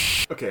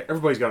okay,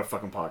 everybody's got a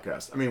fucking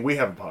podcast. I mean, we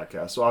have a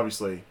podcast, so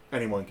obviously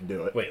anyone can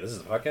do it. Wait, this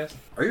is a podcast?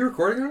 Are you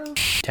recording right now?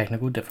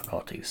 Technical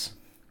difficulties.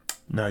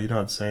 No, you don't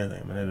have to say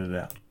anything. I'm going to edit it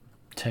out.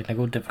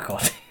 Technical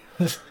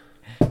difficulties.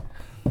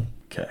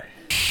 Okay.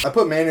 I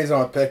put mayonnaise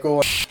on a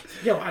pickle.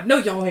 Yo, I know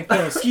y'all ain't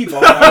playing skee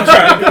ball. I'm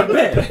trying to go to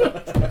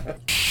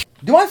bed.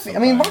 Do my feet? I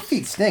mean, my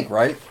feet stink,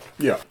 right?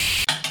 Yeah.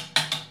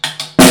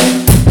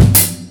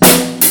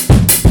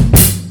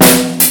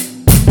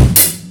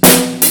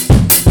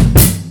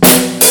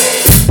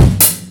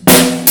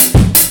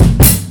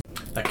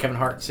 That Kevin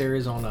Hart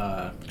series on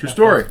True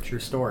Story. True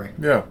Story.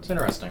 Yeah. It's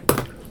interesting.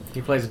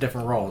 He plays a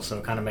different role, so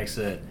it kind of makes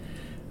it.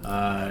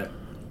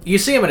 You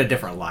see him in a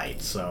different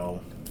light,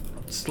 so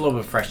it's a little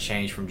bit of fresh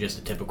change from just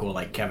a typical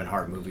like Kevin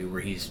Hart movie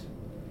where he's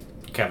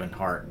Kevin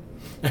Hart.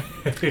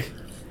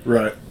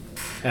 Right.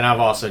 And I've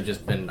also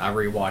just been. I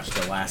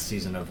rewatched the last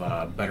season of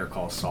Better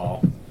Call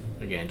Saul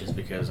again, just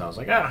because I was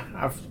like,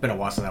 I've been a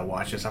while since I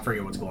watched this. I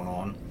forget what's going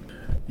on.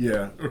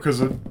 Yeah, because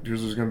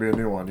there's going to be a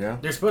new one, yeah?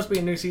 There's supposed to be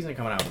a new season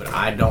coming out, but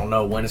I don't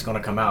know when it's going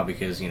to come out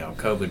because, you know,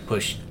 COVID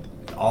pushed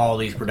all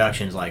these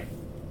productions, like,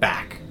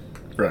 back.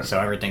 Right. So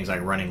everything's,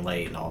 like, running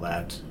late and all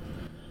that.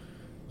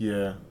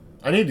 Yeah.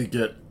 I need to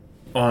get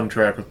on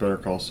track with Better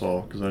Call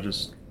Saul,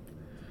 because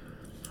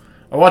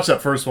I watched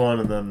that first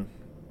one, and then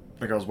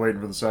I was waiting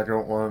for the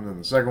second one, and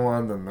the second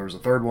one, then there was a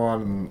third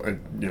one,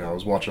 and I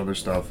was watching other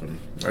stuff, and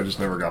I just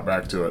never got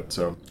back to it,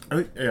 so,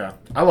 I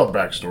love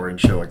backstory and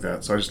shit like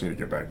that, so I just need to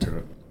get back to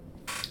it.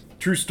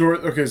 True Story,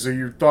 okay, so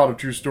your thought of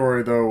True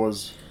Story, though,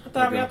 was... I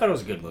thought it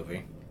was a good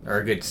movie. Or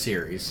a good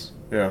series.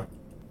 Yeah.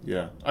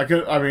 Yeah. I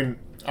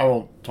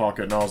won't talk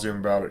ad nauseum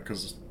about it,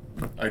 because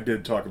I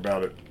did talk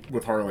about it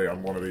with Harley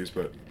on one of these,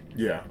 but,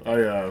 yeah,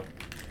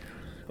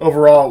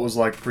 overall, it was,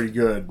 like, pretty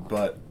good,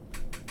 but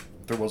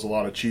there was a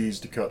lot of cheese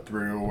to cut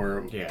through, or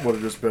it would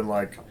have just been,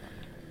 like...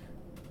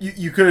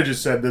 You could have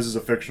just said, this is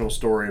a fictional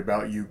story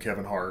about you,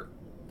 Kevin Hart,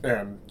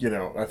 and,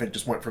 I think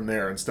just went from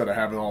there, instead of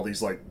having all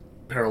these, like,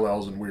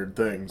 parallels and weird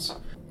things,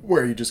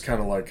 where you just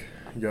kind of, like,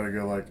 you gotta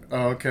go, like,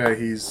 oh, okay,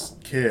 he's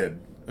kid.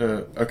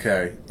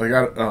 Okay. Like,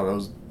 I don't know, it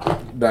was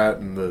that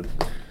and the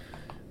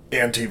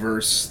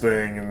anti-verse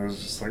thing, and it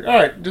was just like,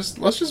 alright,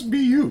 let's just be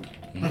you.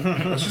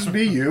 Let's just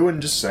be you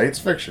and just say it's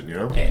fiction,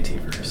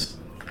 Anti-verse.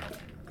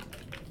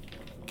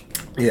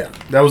 Yeah,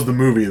 that was the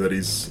movie that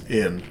he's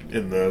in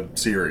the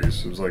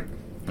series. It was like,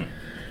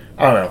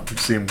 I don't know, it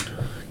seemed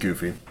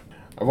goofy.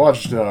 I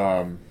watched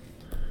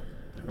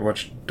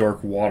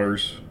Dark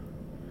Waters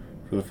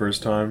for the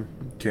first time.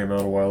 It came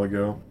out a while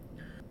ago.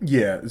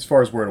 Yeah, as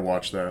far as where to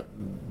watch that,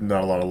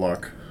 not a lot of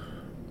luck.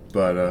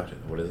 But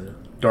What is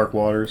it? Dark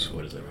Waters.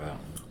 What is it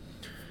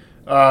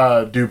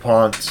about?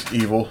 DuPont's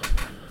evil.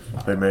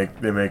 They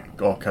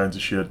make all kinds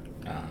of shit.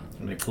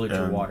 And they pollute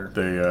your water.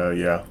 They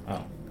yeah.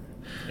 Oh.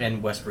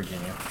 In West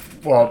Virginia.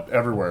 Well,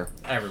 everywhere.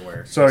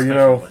 Everywhere. So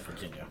West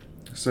Virginia.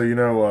 So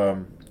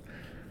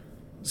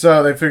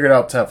they figured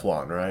out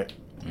Teflon, right?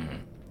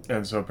 Mm-hmm.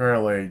 And so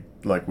apparently,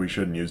 like, we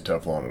shouldn't use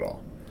Teflon at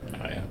all. Oh,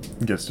 yeah.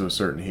 It gets to a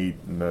certain heat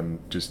and then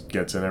just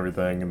gets in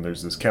everything, and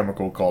there's this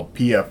chemical called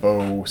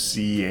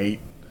PFOC8,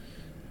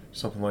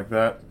 something like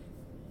that.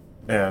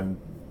 And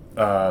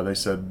they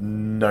said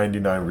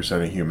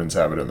 99% of humans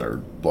have it in their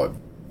blood.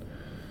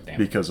 Damn.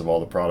 Because of all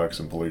the products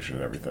and pollution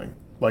and everything.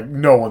 Like,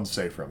 no one's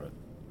safe from it.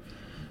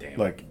 Damn.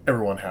 Like,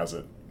 everyone has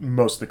it.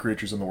 Most of the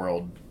creatures in the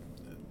world,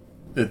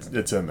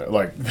 it's in there.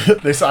 Like, I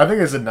think they said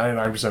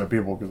 99% of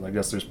people, because I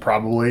guess there's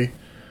probably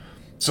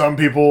some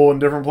people in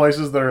different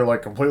places that are,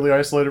 like, completely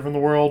isolated from the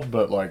world,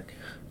 but, like,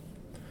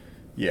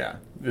 yeah,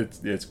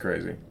 it's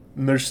crazy.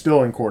 And they're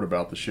still in court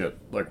about the shit,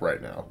 like,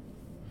 right now.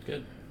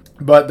 Good.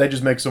 But they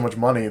just make so much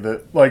money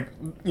that, like,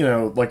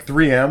 like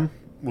 3M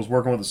was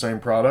working with the same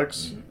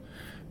products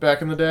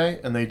back in the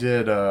day, and they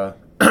did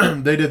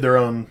their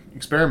own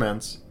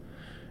experiments,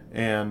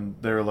 and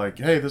they were like,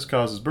 hey, this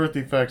causes birth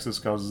defects, this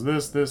causes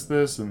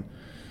this, and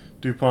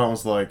DuPont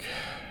was like,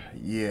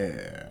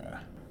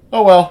 yeah.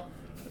 Oh, well.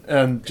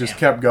 And just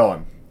kept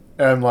going.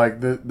 And, like,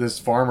 this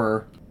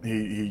farmer,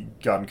 he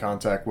got in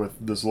contact with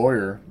this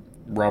lawyer,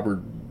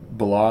 Robert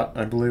Bilott,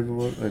 I believe it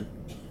was. I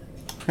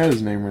had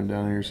his name written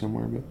down here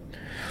somewhere, but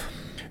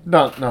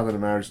not that it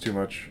matters too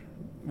much.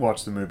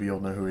 Watch the movie,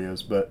 you'll know who he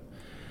is, but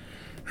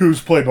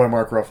who's played by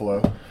Mark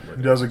Ruffalo.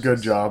 He does a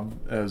good job,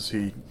 as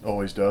he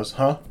always does.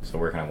 Huh? So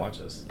where can I watch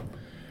this?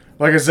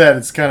 Like I said,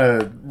 it's kind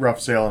of rough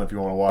sailing if you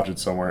want to watch it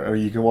somewhere. I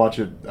mean, you can watch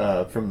it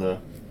from the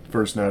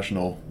First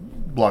National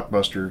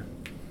Blockbuster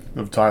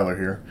of Tyler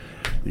here.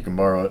 You can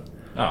borrow it.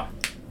 Oh,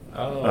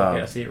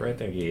 yeah, I see it right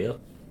there. Yeah.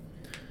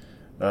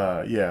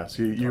 Yeah,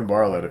 so you can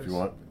borrow that if you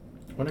want.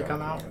 When it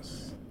come out?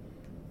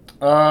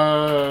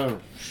 I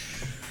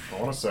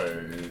want to say,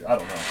 I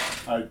don't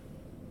know.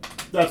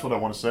 That's what I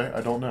want to say.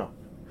 I don't know.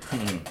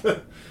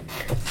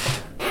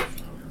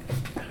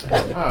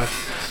 Oh, it's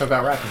still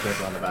got wrapping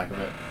paper on the back of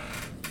it.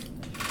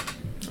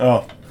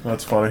 Oh,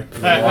 that's funny.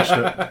 I watched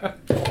it.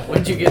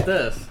 When did you get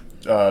this?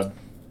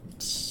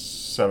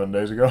 7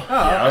 days ago. Oh,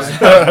 Yeah,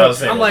 I was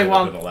saying I'm like,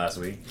 well, the last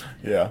week.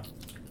 Yeah.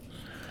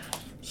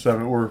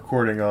 We're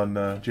recording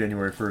on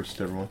January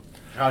 1st, everyone.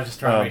 I was just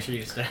trying to make sure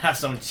you just have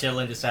someone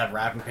chilling, just have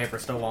wrapping paper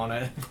still on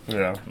it.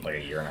 Yeah. Like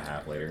a year and a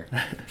half later.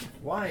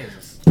 Why is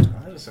this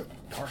so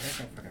dark? I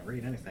can't fucking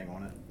read anything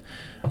on it.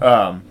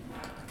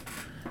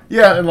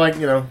 Yeah, and like,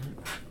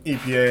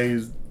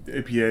 EPA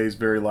is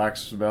very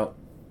lax about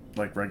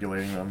like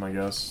regulating them, I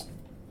guess.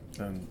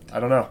 And I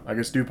don't know. I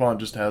guess DuPont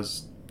just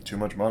has too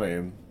much money,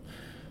 and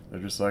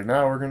they're just like,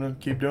 no, we're gonna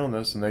keep doing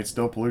this, and they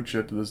still pollute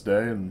shit to this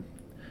day. And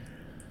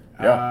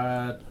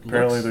yeah,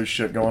 apparently there's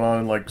shit going on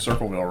in like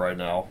Circleville right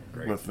now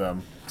with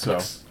them. So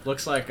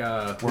looks like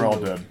we're all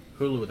dead.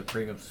 Hulu with a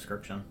premium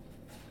subscription.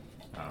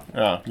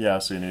 Oh yeah,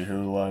 so you need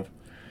Hulu Live.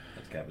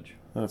 That's cabbage.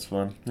 That's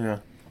fun. Yeah.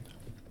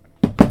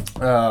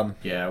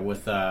 Yeah,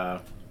 with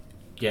the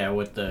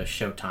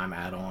Showtime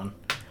add-on.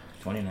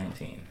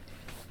 2019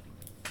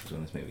 is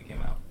when this movie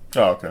came out.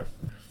 Oh, okay.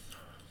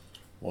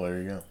 Well,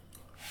 there you go.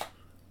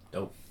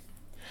 Dope.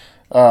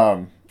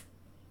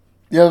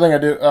 The other thing I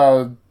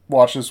did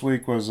watch this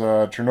week was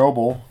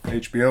Chernobyl,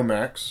 HBO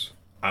Max.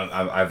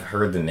 I've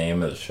heard the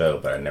name of the show,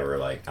 but I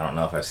never I don't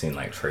know if I've seen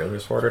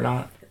trailers for it or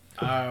not.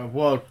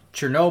 Well,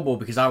 Chernobyl,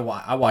 because I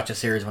watched a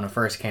series when it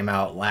first came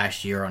out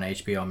last year on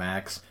HBO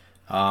Max.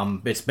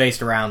 It's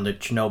based around the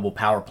Chernobyl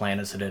power plant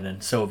incident in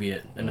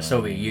the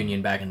Soviet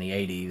Union back in the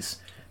 80s.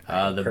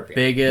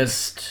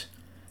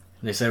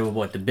 They said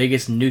the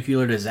biggest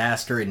nuclear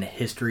disaster in the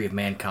history of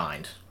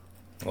mankind.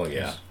 Well,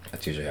 yeah,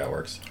 that's usually how it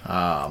works.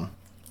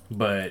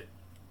 But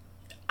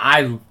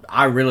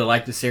I really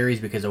liked the series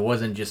because it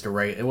wasn't just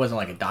it wasn't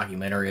like a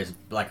documentary, it was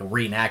like a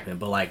reenactment,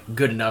 but like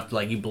good enough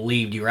to you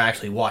believed you were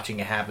actually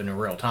watching it happen in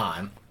real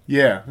time.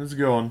 Yeah, let's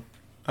go on.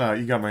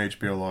 You got my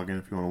HBO login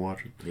if you want to watch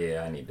it.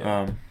 Yeah, I need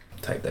to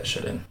type that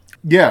shit in.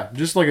 Yeah,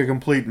 just like a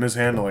complete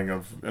mishandling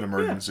of an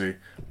emergency.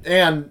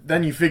 Yeah. And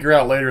then you figure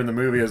out later in the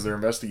movie as they're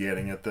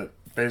investigating it that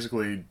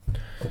basically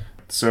the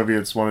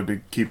Soviets wanted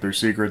to keep their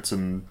secrets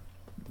and,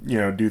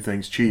 do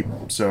things cheap.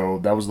 So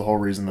that was the whole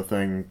reason the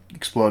thing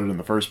exploded in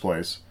the first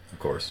place. Of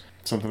course.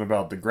 Something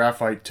about the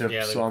graphite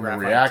tips on the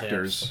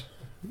reactors. Tips.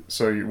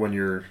 So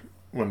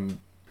when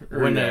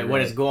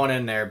it's going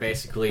in there,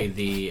 basically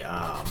the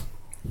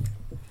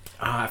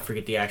I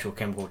forget the actual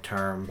chemical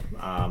term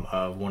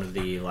of one of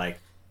the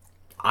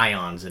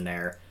ions in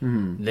there.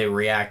 Mm-hmm. They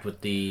react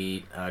with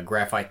the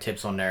graphite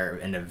tips on there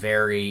in a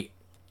very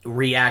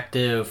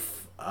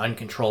reactive,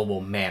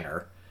 uncontrollable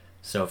manner.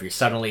 So if you're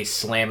suddenly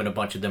slamming a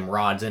bunch of them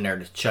rods in there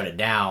to shut it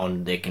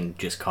down, they can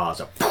just cause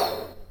a...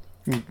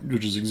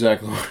 Which is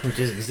exactly what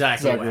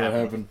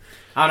happened.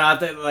 I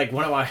don't know. I think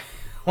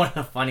one of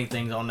the funny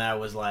things on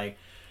that was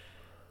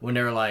when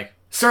they were like,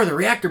 "Sir, the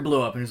reactor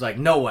blew up," and it's like,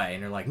 "No way,"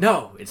 and they're like,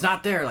 "No, it's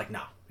not there." Like,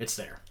 no, it's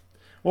there.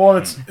 Well,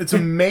 it's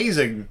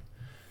amazing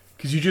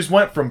because you just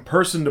went from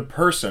person to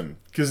person.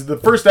 Because the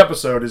first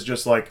episode is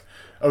just like,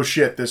 "Oh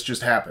shit, this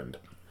just happened,"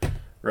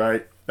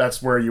 right?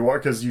 That's where you are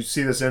because you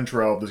see this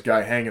intro of this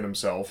guy hanging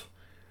himself.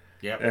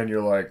 Yep. And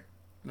you're like,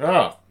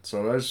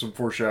 so there's some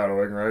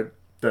foreshadowing, right?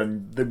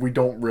 Then we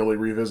don't really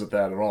revisit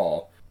that at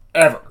all,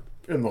 ever,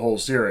 in the whole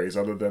series,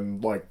 other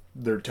than,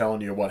 they're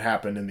telling you what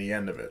happened in the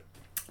end of it.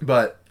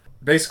 But,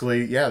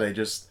 basically, yeah, they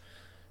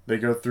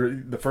go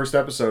through, the first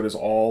episode is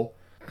all,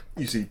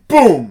 you see,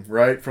 boom,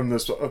 right, from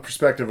this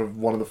perspective of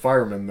one of the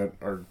firemen that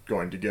are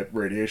going to get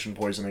radiation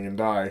poisoning and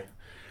die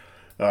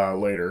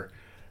later.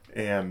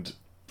 And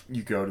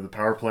you go to the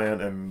power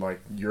plant and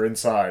you're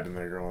inside and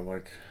they're going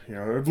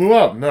it blew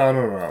up.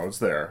 No, it's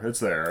there.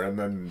 And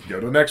then go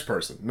to the next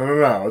person.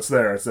 No, it's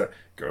there.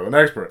 Go to the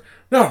next person.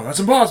 No, that's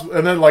impossible.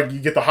 And then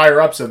you get the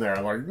higher ups in there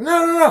and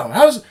no.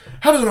 How does an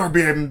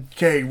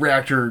RBMK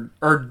reactor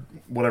or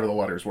whatever the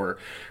letters were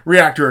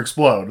reactor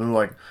explode? And they're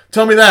like,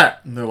 tell me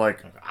that. And they're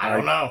like, I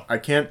don't know. I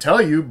can't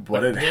tell you,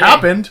 but it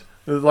happened.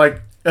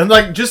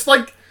 Just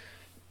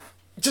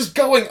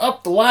going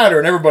up the ladder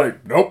and everybody,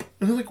 nope.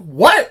 And they're like,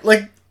 what?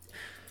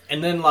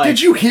 And then did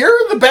you hear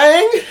the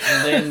bang?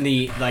 And then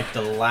the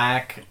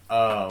lack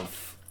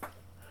of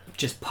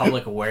just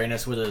public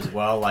awareness with it as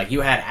well.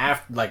 You had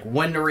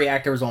when the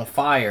reactor was on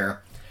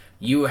fire,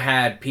 you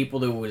had people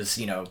that was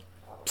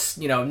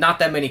not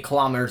that many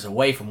kilometers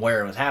away from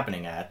where it was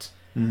happening at,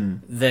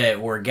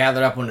 that were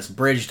gathered up on this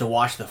bridge to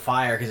watch the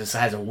fire because it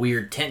has a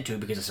weird tint to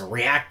it because it's a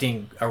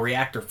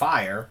reactor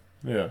fire.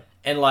 Yeah.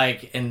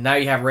 And now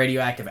you have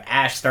radioactive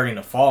ash starting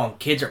to fall and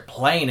kids are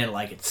playing it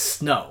like it's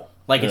snow.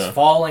 It's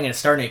falling and it's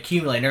starting to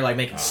accumulate. And they're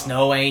making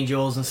snow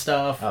angels and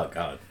stuff. Oh,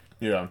 God.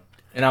 Yeah.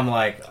 And I'm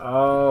like,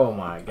 oh,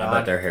 my God. I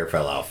bet their hair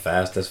fell out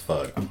fast as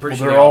fuck. I'm pretty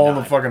sure they're all in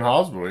the fucking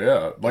hospital,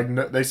 yeah.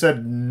 They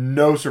said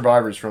no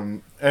survivors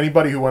from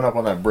anybody who went up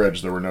on that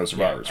bridge. There were no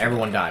survivors. Yeah,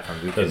 everyone died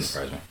from it. Doesn't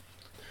surprise me.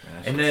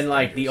 And then,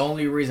 the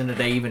only reason that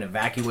they even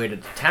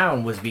evacuated the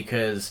town was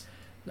because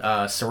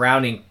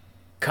surrounding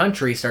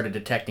countries started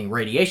detecting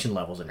radiation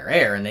levels in their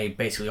air. And they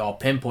basically all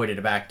pinpointed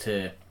it back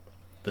to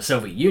the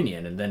Soviet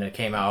Union, and then it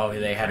came out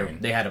they had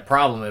a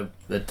problem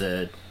at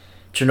the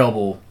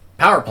Chernobyl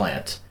power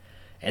plant,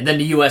 and then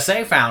the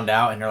USA found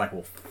out, and they're like,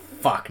 well,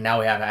 fuck, now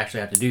we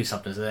actually have to do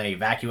something. So they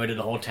evacuated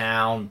the whole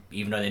town,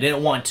 even though they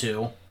didn't want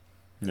to.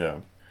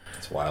 Yeah,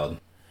 it's wild.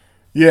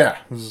 Yeah.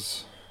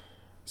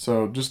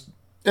 So just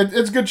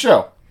it's a good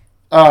show.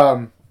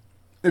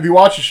 If you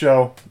watch a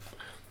show,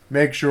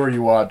 make sure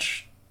you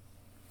watch.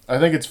 I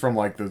think it's from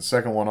like the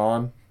second one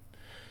on.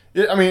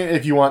 I mean,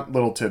 if you want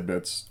little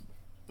tidbits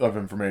of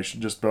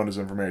information, just bonus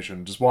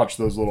information, just watch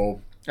those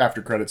little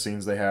after credit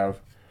scenes they have,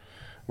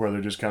 where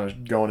they're just kind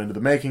of going into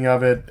the making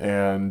of it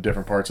and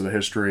different parts of the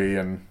history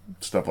and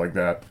stuff like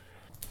that.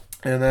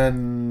 And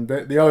then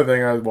the other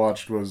thing I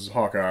watched was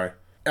Hawkeye.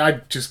 I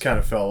just kind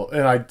of felt,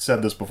 and I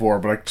said this before,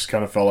 but I just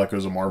kind of felt like it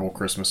was a Marvel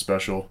Christmas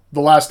special.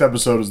 The last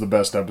episode was the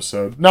best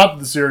episode. Not that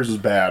the series was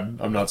bad,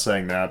 I'm not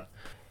saying that,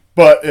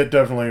 but it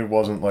definitely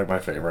wasn't like my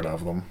favorite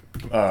of them.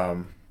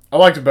 I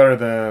liked it better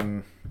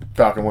than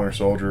Falcon Winter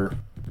Soldier.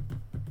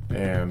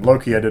 And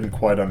Loki, I didn't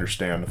quite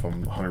understand, if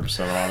I'm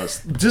 100%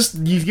 honest.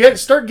 Just,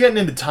 start getting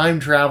into time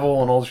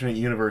travel and alternate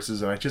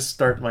universes, and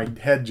my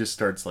head just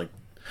starts like...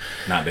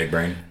 Not big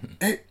brain.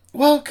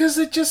 Because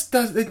it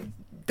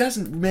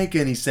doesn't make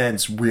any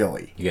sense,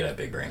 really. You get a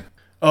big brain.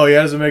 Oh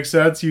yeah, does it make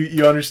sense?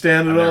 You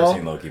understand it I've never all?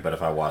 seen Loki, but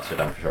if I watched it,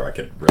 I'm sure I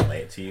could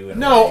relate to you. And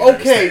No, really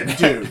okay,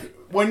 understand. dude.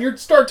 When you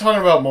start talking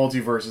about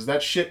multiverses,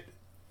 that shit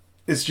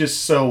is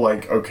just so,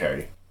 like,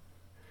 okay.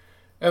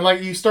 And,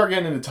 like, you start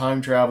getting into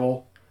time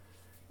travel,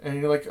 and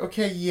you're like,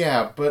 okay,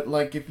 yeah, but,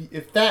 like,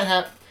 if that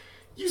happened...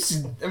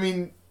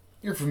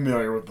 you're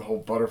familiar with the whole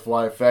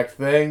butterfly effect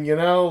thing, you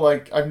know?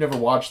 Like, I've never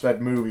watched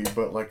that movie,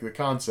 but, like, the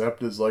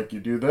concept is, like, you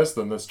do this,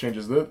 then this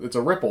changes this. It's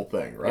a ripple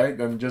thing, right?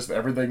 And just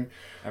everything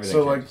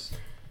so, changes. like,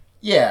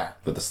 yeah.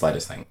 But the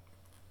slightest thing.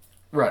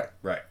 Right.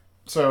 Right.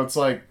 So it's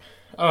like,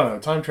 I don't know,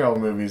 time travel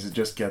movies, it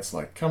just gets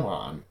like, come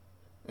on.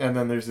 And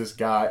then there's this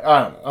guy,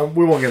 I don't know,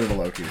 we won't get into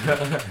Loki.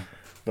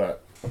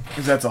 But,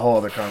 because that's a whole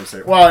other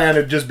conversation. Well, and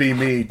it'd just be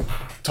me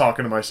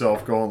talking to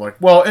myself, going like,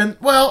 well,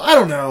 I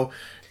don't know,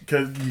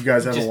 because you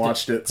guys haven't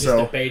watched it, Just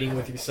so. debating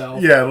with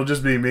yourself. Yeah, it'll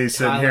just be me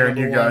sitting Tyler here and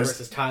number you one guys,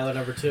 versus Tyler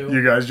number 2.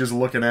 you guys just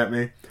looking at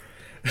me.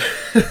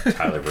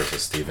 Tyler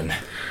versus Steven.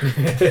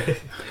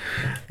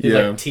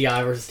 Yeah. Like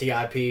T.I. versus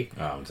T.I.P.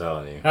 Oh, I'm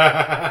telling you.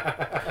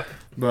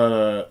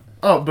 But,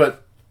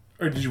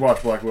 or did you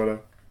watch Black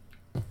Widow?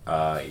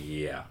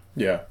 Yeah.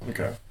 Yeah,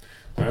 okay.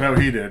 I know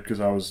he did, because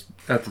I was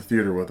at the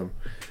theater with him.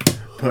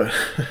 But,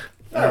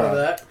 I remember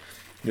that.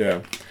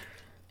 yeah.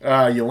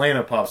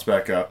 Yelena pops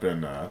back up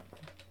in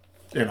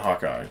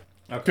Hawkeye.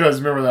 Because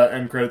remember that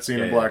end credit scene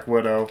in Yeah. Black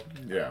Widow?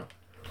 Yeah.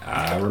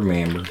 I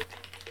remember.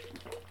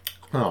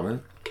 Oh,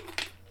 man.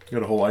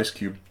 Got a whole ice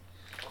cube.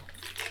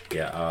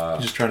 Yeah,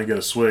 Just trying to get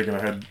a swig,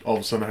 and all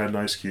of a sudden I had an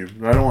ice cube.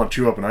 And I don't want to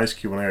chew up an ice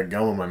cube when I got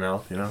gum in my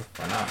mouth, you know?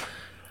 why not?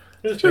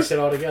 Just mix it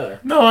all together.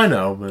 No, I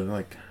know, but,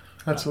 like,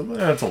 that's a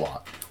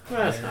lot.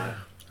 Well, that's not.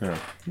 Yeah.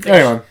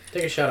 Anyway.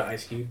 Take a shot of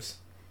ice cubes.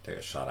 Take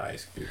a shot of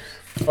ice cubes.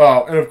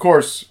 Oh, and of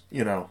course,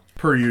 you know,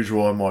 per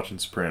usual, I'm watching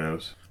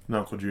Sopranos. And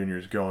Uncle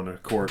Junior's going to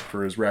court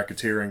for his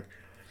racketeering.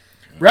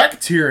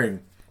 Racketeering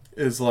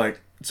is like...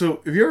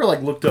 So, have you ever,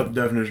 like, looked up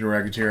the definition of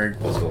racketeering?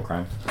 Old school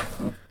crime.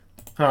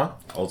 Huh?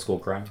 Old school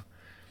crime.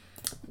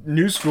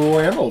 New school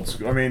and old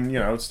school. I mean, you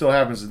know, it still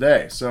happens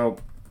today. So,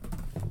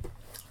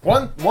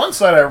 one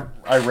site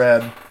I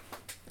read...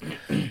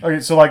 Okay,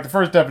 so, like, the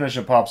first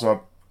definition that pops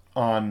up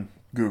on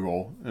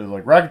Google is,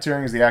 like,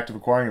 racketeering is the act of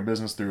acquiring a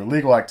business through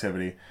illegal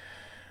activity,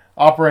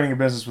 operating a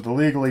business with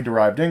illegally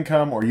derived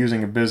income, or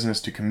using a business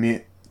to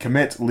commit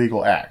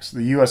legal acts.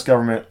 The U.S.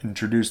 government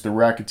introduced the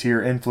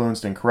Racketeer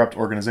Influenced and Corrupt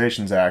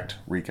Organizations Act,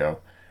 RICO,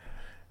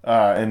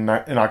 in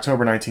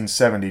October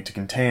 1970 to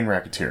contain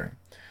racketeering.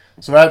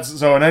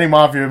 So in any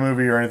mafia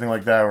movie or anything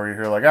like that where you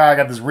hear like, I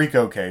got this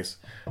RICO case,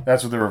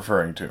 that's what they're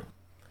referring to.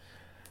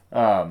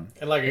 And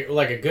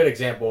like a good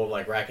example of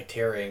like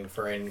racketeering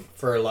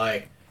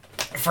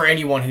for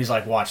anyone who's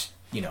like watched,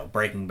 you know,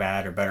 Breaking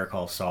Bad or Better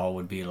Call Saul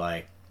would be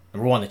like,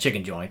 number one, the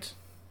chicken joints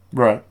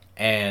Right.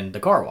 and the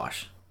car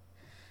wash.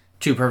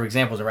 Two perfect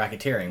examples of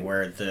racketeering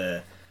where it's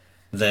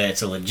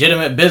a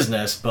legitimate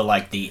business, but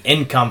like the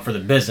income for the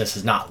business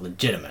is not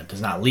legitimate. It's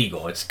not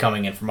legal. It's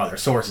coming in from other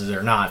sources that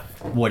are not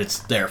what it's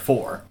there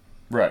for.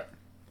 Right.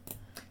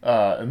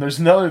 And there's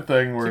another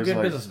thing where It's a good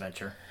like, business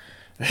venture.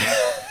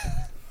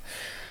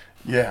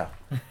 yeah.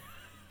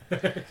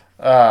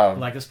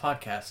 Like this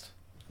podcast.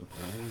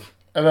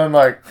 And then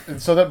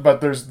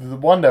but there's the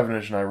one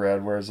definition I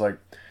read where it's like,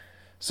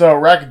 so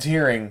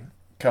racketeering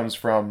comes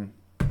from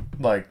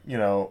like, you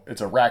know,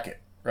 it's a racket,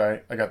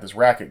 right? I got this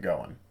racket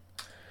going,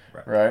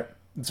 right?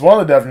 It's one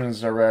of the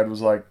definitions I read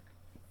was like,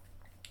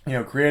 you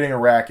know, creating a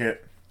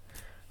racket,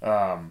 you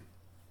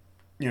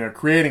know,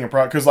 creating a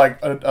product, because like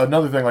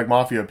another thing like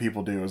mafia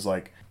people do is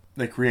like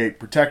they create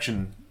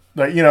protection,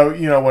 like you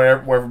know where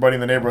everybody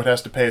in the neighborhood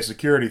has to pay a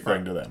security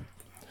thing to them,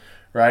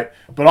 right?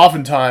 But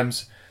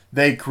oftentimes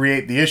they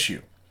create the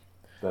issue.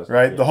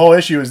 Right? The whole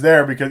issue is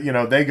there because, you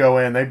know, they go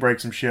in, they break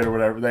some shit or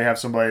whatever. They have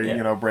somebody,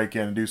 you know, break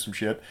in and do some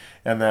shit.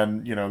 And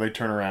then, you know, they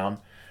turn around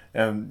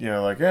and, you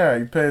know, like, yeah,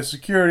 you pay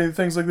security,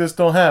 things like this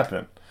don't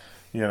happen.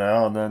 You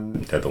know, and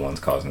then... They're the ones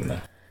causing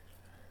the...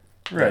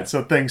 Right,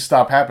 so things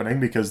stop happening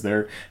because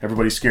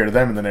everybody's scared of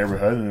them in the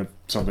neighborhood, and if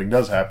something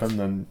does happen,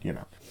 then, you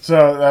know.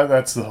 So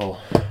that's the whole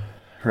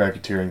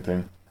racketeering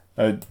thing.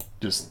 I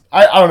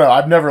don't know.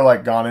 I've never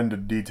like gone into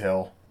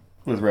detail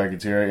with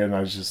racketeering, and I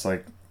was just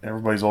like,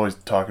 everybody's always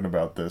talking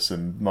about this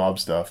and mob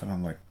stuff, and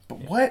I'm like, but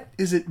what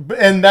is it?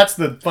 And that's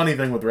the funny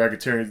thing with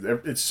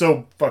racketeering. It's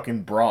so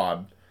fucking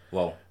broad.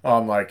 Well,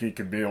 Like, it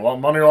could be a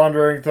money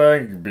laundering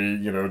thing. It could be,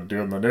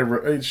 doing the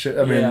neighborhood shit.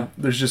 I mean,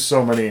 there's just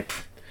so many.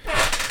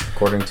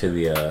 according to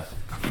the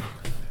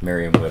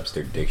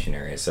Merriam-Webster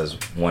dictionary, it says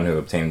one who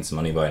obtains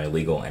money by an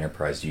illegal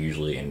enterprise,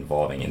 usually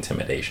involving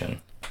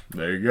intimidation.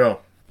 There you go.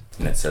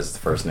 And it says the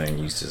first known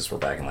uses were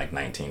back in like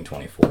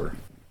 1924.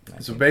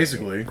 So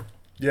basically,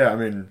 yeah, I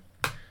mean,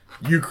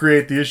 you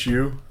create the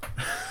issue,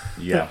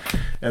 Yeah.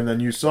 and then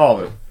you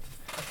solve it.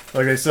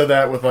 Like I said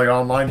that with like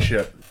online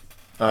shit.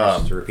 It's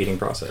just a repeating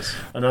process.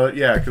 Another,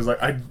 yeah, because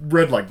like I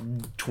read like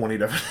 20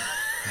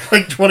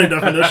 like 20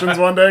 definitions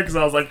one day because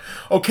I was like,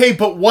 okay,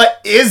 but what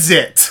is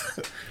it?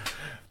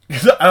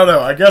 I don't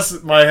know. I guess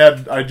in my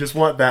head, I just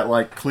want that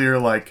like clear,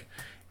 like,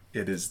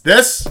 it is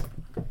this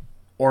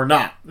or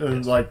not. And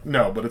it's like,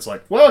 no, but it's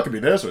like, well, it could be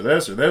this or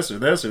this or this or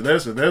this or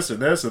this or this or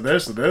this or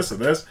this or this or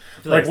this.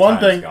 Like one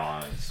thing,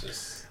 Gone. It's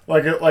just...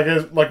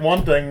 like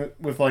one thing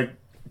with like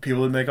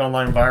people that make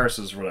online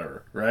viruses or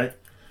whatever, right?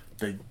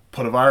 They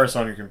put a virus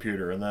on your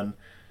computer, and then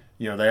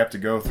they have to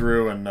go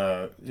through and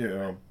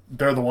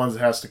they're the ones that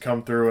has to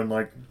come through and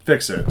like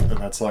fix it, and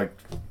that's like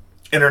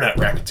internet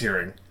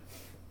racketeering.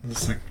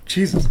 It's like,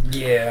 Jesus.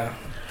 Yeah.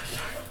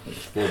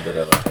 A little bit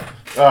of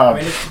it. I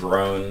mean, it's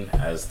grown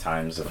as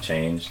times have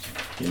changed,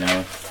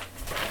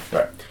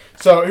 Right.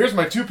 So here's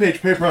my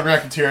 2-page paper on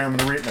racketeering. I'm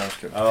gonna read. No, I'm just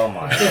kidding. Oh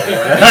my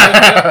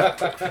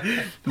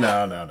god.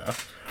 No.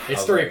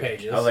 It's 3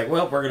 pages. I was like,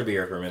 well, we're going to be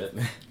here for a minute.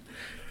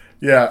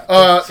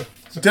 Yeah.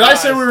 Did I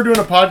say we were doing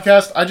a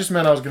podcast? I just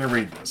meant I was gonna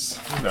read this.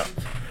 No.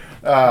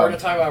 we're going to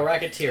talk about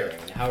racketeering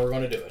and how we're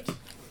going to do it.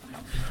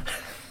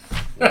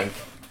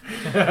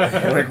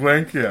 Wink.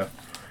 Wink, yeah.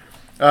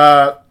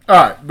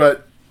 Alright,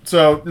 but,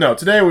 so, no,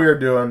 today we are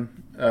doing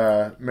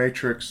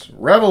Matrix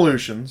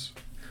Revolutions,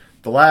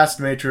 the last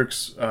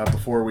Matrix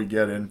before we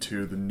get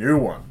into the new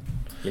one.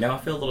 I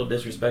feel a little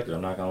disrespected,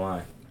 I'm not going to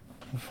lie.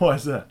 Why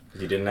is that?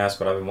 Because you didn't ask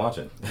what I've been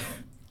watching.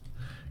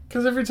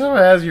 Because every time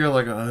I ask you, you're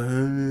like, I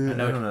don't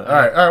know.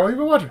 Alright, what have you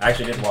been watching? I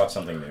actually did watch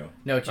something new.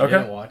 No, what you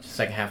didn't watch?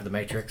 Second half of The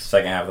Matrix.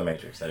 Second half of The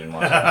Matrix. I didn't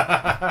watch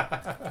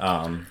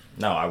it.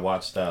 No, I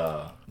watched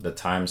The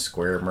Times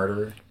Square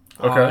Murderer.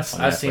 Okay.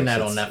 I've seen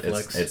that on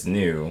Netflix. It's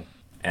new,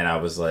 and I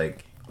was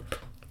like,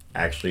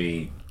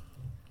 actually,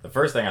 the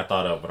first thing I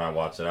thought of when I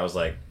watched it, I was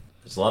like,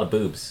 there's a lot of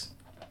boobs.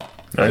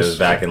 Nice. It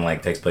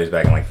was takes place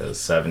back in like the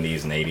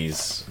 70s and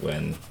 80s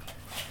when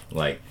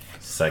like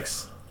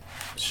sex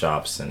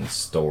shops and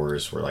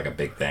stores were like a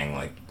big thing,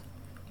 like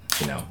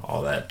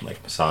all that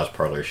like massage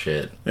parlor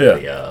shit,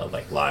 Yeah.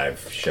 like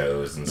live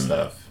shows and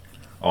stuff.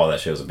 All that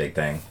shit was a big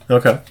thing.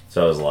 Okay. So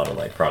there was a lot of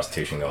like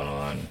prostitution going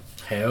on.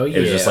 Hell yeah.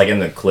 It was just like in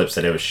the clips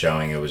that it was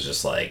showing, it was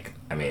just like,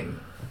 I mean,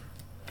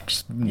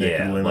 Just naked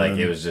yeah, women like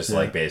it and- was just yeah.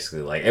 like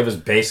basically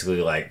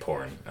like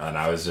porn, and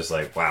I was just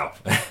like, wow.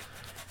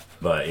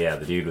 But yeah,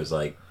 the dude was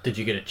like, Did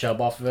you get a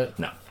chub off of it?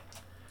 no.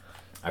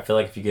 I feel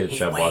like if you get a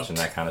chub watching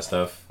that kind of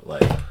stuff,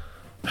 like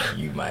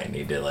you might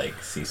need to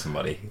like see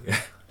somebody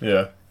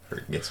Yeah. or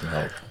get some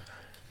help.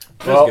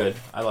 But Well, it's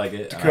good. I like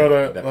it. Dakota,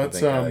 I definitely let's,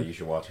 think you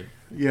should watch it.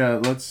 Yeah,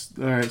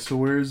 alright, so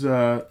where's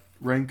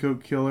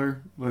Raincoat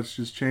Killer? Let's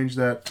just change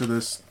that to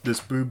this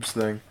boobs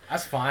thing.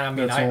 That's fine. I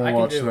mean, That's I when we'll can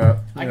watch do that.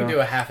 I can Yeah. do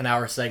a half an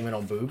hour segment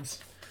on boobs,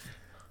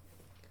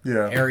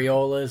 Yeah.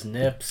 areolas,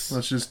 nips.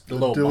 Let's just The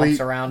little delete, bumps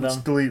around let's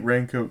them. delete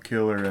Raincoat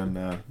Killer and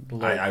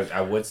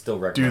I would still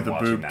recommend the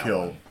watching boob that kill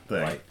one,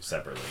 thing. like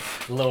separately.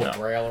 little No.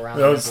 braille around.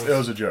 It the was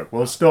nipples. a joke.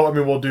 Well, still, I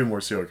mean, we'll do more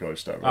serial killer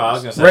stuff. Oh, I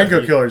was gonna say,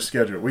 Raincoat you- Killer's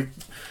scheduled.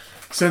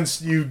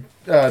 Since you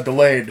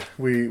delayed,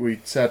 we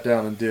sat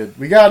down and did.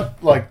 We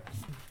got like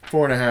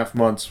 4.5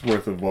 months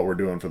worth of what we're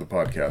doing for the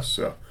podcast,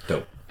 so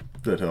Dope.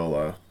 that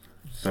he'll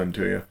send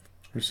to you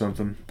or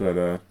something.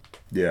 But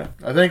yeah,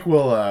 I think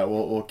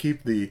we'll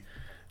keep the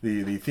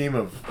theme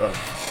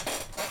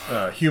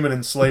of human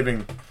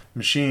enslaving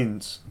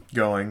machines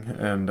going,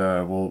 and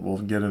we'll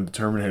get into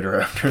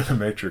Terminator after the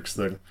Matrix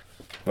thing.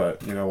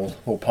 But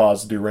we'll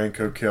pause to do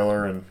Raincoat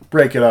Killer and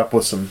break it up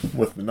with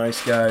the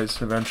nice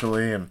guys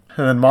eventually, and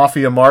then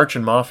Mafia March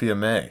and Mafia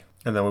May,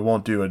 and then we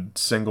won't do a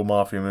single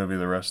Mafia movie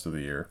the rest of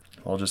the year.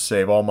 I'll just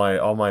save all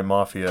my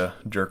Mafia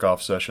jerk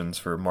off sessions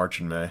for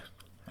March and May.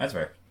 That's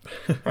fair.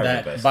 Probably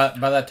the best.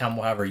 By that time,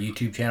 we'll have our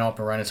YouTube channel up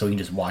and running, so we can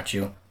just watch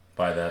you.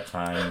 By that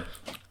time,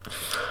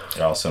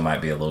 it also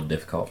might be a little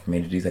difficult for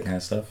me to do that kind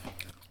of stuff.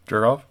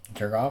 Jerk off?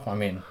 Jerk off. I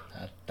mean,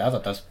 I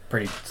thought that's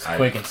pretty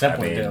quick and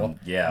simple I mean, to do.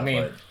 yeah, I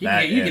mean, but you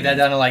that can get that and-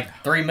 done in like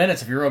 3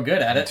 minutes if you're real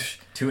good at it.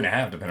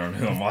 2.5, depending on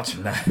who I'm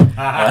watching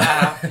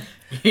that.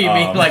 You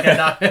mean like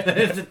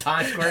a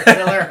Times Square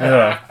killer?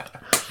 Yeah.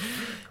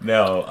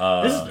 No,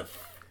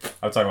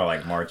 I'm talking about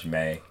like March,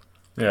 May.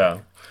 Yeah.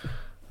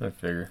 I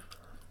figure.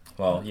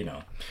 Well,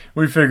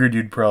 We figured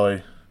you'd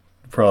probably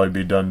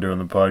be done doing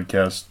the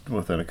podcast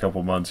within a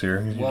couple months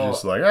here. You're Well,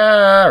 just like,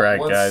 all right,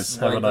 once, guys,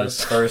 have a like, nice.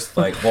 this first,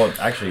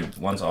 actually,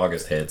 once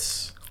August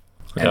hits,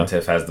 and Okay.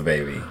 Tiff has the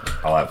baby,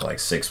 I'll have like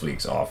 6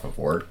 weeks off of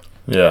work.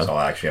 Yeah. So I'll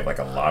actually have like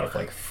a lot of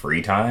like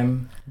free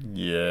time.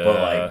 Yeah.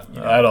 But like,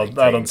 you know, I like, don't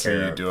taking see care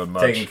you of- doing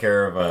much. Taking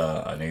care of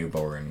a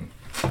newborn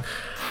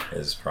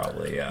is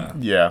probably Yeah.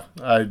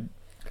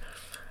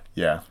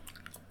 Yeah.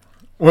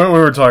 When we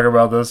were talking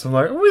about this, I'm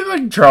like, we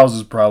think Charles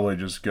is probably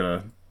just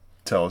gonna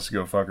tell us to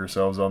go fuck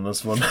ourselves on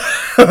this one.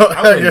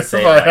 I wouldn't, say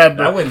if it I like, had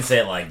to- I wouldn't say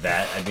it like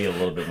that. I'd be a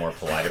little bit more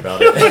polite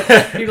about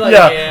it. He'd be like,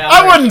 yeah,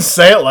 I wouldn't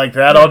say it like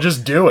that. I'll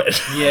just do it.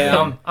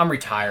 Yeah, I'm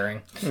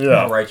retiring. I'll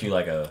Yeah. write you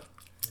like a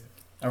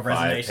A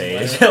resignation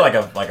 5-page,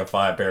 letter. like a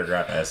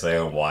 5-paragraph essay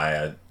on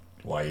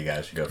why you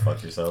guys should go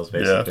fuck yourselves,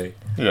 basically.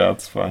 Yeah,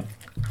 that's fine.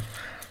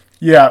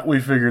 Yeah, we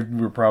figured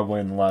we were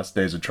probably in the last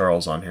days of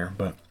Charles on here,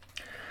 but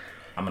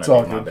I'm It's gonna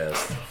all do my good.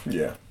 best.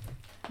 yeah.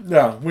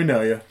 No, we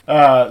know you.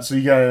 So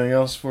you got anything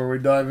else before we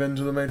dive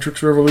into the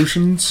Matrix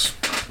Revolutions?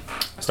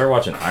 I started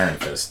watching Iron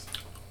Fist,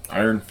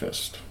 Iron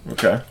Fist.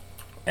 Okay.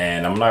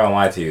 and I'm not gonna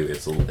lie to you,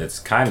 it's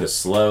kind of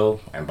slow,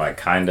 and by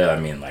kinda I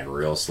mean like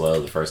real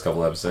slow the first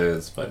couple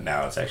episodes, but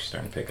now it's actually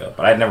starting to pick up.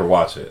 But I'd never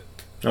watched it.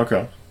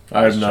 Okay.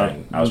 I was not.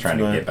 trying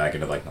to get back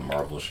into like the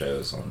Marvel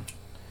shows on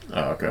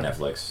Oh, okay.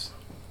 Netflix.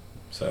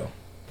 So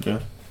Yeah.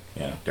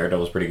 yeah,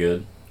 Daredevil's pretty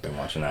good. Been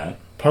watching that.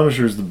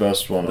 Punisher's the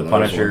best one. The of those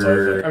Punisher- ones,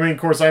 I think. I mean, of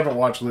course, I haven't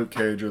watched Luke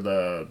Cage or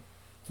the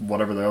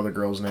whatever the other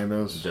girl's name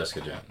is.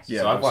 Jessica Jones.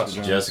 Yeah, so I've Jessica watched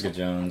Jones. Jessica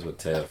Jones with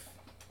Tiff.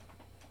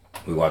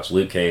 We watched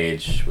Luke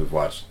Cage.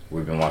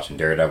 We've been watching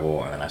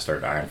Daredevil, and then I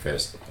started Iron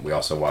Fist. We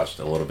also watched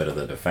a little bit of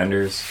the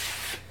Defenders.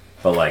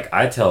 But like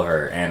I tell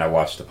her, and I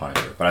watched The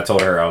Punisher. But I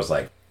told her I was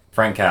like,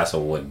 Frank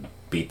Castle would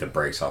beat the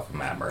brakes off of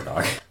Matt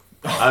Murdock.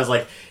 I was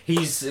like,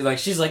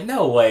 she's like,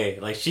 no way.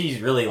 Like she's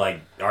really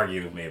like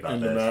arguing with me about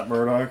Into this. Matt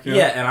Murdock.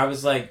 Yeah, and I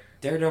was like,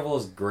 Daredevil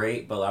is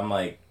great, but I'm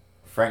like,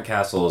 Frank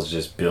Castle is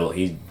just built.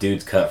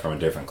 Dude's cut from a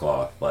different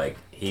cloth. Like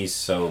he's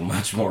so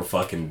much more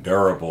fucking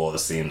durable. It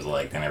seems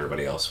like than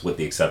everybody else, with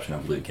the exception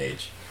of Luke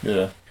Cage.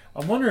 Yeah.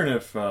 I'm wondering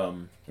if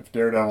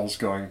Daredevil's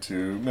going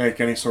to make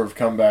any sort of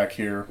comeback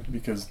here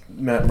because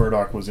Matt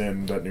Murdock was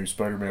in that new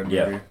Spider-Man movie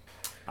Yeah.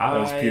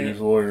 as Peter's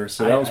lawyer,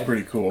 so that was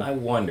pretty cool. I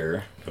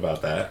wonder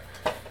about that.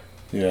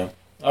 Yeah,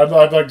 I'd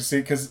like to see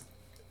because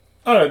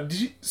I don't know.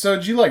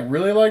 Did you like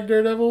really like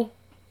Daredevil,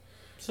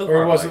 So far,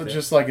 or was I've it liked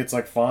just like it's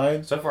like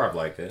fine? So far, I've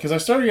liked it. Because I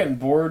started getting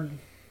bored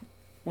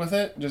with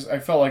it. Just I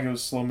felt like it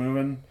was slow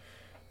moving,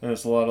 and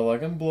it's a lot of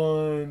like I'm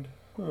blind.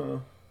 Huh.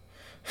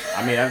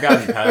 I mean, I've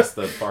gotten past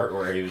the part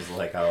where he was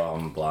like, "Oh,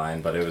 I'm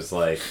blind," but it was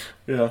like,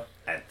 Yeah,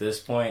 at this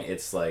point,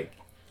 it's like,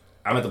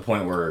 I'm at the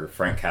point where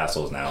Frank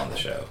Castle is now on the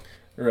show.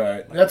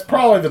 right. That's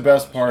probably the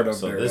best part of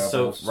So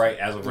Daredevil. right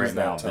as of is right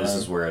now, that this time.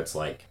 is where it's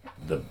like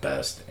the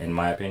best in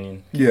my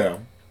opinion. Yeah.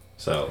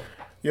 So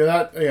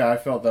Yeah, I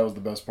felt that was the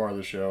best part of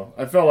the show.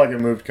 I felt like it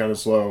moved kind of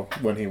slow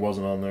when he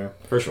wasn't on there.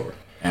 for sure.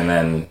 And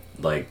then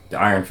like the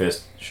Iron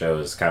Fist show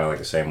is kind of like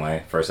the same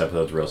way. First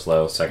episode's real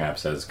slow. Second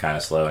episode's kind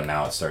of slow, and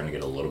now it's starting to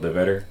get a little bit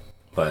better.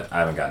 But I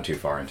haven't gotten too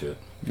far into it.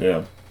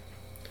 Yeah.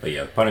 But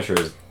yeah, Punisher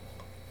is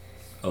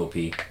OP.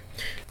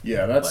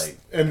 Yeah, that's Like,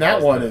 and that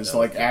that's one the- is that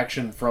like was the-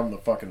 action from the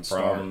fucking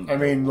start. From I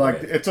mean, the- like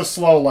right. it's a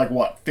slow like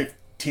what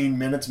 15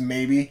 minutes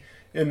maybe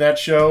in that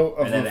show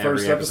of And then the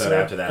first every episode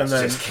after that, and it's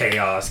then just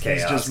chaos, it's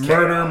chaos, just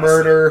chaos.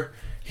 murder,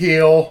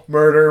 heal,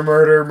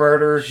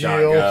 murder,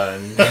 heal.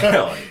 Shotgun.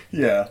 Like,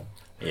 Yeah,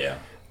 yeah,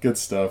 good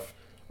stuff.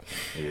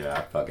 yeah.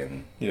 I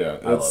fucking. Yeah,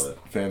 I it's love it.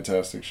 a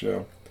fantastic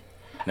show.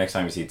 Next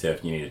time you see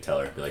Tiff, you need to tell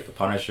her, be like, the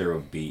Punisher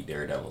will beat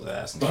Daredevil's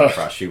ass,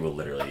 and she will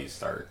literally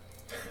start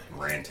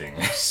ranting.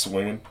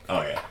 Swinging.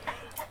 Oh yeah.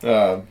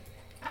 All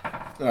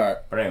right.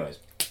 But anyways,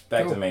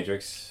 back Cool. to the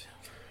Matrix.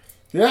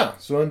 Yeah,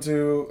 so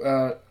into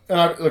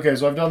okay,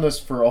 so I've done this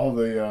for all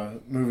the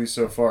movies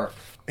so far.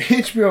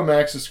 HBO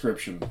Max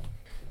description: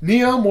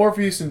 Neo,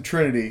 Morpheus, and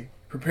Trinity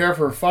prepare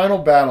for a final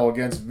battle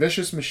against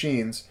vicious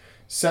machines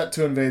set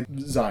to invade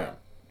Zion.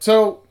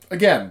 So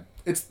again,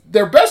 it's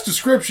their best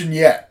description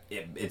yet.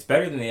 It's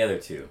better than the other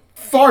two.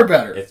 Far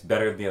better, It's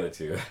better than the other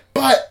two.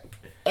 but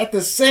at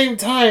the same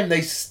time,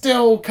 they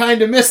still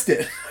kind of missed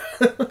it.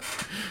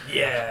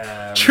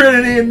 Yeah.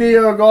 Trinity and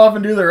Neo go off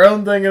and do their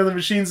own thing in the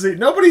machine seat.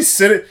 Nobody's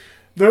sitting.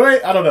 The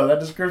way I don't know, that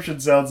description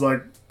sounds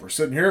like we're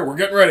sitting here, we're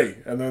getting ready,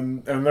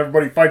 and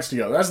everybody fights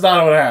together. That's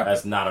not what happened.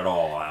 That's not at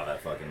all how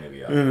that fucking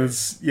movie And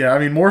operates. it's I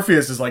mean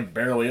Morpheus is like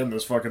barely in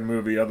this fucking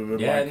movie other than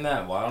Yeah, like isn't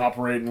that wild?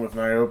 operating with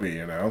Niobe,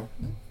 you know.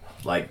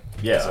 Like,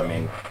 yeah, So- I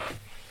mean,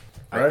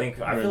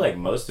 Right? I feel like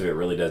most of it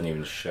really doesn't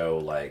even show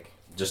like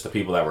just the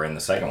people that were in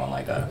the second one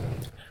like that.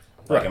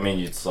 Like, Right. I mean,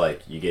 it's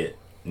like you get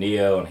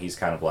Neo and he's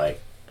kind of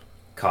like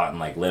caught in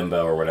like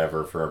limbo or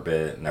whatever for a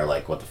bit, and they're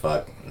like, "What the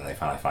fuck?" And they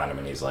finally find him,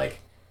 and he's like,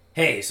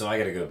 "Hey, so I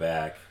gotta go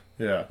back."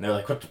 Yeah. And they're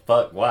like, "What the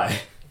fuck? Why?"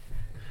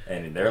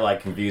 And they're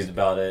like confused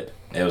about it.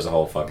 It was a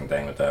whole fucking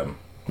thing with them.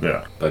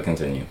 Yeah. But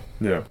continue.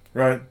 Yeah.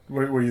 Right.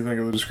 What do you think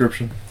of the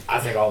description? I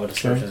think all the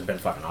descriptions have been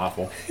fucking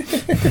awful.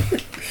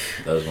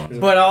 Those ones.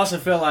 But I also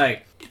feel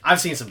like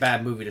I've seen some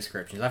bad movie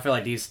descriptions. I feel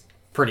like these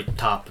pretty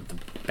top of the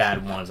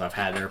bad ones I've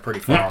had. They're pretty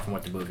far off from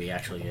what the movie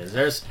actually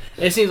is.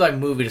 It seems like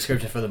movie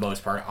descriptions for the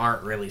most part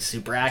aren't really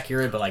super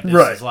accurate, but like this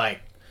Right. is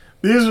like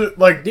These are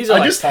like These are, I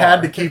like, just had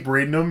far. to keep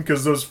reading them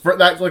because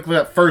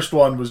that first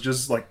one was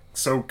just like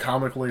so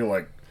comically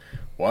like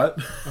what?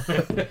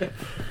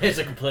 it's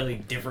a completely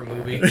different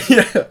movie.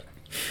 Yeah.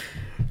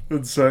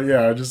 And so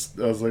yeah, I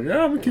was like,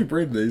 yeah, I'm gonna keep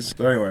reading these.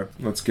 So anyway,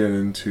 let's get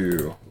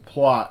into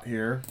plot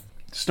here.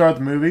 Start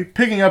the movie,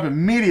 picking up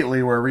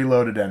immediately where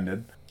Reloaded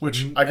ended,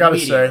 which I gotta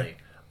say, Immediately.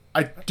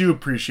 I do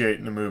appreciate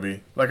in a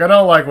movie. Like I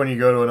don't like when you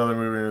go to another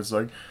movie and it's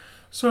like,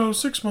 so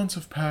 6 months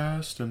have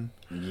passed and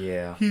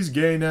Yeah. he's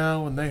gay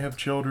now and they have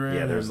children.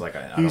 Yeah, there's and like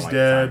a- I don't he's like the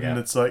time dead gap. and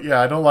it's like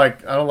I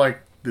don't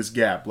like this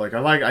gap. Like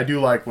I do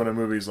like when a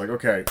movie's like,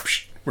 okay,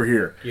 psh, we're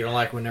here. You don't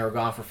like when they were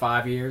gone for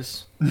 5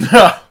 years?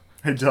 No,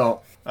 I don't.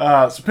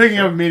 So picking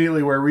up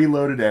immediately where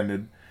Reloaded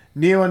ended,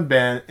 Neo and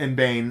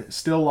Bane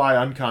still lie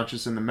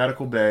unconscious in the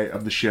medical bay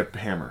of the ship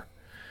Hammer.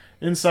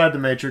 Inside the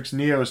Matrix,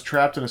 Neo is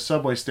trapped in a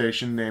subway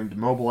station named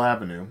Mobile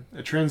Avenue,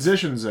 a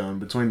transition zone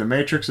between the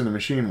Matrix and the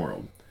machine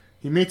world.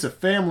 He meets a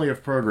family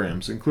of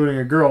programs, including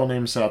a girl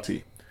named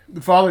Salti.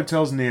 The father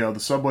tells Neo the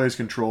subway is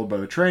controlled by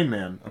the Train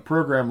Man, a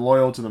program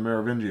loyal to the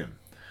Merovingian.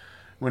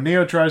 When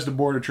Neo tries to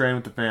board a train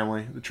with the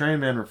family, the Train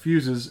Man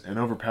refuses and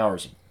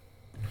overpowers him.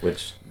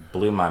 Which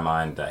blew my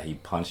mind that he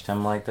punched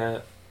him like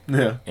that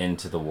Yeah.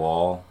 into the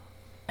wall,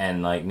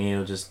 and like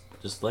Neo just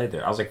laid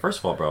there. I was like, first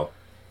of all, bro,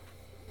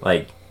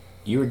 like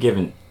you were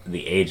giving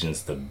the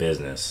agents the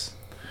business.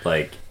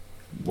 Like,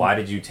 why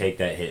did you take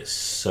that hit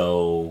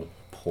so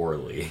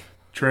poorly?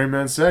 Train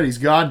Man said he's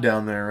God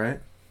down there, right?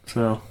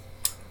 So,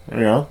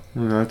 yeah,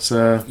 that's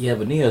Yeah,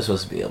 but Neo's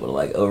supposed to be able to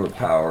like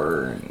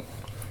overpower and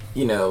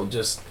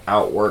just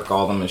outwork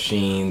all the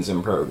machines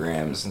and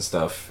programs and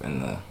stuff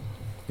in the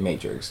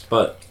Matrix.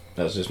 But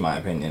that's just my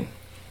opinion.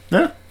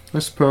 yeah, I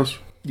suppose.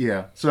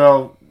 Yeah.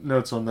 So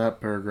notes on that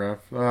paragraph.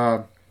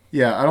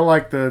 Yeah, I don't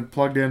like the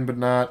plugged in but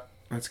not.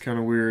 That's kind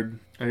of weird.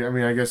 I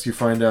mean, I guess you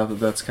find out that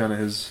that's kind of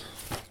his.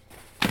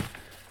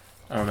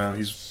 I don't know.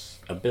 He's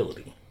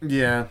Ability.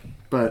 yeah,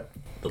 but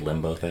The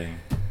limbo thing.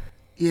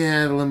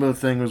 yeah, the limbo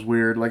thing was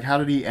weird. Like, how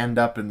did he end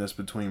up in this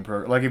between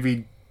like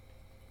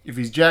if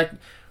he's Jack.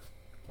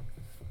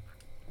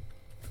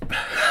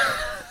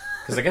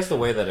 Because I guess the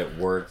way that it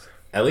worked,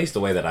 at least the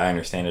way that I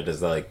understand it, is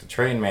that like the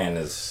Train Man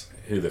is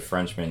who the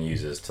Frenchman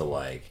uses to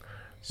like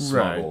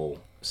smuggle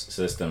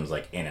systems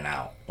like in and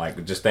out,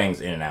 like just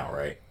things in and out,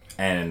 right?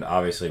 And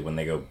obviously, when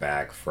they go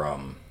back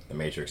from the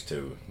Matrix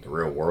to the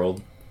real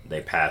world,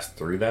 they pass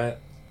through that.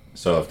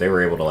 So if they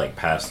were able to like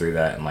pass through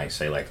that and like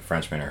say like the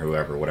Frenchman or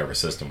whoever, whatever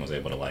system was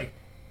able to like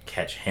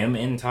catch him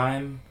in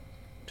time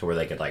to where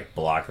they could like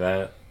block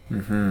that,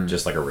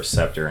 just like a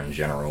receptor in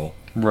general,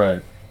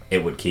 Right.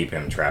 it would keep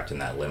him trapped in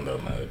that limbo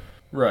mode.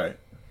 Right.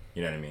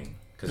 You know what I mean?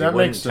 Because That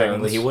makes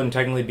sense. He wouldn't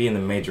technically be in the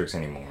Matrix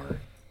anymore,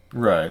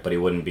 Right. but he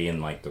wouldn't be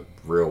in like the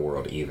real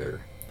world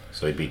either.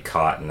 So he'd be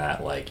caught in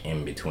that like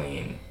in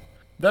between.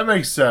 That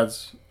makes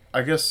sense.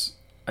 I guess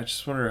I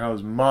just wonder how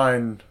his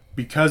mind,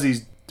 because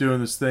he's doing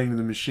this thing to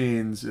the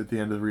machines at the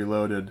end of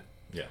Reloaded.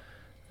 Yeah.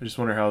 I just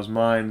wonder how his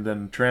mind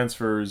then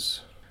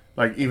transfers,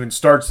 like even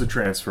starts to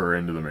transfer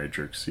into the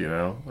Matrix. You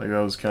know, like that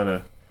was kind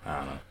of I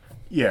don't know.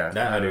 yeah.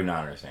 That I do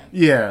not understand.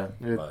 Yeah.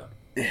 But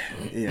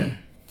Yeah.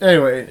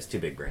 Anyway, it's too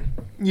big brain.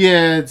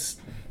 yeah, it's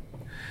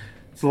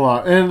a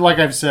lot, and like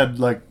I've said,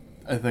 like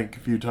I think a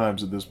few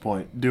times at this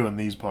point, doing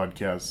these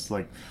podcasts,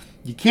 like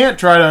you can't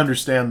try to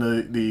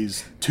understand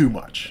these too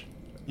much,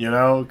 you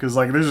know, because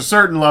like there's a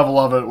certain level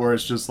of it where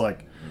it's just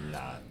like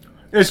Not.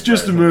 it's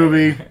just a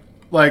movie.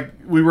 Like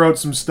we wrote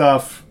some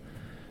stuff,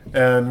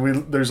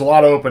 and there's a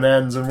lot of open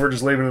ends, and we're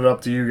just leaving it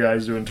up to you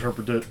guys to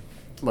interpret it.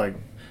 Like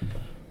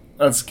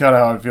that's kind of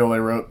how I feel they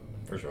wrote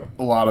For sure.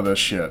 a lot of this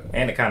shit.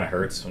 And it kind of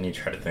hurts when you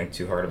try to think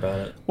too hard about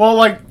it. Well,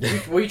 like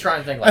Well, you try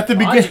and think At the like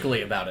begin-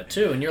 logically about it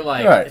too, and you're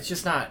like, Right. it's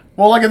just not.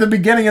 at the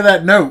beginning of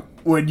that note,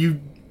 when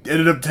you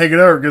ended up taking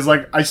over, because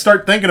like I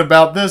start thinking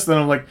about this, then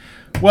I'm like,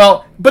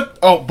 well, but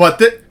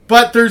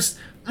there's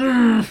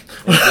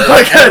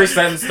like, Every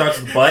sentence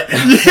starts with "but."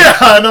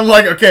 yeah, and I'm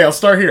like, okay, I'll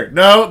start here.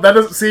 No, that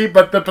doesn't see,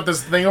 but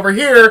there's a thing over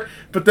here,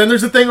 but then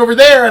there's a thing over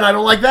there, and I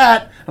don't like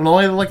that. I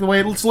don't like the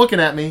way it's looking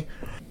at me.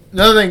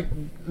 Another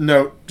thing,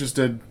 note,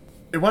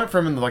 it went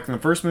from in the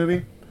first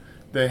movie,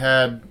 they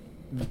had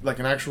like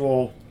an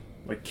actual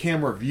like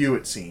camera view,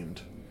 it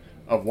seemed,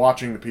 of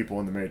watching the people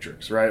in the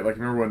Matrix, right? Like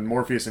remember when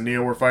Morpheus and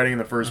Neo were fighting in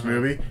the 1st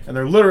movie, and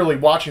they're literally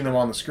watching them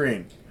on the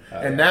screen.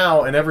 And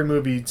now in every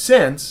movie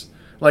since,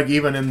 like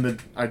even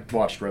I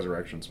watched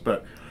Resurrections,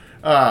 but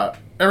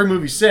every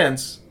movie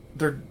since,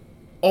 they're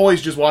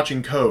always just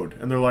watching code,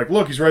 and they're like,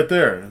 "Look, he's right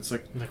there," and it's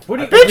like, What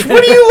do you? "Bitch,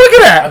 what are you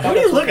looking at?" What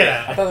are you looking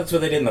at? I thought that's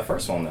what they did in the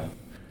first one, though.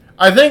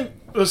 I think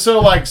so.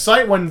 Like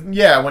when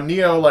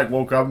Neo like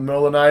woke up in the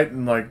middle of the night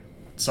and like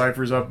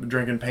Cypher's up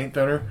drinking paint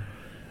thinner,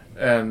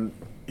 and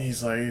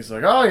he's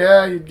like, "Oh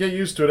yeah, you get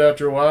used to it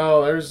after a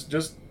while. There's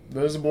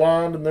a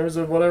blonde and there's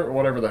a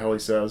whatever the hell he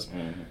says."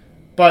 Mm-hmm.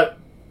 But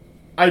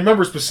I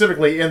remember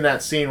specifically in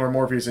that scene where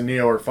Morpheus and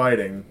Neo are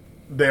fighting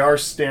they are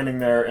standing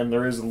there, and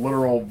there is a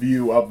literal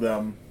view of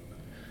them,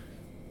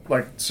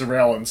 like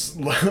surveillance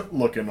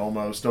looking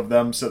almost, of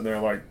them sitting there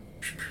like,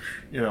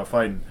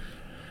 fighting.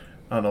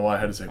 I don't know why I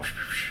had to say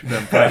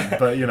them fighting,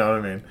 but you know what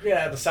I mean.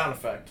 Yeah, the sound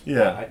effect.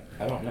 Yeah.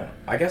 I don't know.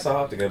 I guess I'll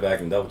have to go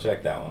back and double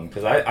check that one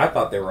because I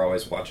thought they were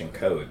always watching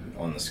code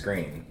on the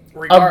screen.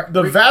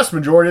 The vast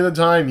majority of the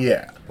time,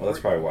 yeah. Well, that's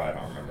probably why I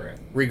don't remember it.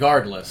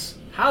 Regardless,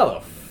 how the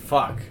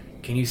fuck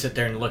can you sit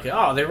there and look at?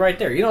 Oh, they're right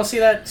there. You don't see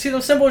that? See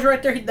those symbols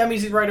right there? That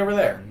means he's right over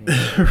there.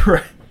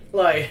 Right.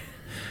 Like,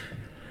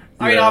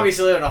 I mean, Yeah.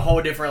 obviously they're in a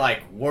whole different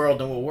like world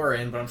than what we're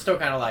in, but I'm still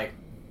kind of like,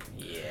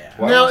 yeah.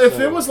 Well, Now, if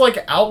also- it was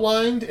like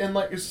outlined and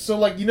like so,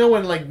 like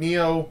when like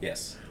Neo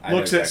Yes. I know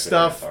looks at exactly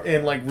what you're stuff talking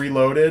and like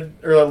reloaded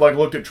or like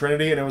looked at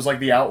Trinity and it was like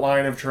the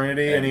outline of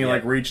Trinity and he yeah.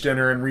 like reached in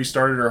her and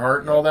restarted her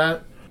heart and all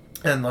that,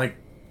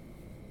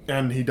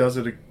 and he does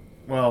it.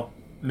 Well,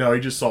 no, he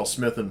just saw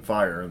Smith and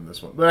fire in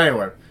this one. But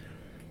anyway,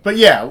 but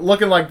yeah,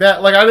 looking like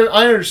that, like I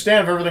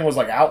understand if everything was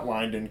like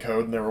outlined in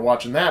code and they were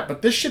watching that,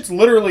 but this shit's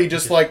literally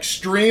just like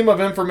stream of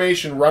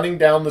information running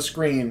down the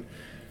screen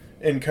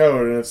in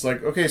code, and it's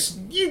like, okay, so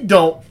you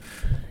don't.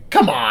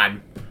 Come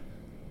on.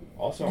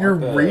 Also, You're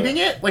aren't the- reading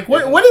it? Like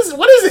what is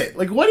it?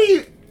 Like what do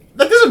you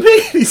that doesn't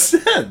make any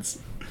sense.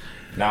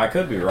 Now I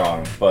could be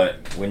wrong, but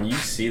when you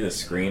see the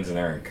screens and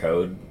they're in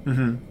code,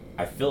 Mm-hmm.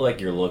 I feel like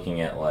you're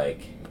looking at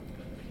like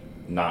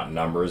not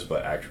numbers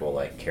but actual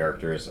like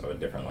characters of a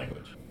different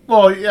language.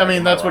 Well, I mean am I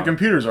that's what wrong?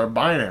 computers are,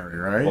 binary,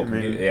 right? Well, I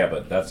mean, yeah,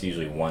 but that's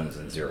usually ones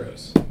and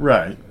zeros.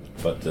 right.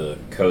 But the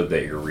code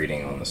that you're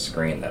reading on the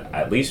screen, that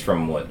at least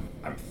from what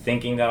I'm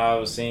thinking that I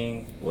was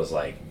seeing, was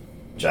like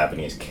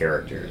Japanese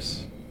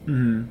characters.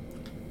 Mm-hmm.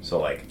 So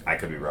like I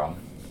could be wrong,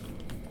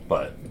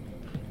 but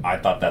I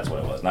thought that's what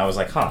it was, and I was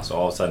like, huh. So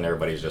all of a sudden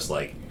everybody's just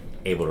like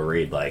able to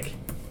read like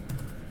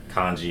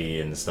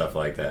kanji and stuff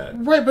like that.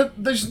 Right, but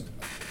there's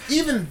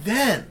even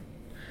then,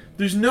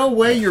 there's no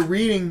way you're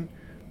reading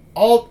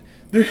all.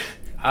 There,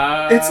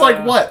 it's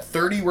like what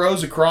 30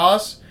 rows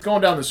across,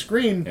 going down the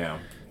screen Yeah.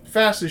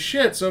 fast as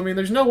shit. So I mean,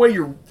 there's no way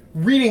you're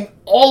reading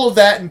all of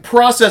that and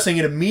processing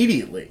it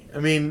immediately. I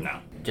mean, No.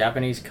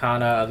 Japanese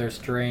kana, other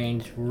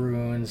strange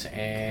runes,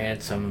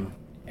 and some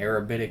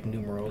Arabic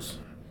numerals.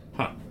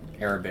 Huh.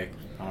 Arabic.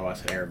 I don't know why I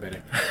said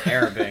Arabic.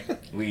 Arabic.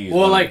 We use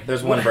Well, one- like-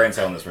 there's one brain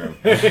cell in this room.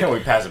 We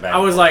pass it back. I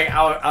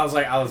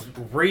was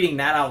reading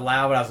that out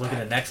loud, but I was looking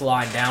the next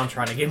line down,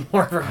 trying to get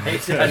more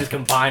information. I just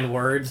combined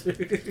words.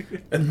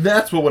 and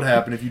that's what would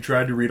happen if you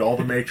tried to read all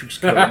the Matrix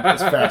code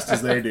as fast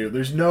as they do.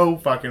 There's no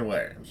fucking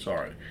way. I'm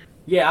sorry.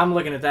 Yeah, I'm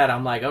looking at that.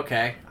 I'm like,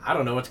 okay, I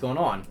don't know what's going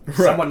on. Right.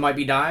 Someone might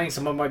be dying.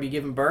 Someone might be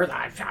giving birth.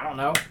 I don't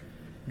know.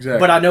 Exactly.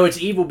 But I know it's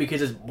evil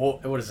because it's,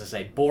 what does it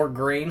say? Borg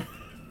green?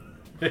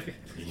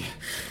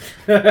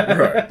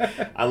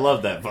 Right. I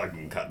love that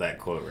fucking that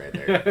quote right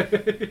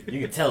there.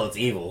 You can tell it's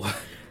evil.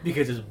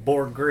 Because it's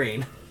Borg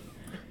green.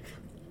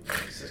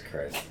 Jesus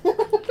Christ.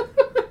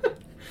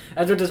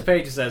 That's what this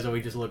page says that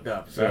we just looked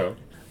up. So.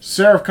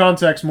 Seraph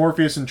contacts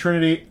Morpheus and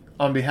Trinity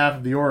on behalf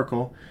of the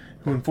Oracle,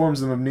 who informs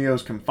them of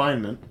Neo's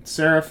confinement.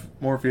 Seraph,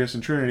 Morpheus,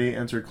 and Trinity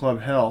enter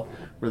Club Hell,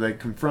 where they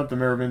confront the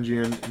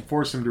Merovingian and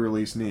force him to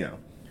release Neo.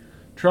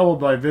 Troubled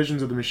by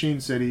visions of the Machine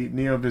City,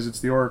 Neo visits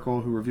the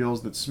Oracle, who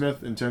reveals that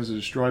Smith intends to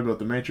destroy both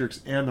the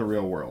Matrix and the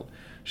real world.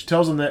 She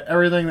tells him that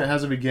everything that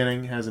has a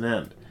beginning has an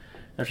end.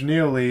 After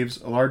Neo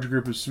leaves, a large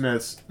group of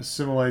Smiths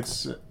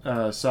assimilates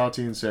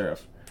Sati and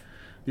Seraph.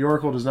 The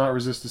Oracle does not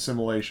resist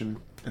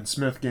assimilation, and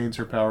Smith gains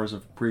her powers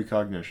of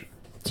precognition.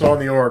 So on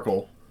the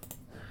Oracle,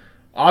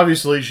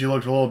 obviously she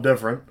looked a little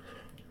different.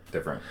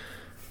 Different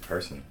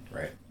person,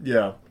 right?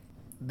 Yeah.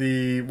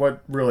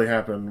 What really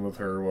happened with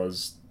her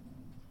was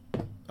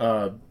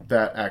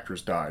that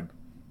actress died.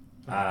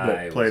 Played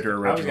her I was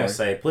originally. gonna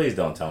say, please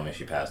don't tell me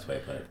she passed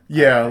away, but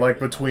Yeah, like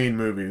between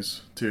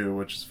movies too,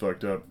 which is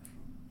fucked up.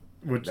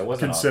 Which there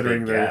wasn't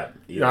considering a big they, gap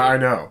either. yeah, I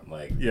know.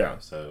 Like, Yeah.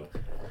 So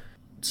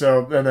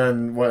So and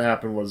then what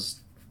happened was,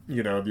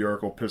 the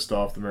Oracle pissed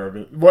off the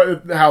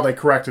Merovingian. How they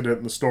corrected it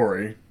in the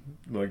story,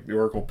 like the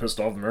Oracle pissed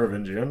off the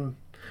Merovingian,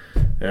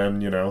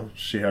 and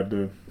she had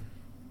to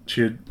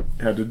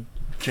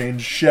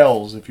change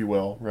shells, if you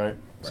will, right?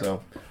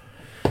 So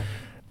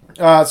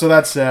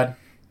that's sad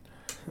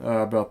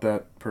about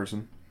that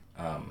person.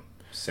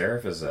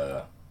 Seraph is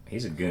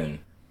he's a goon.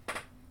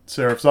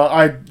 Seraph. So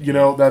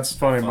that's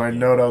funny. My Fuck yeah.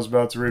 note I was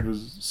about to read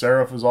was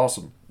Seraph is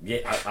awesome.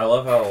 Yeah, I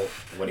love how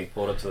when he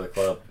pulled up to the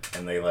club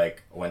and they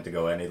like went to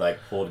go in, he like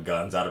pulled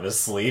guns out of his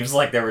sleeves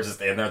like they were just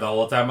in there the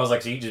whole time. I was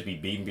like, so you just be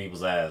beating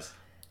people's ass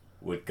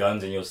with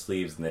guns in your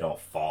sleeves and they don't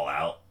fall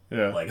out.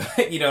 Yeah. Like,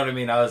 you know what I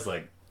mean? I was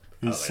like,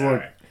 He's slick.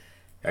 alright.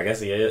 I guess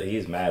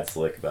he's mad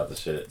slick about the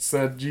shit. It's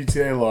that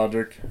GTA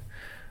logic,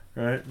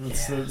 right?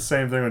 It's the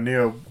same thing with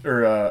Neo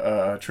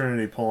or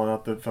Trinity pulling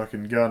out that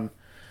fucking gun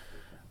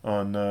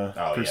on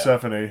yeah.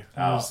 Persephone.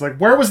 Oh. It's like,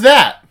 where was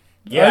that?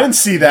 Yeah. I didn't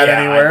see that Yeah,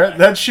 anywhere. I-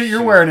 that shit you're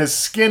she- wearing is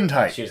skin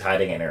tight. She was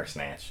hiding in her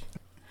snatch.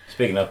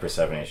 Speaking of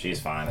Persephone, she's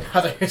fine. I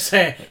thought you were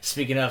saying,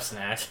 speaking of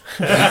snatch.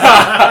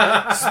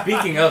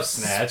 Speaking of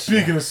snatch,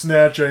 Speaking of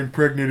snatch, I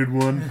impregnated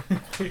one.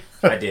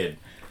 I did.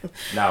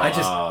 No,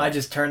 I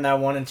just turned that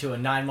one into a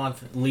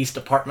 9-month leased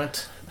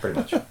apartment. pretty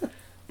much.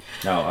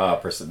 No,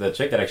 the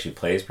chick that actually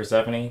plays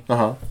Persephone,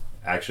 Uh-huh.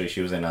 actually,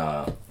 she was in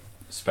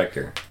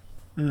Spectre.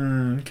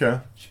 Okay.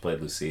 She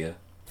played Lucia.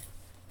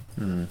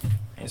 In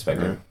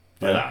Spectre.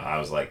 But I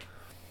was like,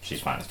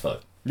 she's fine as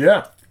fuck.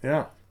 Yeah,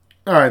 yeah.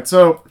 All right,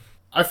 so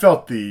I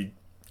felt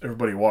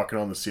everybody walking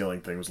on the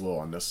ceiling thing was a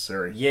little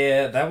unnecessary.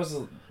 Yeah, that was...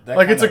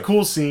 It's a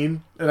cool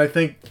scene, and I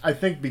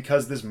think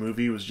because this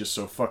movie was just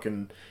so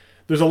fucking...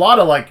 There's a lot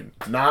of,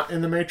 like, not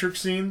in the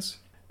Matrix scenes,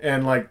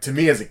 and, like, to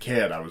me as a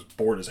kid, I was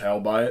bored as hell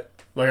by it.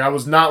 Like, I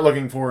was not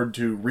looking forward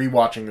to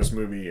rewatching this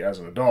movie as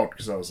an adult,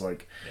 because I was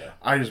like... Yeah.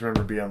 I just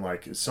remember being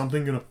like, is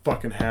something gonna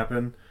fucking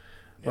happen?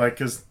 Like,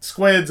 because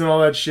squids and all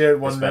that shit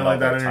wasn't really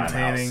that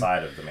entertaining.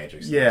 Outside of the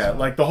Matrix. Yeah,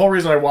 like the whole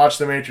reason I watched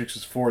The Matrix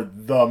was for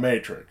The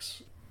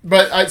Matrix.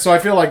 But so I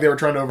feel like they were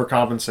trying to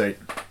overcompensate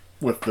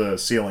with the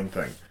ceiling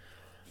thing,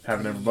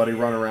 having everybody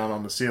run around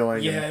on the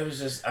ceiling. Yeah, it was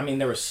just. I mean,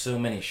 there were so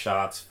many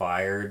shots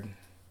fired,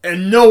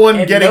 and no one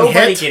and getting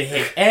nobody hit. could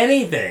hit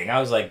anything. I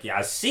was like, yeah,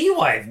 I see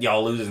why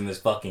y'all losing this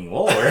fucking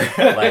war.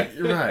 Like,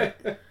 You're right.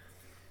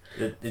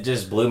 it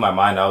just blew my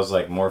mind. I was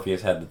like,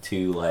 Morpheus had the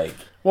two like.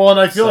 Well,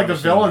 and I feel like the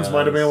submachine villains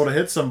might have been guns. able to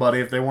hit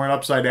somebody if they weren't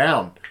upside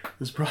down.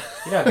 It's probably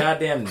You know, how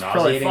goddamn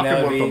probably nauseating that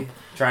fucking would with be. them.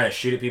 Trying to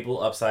shoot at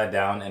people upside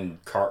down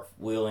and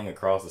cartwheeling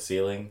across the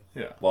ceiling.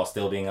 Yeah. While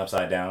still being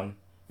upside down.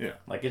 Yeah.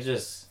 Like it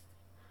just.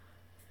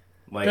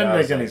 Like, didn't I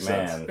make was any like,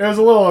 sense. man, It was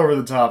a little over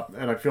the top,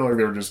 and I feel like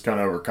they were just kind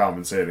of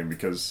overcompensating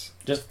because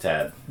just a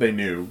tad. they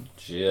knew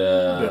Just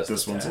that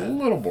this one's a tad.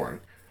 little boring.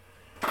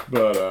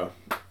 But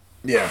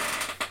yeah.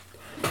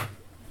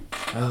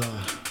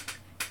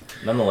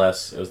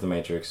 Nonetheless, it was The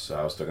Matrix, so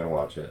I was still gonna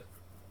watch it.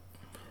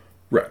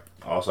 Right.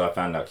 Also, I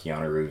found out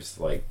Keanu Reeves,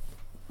 like,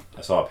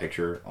 I saw a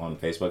picture on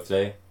Facebook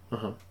today,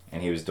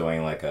 and he was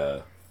doing, like,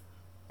 a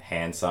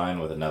hand sign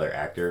with another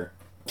actor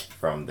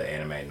from the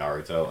anime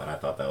Naruto, and I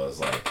thought that was,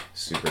 like,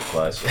 super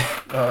clutch.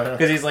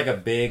 Because he's, like, a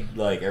big,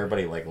 like,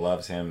 everybody, like,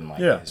 loves him, like,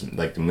 Yeah.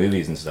 like, the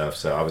movies and stuff,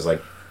 so I was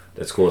like,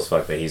 that's cool as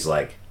fuck that he's,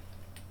 like,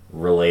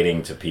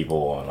 relating to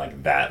people on,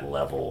 like, that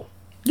level.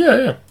 Yeah,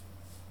 yeah.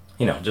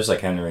 You know, just like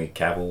Henry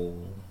Cavill,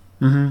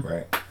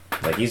 right?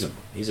 Like he's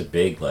a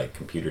big like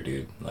computer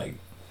dude, like.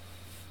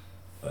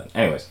 But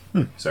anyways,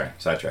 sorry,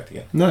 sidetracked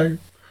again. No.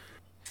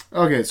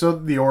 Okay, so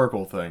the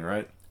Oracle thing,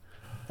 right?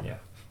 Yeah.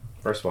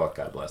 First of all,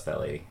 God bless that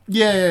lady.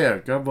 Yeah.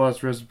 God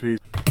bless, rest in peace.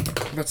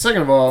 But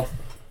second of all,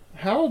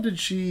 how did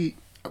she?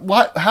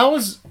 What? How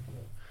is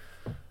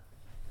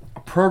a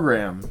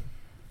program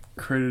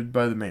created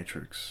by the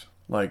Matrix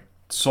like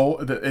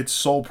its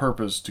sole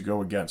purpose to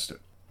go against it?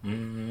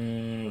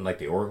 Like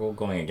the Oracle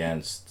going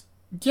against.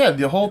 Yeah,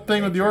 the whole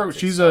thing with the Oracle. Matrix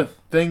She's a itself.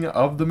 thing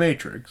of the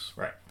Matrix,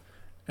 Right.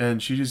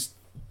 and she just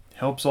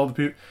helps all the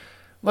people.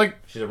 Like,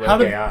 She's a how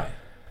rogue did AI.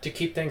 To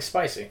keep things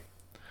spicy.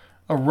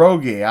 a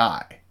rogue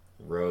AI?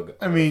 Rogue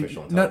I mean,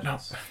 artificial no.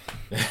 intelligence.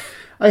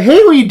 I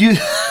hate when you do.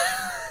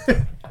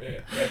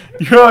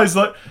 You're always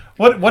like,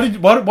 what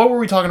were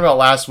we talking about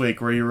last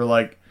week? Where you were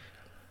like,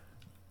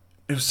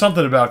 it was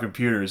something about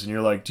computers, and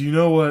you're like, do you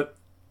know what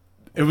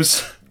it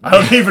was? I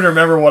don't even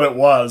remember what it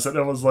was, and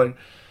it was like,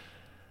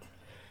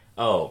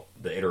 Oh,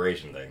 the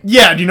iteration thing.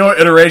 yeah, do you know what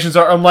iterations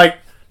are? I'm like,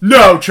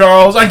 no,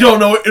 Charles, I don't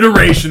know what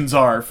iterations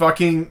are.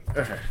 Fucking.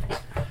 Okay.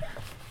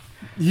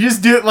 You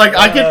just do it like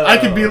I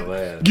could be.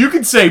 Man. You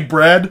could say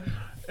bread.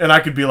 And I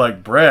could be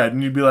like, bread,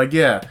 and you'd be like,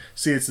 yeah,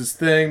 see, it's this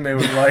thing made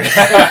with like,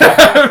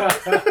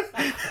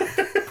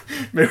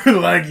 made with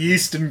like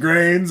yeast and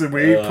grains, and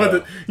we put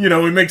it,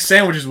 we make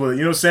sandwiches with it.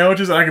 You know,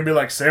 sandwiches, and I could be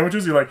like,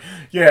 sandwiches? You're like,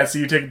 yeah, so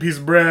you take a piece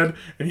of bread,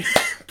 and you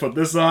put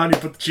this on, you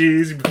put the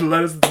cheese, you put the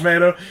lettuce and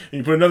tomato, and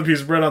you put another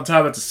piece of bread on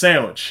top, it's a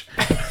sandwich.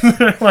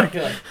 Like,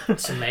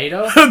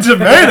 Tomato?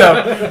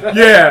 tomato?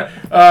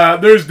 Yeah.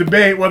 There's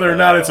debate whether or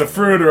not it's a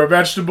fruit or a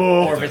vegetable.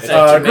 Or if it's a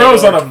tomato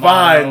grows on or a tomato.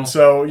 vine,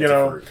 so, It's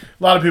a fruit.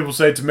 a lot of people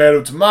say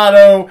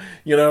tomato.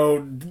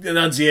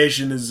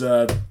 Enunciation is,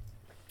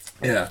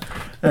 yeah.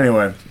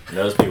 Anyway.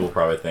 Those people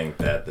probably think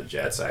that the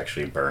jets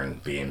actually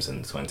burned beams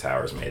and the Twin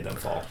Towers made them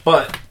fall.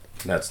 But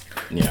that's,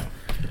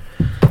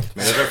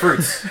 tomatoes are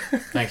fruits.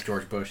 Thanks,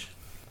 George Bush.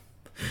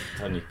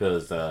 And he put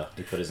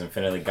his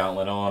Infinity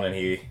Gauntlet on, and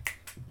he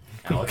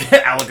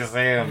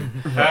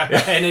Alakazam.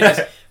 And it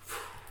just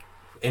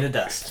in the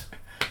dust.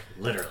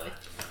 Literally.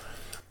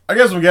 I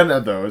guess what I'm getting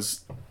at, though,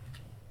 is...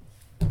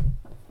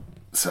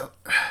 So...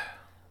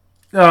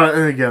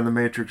 and again, the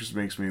Matrix just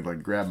makes me,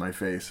 like, grab my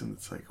face, and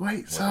it's like,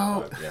 wait,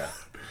 so... Yeah.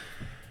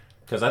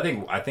 Because I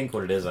think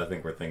what it is, I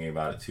think we're thinking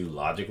about it too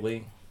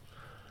logically.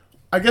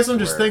 I guess I'm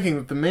just Where- thinking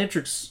that the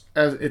Matrix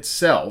as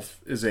itself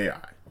is AI,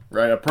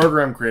 right? A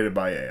program created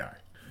by AI,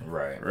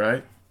 Right.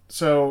 right?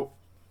 So,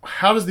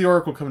 how does the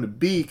Oracle come to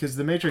be? Because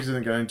the Matrix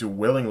isn't going to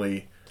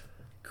willingly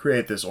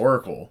create this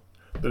Oracle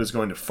that is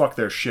going to fuck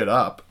their shit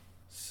up.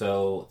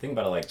 So think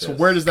about it like this. So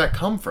where does that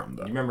come from,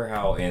 though? You remember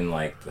how in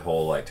like the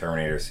whole like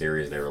Terminator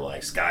series they were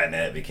like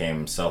Skynet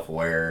became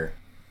self-aware,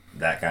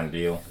 that kind of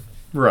deal.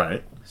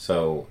 Right.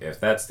 So if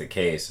that's the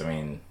case, I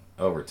mean,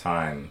 over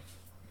time,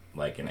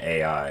 like an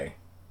AI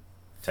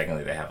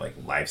technically they have like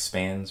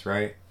lifespans,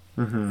 right?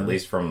 At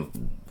least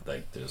from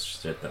like the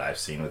shit that I've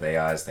seen with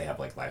AIs, they have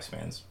like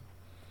lifespans,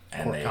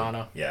 and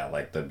Cortana.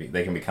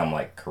 they can become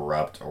like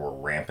corrupt or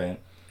rampant,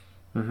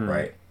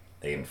 right?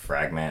 They can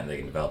fragment. They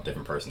can develop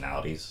different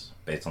personalities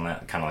based on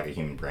that. Kind of like a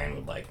human brain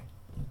would like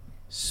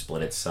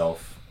split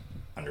itself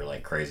under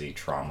like crazy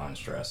trauma and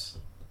stress.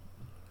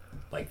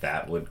 Like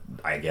that would,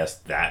 I guess,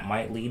 that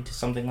might lead to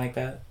something like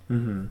that.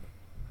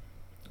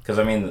 Because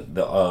I mean,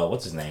 the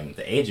what's his name?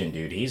 The agent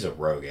dude. He's a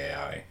rogue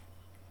AI.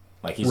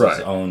 Like he's his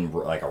own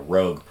like a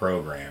rogue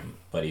program,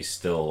 but he's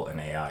still an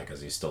AI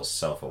because he's still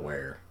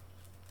self-aware.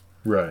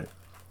 Right.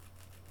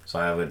 So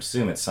I would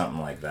assume it's something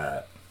like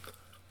that.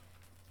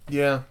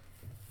 Yeah.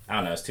 I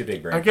don't know. It's too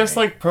big brain. I guess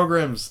like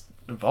programs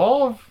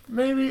evolve,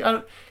 maybe.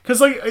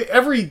 Because like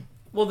every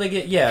they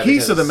get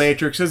piece of the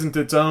Matrix isn't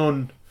its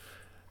own.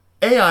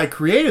 AI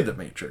created the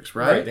Matrix,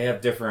 right? They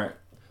have different.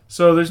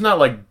 So there's not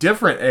like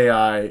different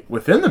AI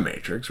within the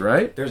Matrix,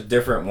 right? There's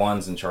different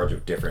ones in charge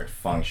of different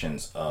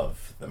functions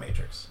of the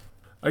Matrix.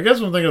 I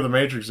guess one thing of the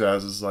Matrix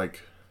as is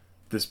like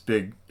this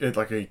big, it's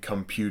like a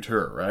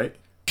computer, right?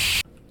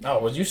 Oh,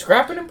 was you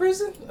scrapping in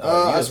prison?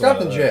 I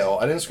scrapped in jail.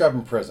 I didn't scrap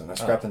in prison. I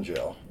scrapped in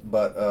jail.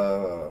 But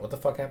What the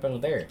fuck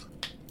happened there?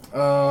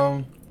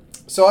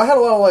 so I had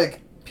a lot of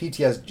like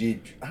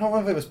PTSD. I don't know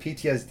if it was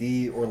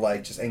PTSD or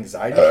like just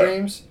anxiety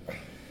dreams,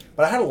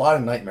 but I had a lot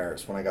of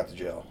nightmares when I got to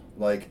jail,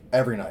 like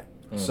every night.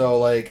 So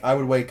like I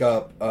would wake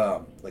up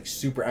like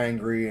super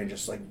angry and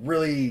just like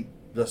really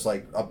just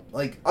like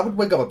I would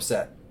wake up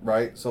upset,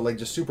 right? So like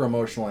just super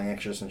emotional and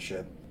anxious and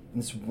shit.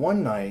 And this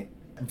one night,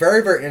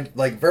 very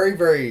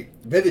very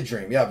vivid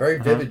dream. Yeah, very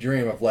vivid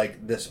dream of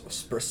like this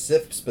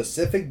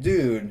specific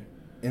dude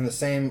in the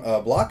same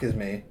block as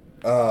me,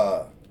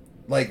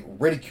 like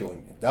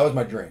ridiculing me. That was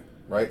my dream,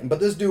 right? But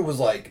this dude was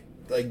like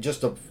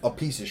just a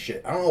piece of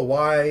shit. I don't know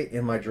why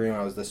in my dream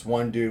this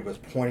one dude was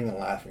pointing and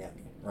laughing at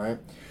me, right?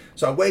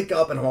 So I wake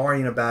up and I'm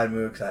already in a bad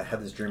mood because I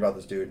had this dream about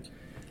this dude.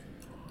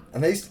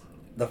 And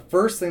the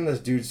first thing this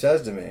dude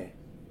says to me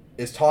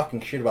is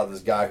talking shit about this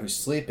guy who's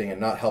sleeping and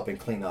not helping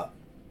clean up.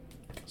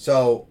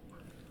 So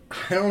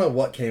I don't know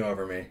what came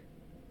over me.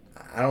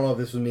 I don't know if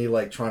this was me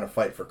like trying to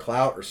fight for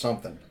clout or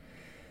something.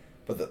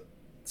 But the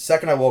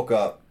second I woke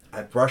up,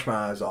 I brush my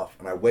eyes off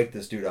and I wake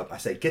this dude up. I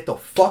say, "Get the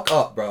fuck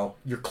up, bro.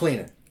 You're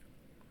cleaning.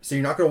 So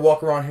you're not going to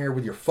walk around here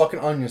with your fucking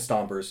onion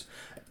stompers,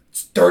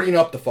 dirtying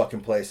up the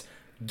fucking place.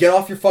 Get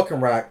off your fucking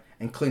rack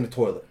and clean the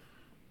toilet."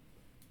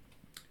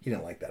 He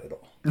didn't like that at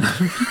all.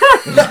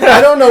 I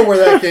don't know where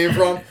that came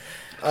from.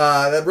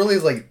 That really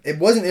is like, it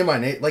wasn't in my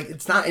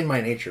it's not in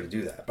my nature to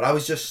do that. But I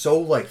was just so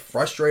like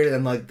frustrated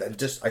and like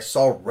I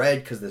saw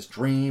red because this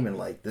dream and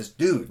like this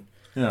dude.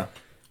 Yeah.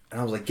 And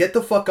I was like, "Get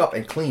the fuck up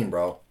and clean,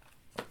 bro."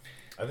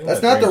 I think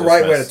That's not the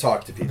right way to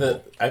talk to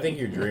people. I think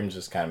your dreams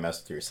just kind of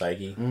messed with your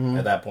psyche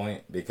at that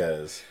point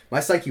because My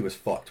psyche was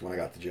fucked when I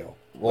got to jail.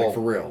 Like,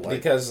 for real. Like,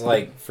 because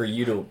like for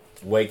you to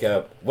waking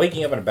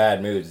up in a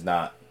bad mood is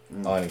not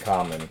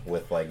uncommon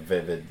with like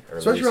vivid or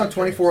especially lucid around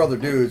 24 dreams.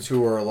 other dudes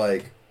who are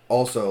like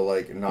also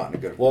like not in a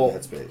good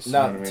headspace. You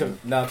know what I mean?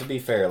 Now to be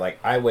fair, like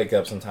I wake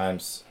up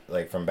sometimes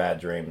like from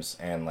bad dreams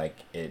and like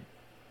it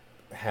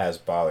has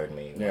bothered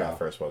me when I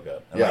first woke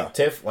up. And like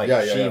Tiff, like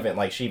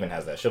she even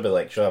has that. She'll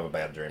have a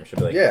bad dream. She'll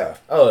be like,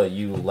 "Oh,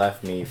 you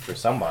left me for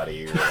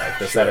somebody," or like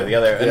this, that, or the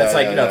other. And it's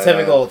like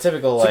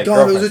typical like.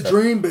 Dog, it was a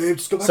dream, babe.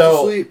 Just go back to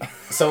sleep.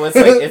 So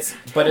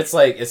it's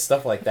like it's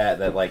stuff like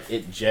that like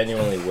it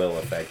genuinely will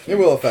affect you. It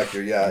will affect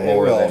you, yeah.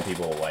 More than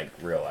people like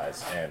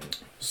realize. And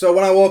so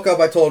when I woke up,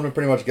 I told him to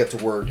pretty much get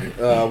to work,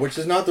 which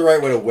is not the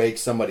right way to wake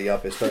somebody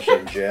up,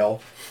 especially in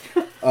jail.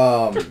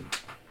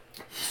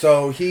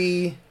 So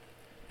he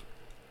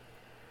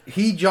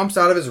jumps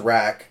out of his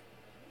rack,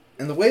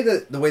 and the way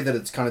that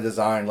it's kind of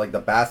designed, like the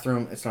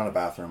bathroom, it's not a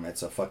bathroom,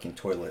 it's a fucking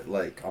toilet,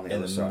 like on the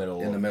other side,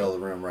 in the middle of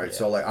the room, right? Yeah.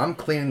 So like I'm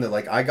cleaning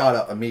I got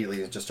up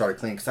immediately and just started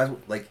cleaning because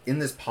like in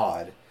this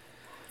pod,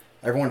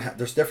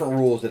 there's different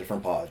rules to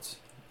different pods.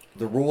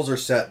 The rules are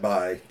set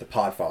by the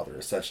podfather,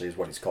 essentially is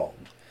what he's called,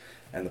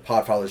 and the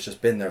podfather's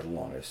just been there the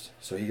longest,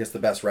 so he gets the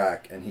best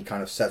rack, and he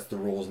kind of sets the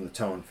rules and the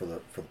tone for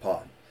the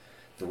pod.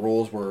 The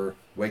rules were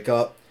wake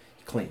up,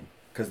 clean,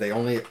 because they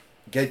only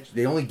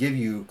give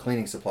you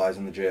cleaning supplies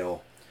in the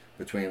jail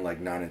between like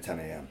 9 and 10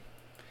 a.m.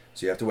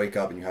 So you have to wake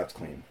up and you have to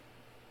clean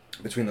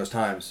between those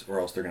times, or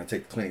else they're going to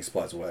take the cleaning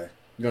supplies away.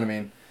 You know what I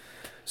mean?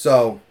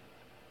 So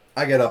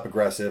I get up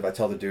aggressive. I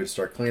tell the dude to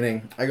start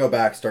cleaning. I go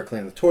back, start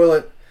cleaning the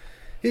toilet.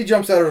 He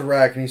jumps out of his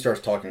rack and he starts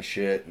talking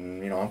shit.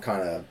 And,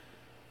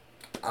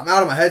 I'm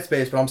out of my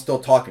headspace, but I'm still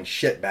talking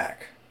shit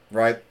back,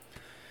 right?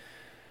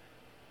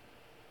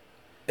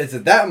 It's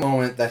at that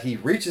moment that he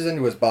reaches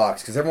into his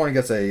box, because everyone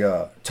gets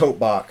a tote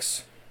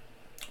box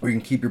where you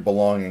can keep your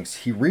belongings.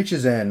 He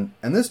reaches in,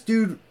 and this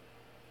dude,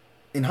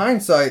 in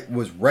hindsight,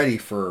 was ready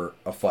for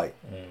a fight.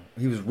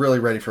 He was really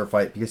ready for a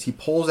fight, because he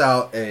pulls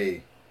out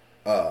a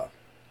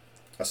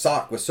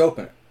sock with soap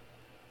in it,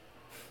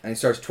 and he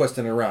starts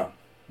twisting it around,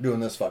 doing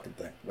this fucking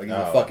thing. Like he's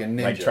a fucking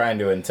ninja. Like trying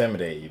to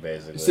intimidate you,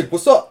 basically. He's like,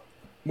 "What's up?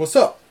 What's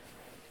up?"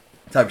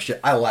 Type of shit.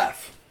 I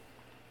laugh.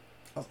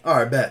 All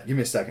right, bet. Give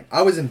me a second.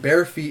 I was in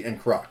bare feet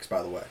and Crocs,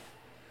 by the way.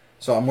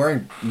 So I'm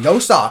wearing no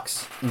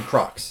socks and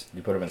Crocs.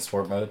 You put them in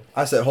sport mode?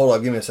 I said, hold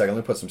up, give me a second.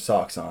 Let me put some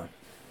socks on.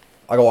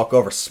 I go walk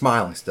over,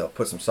 smiling still,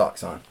 put some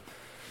socks on.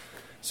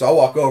 So I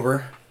walk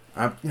over,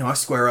 I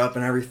square up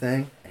and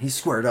everything. And he's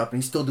squared up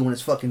and he's still doing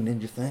his fucking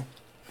ninja thing.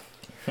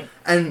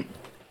 And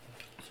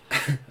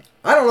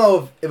I don't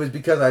know if it was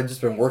because I'd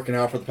just been working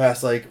out for the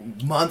past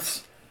like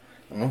months.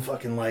 And I'm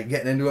fucking like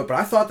getting into it, but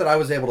I thought that I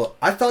would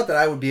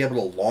be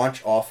able to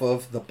launch off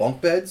of the bunk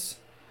beds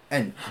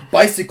and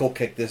bicycle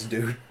kick this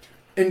dude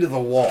into the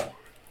wall.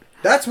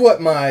 That's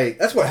what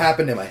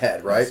happened in my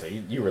head, right? So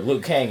you were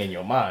Liu Kang in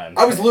your mind.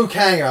 I was Liu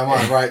Kang in my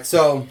mind, right?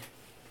 So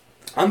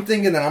I'm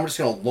thinking that I'm just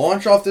gonna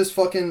launch off this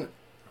fucking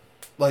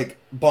like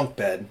bunk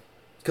bed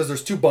because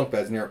there's 2 bunk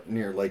beds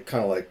near like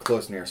kind of like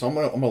close near. So I'm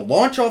gonna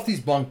launch off these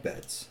bunk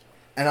beds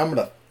and I'm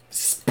gonna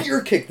spear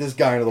kick this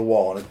guy into the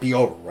wall and it'd be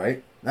over,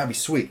 right? That'd be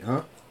sweet,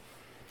 huh?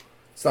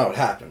 It's not what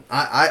happened.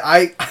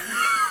 I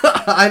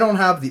I don't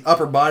have the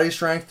upper body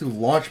strength to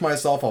launch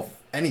myself off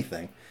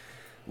anything,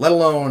 let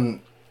alone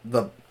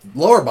the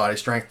lower body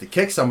strength to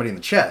kick somebody in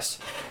the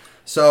chest.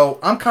 So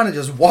I'm kind of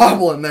just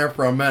wobbling there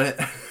for a minute.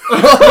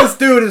 This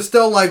dude is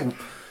still like,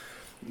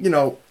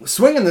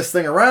 swinging this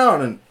thing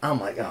around, and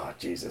I'm like, oh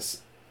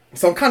Jesus.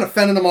 So I'm kind of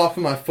fending him off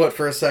with my foot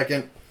for a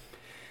second,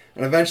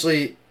 and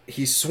eventually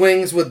he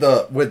swings with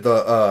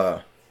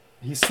the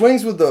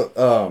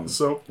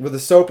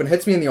soap and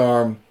hits me in the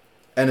arm,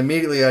 and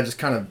immediately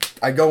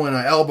I go in,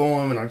 I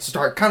elbow him, and I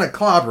start kind of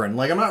clobbering.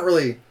 Like I'm not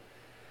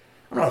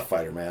a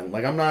fighter, man.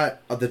 Like I'm not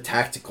the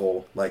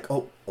tactical, like,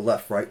 oh,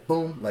 left, right,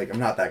 boom. Like I'm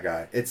not that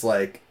guy. It's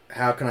like,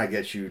 how can I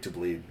get you to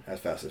bleed as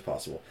fast as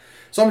possible?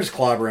 So I'm just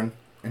clobbering,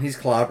 and he's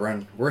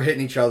clobbering. We're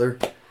hitting each other.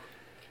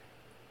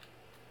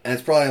 And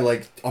it's probably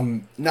like,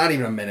 not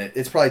even a minute.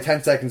 It's probably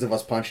 10 seconds of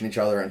us punching each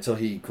other until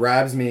he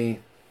grabs me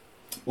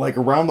like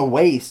around the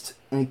waist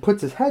and he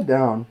puts his head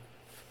down.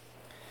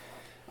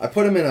 I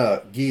put him in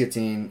a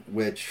guillotine,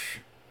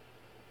 which,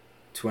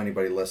 to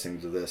anybody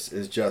listening to this,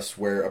 is just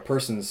where a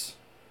person's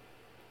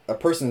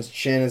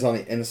chin is on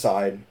the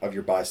inside of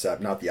your bicep,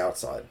 not the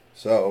outside.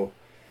 So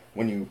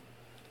when you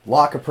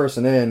lock a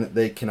person in,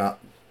 they can't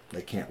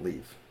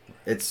leave.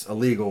 It's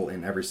illegal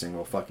in every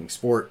single fucking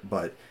sport,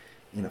 but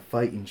in a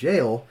fight in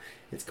jail,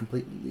 it's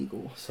completely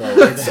legal. So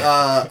it's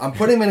I'm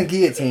putting him in a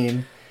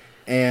guillotine,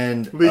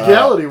 and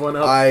legality went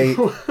up.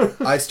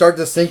 I start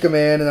to sink him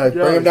in, and I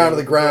bring him down to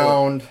the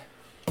ground,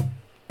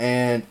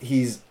 and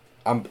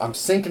I'm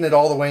sinking it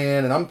all the way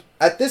in, and I'm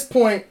at this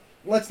point.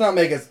 Let's not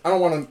make it. I'm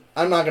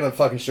not gonna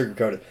fucking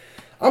sugarcoat it.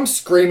 I'm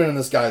screaming in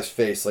this guy's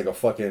face like a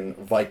fucking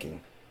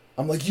Viking.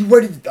 I'm like, you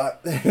ready to die?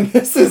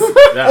 This is a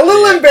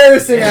little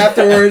embarrassing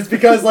afterwards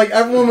because like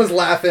everyone was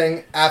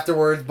laughing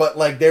afterwards, but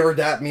like they were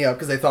dapping me up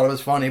because they thought it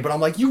was funny. But I'm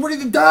like, you ready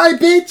to die,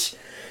 bitch?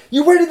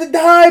 You ready to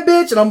die,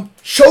 bitch? And I'm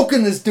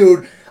choking this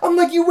dude. I'm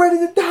like, you ready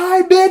to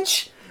die,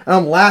 bitch? And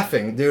I'm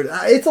laughing, dude.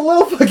 It's a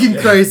little fucking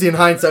crazy in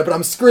hindsight, but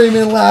I'm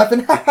screaming and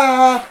laughing. Ha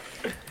ha.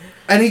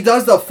 And he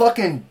does the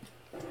fucking.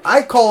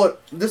 I call it.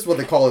 This is what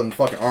they call it in the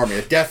fucking army: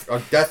 a death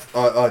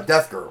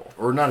girdle,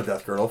 or not a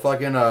death girdle.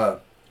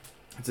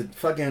 It's a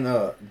fucking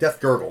death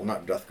gurgle,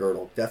 not death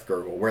girdle, death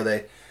gurgle, where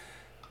they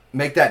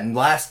make that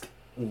last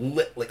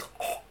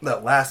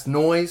that last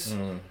noise.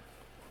 Mm.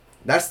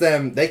 That's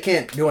them. They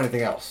can't do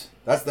anything else.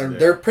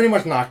 They're pretty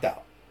much knocked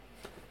out.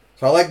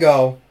 So I let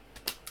go.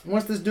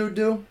 What's this dude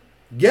do?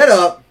 Get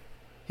up.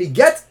 He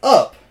gets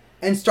up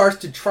and starts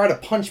to try to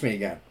punch me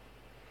again.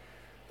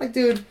 Like,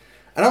 dude,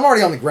 and I'm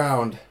already on the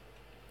ground.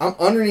 I'm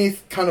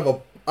underneath I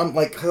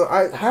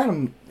had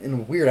him in a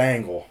weird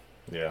angle.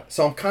 Yeah.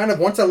 So I'm kind of,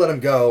 once I let him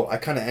go, I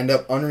kind of end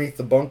up underneath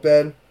the bunk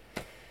bed.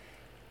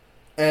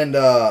 And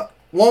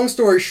long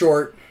story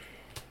short,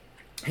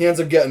 he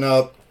ends up getting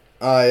up.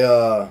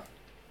 I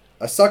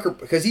sucker,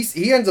 because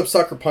he ends up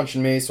sucker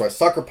punching me, so I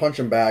sucker punch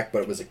him back,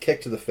 but it was a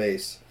kick to the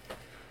face.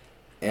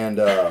 And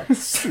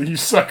you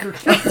sucker.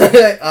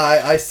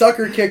 I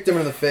sucker kicked him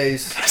in the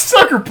face. I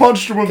sucker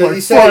punched him with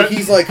my foot.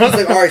 He's like, all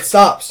right,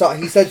 stop.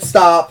 He said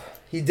stop.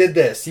 He did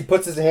this. He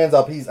puts his hands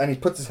up. He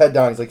puts his head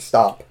down. He's like,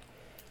 stop.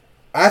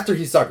 After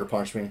he sucker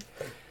punched me,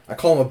 I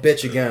call him a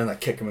bitch again and I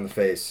kick him in the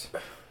face.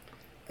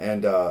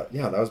 And that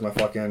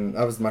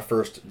was my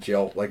first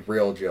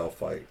real jail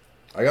fight.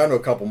 I got into a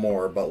couple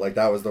more, but like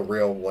that was the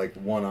real like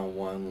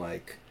one-on-one.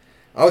 Like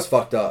I was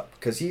fucked up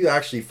because he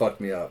actually fucked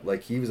me up.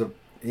 Like he's a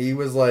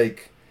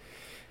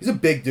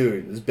big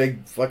dude. This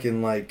big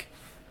fucking like,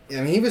 I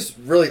mean, he was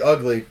really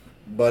ugly,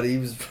 but he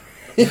was.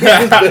 What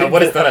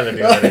is that have to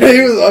do with it?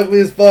 He was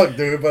ugly as fuck,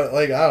 dude. But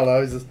like I don't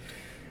know, he's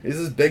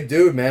this big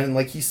dude, man. And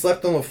like he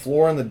slept on the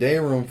floor in the day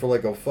room for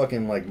like a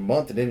fucking like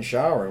month and didn't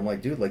shower. I'm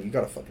like, dude, like you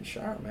gotta fucking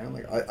shower, man.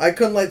 Like I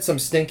couldn't let some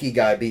stinky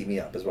guy beat me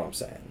up, is what I'm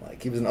saying.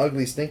 Like he was an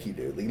ugly, stinky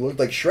dude. He looked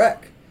like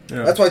Shrek.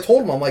 Yeah. That's why I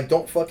told him, I'm like,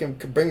 don't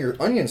fucking bring your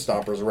onion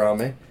stompers around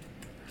me.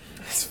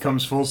 This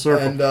comes full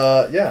circle. And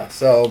I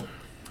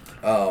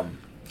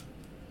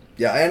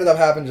ended up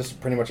having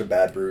just pretty much a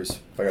bad bruise,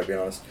 if I gotta be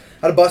honest.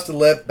 I had a busted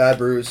lip, bad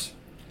bruise.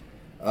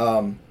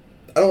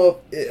 I don't know.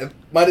 It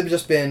might have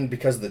just been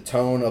because of the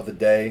tone of the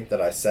day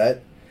that I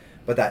set,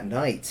 but that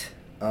night,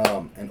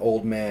 an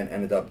old man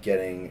ended up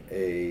getting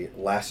a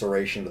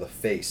laceration to the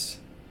face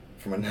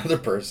from another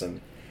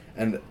person,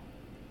 and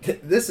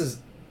this is,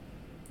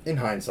 in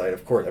hindsight,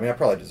 of course. I mean, I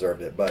probably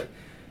deserved it, but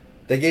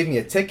they gave me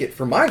a ticket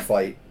for my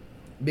fight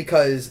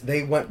because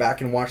they went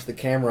back and watched the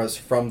cameras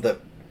from the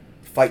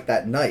fight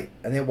that night,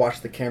 and they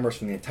watched the cameras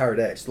from the entire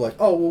day. So like,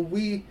 oh well,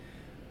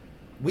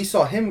 we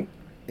saw him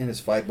in his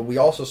fight, but we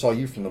also saw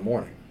you from the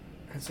morning.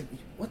 And it's like,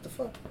 what the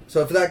fuck?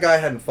 So if that guy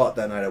hadn't fought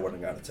that night, I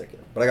wouldn't have got a ticket.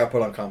 But I got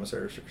put on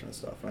commissary restriction and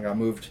stuff. And I got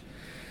moved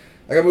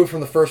from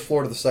the first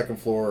floor to the second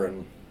floor,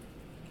 and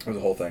it was a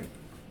whole thing.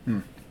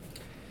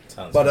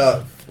 Sounds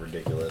But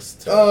ridiculous.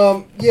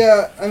 To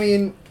yeah, I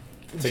mean,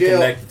 jail.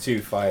 connect the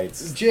two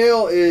fights.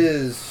 Jail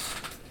is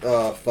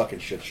a fucking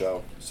shit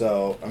show.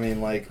 So I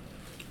mean, like,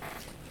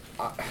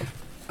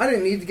 I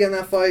didn't need to get in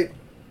that fight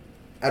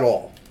at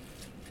all.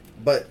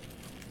 But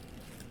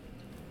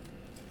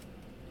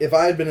if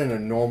I had been in a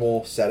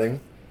normal setting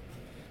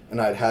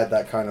and I'd had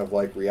that kind of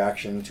like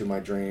reaction to my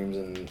dreams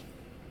and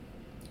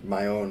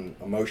my own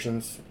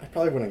emotions, I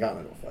probably wouldn't have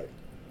gotten into a fight.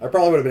 I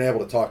probably would have been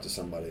able to talk to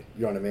somebody.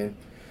 You know what I mean?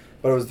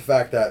 But it was the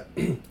fact that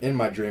in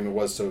my dream it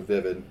was so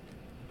vivid.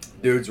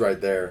 Dude's right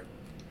there.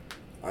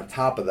 On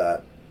top of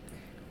that,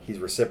 he's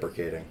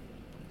reciprocating.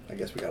 I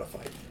guess we got to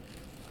fight.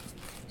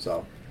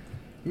 So,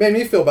 made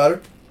me feel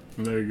better.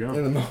 There you go.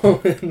 In the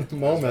moment. In the I was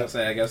moment. gonna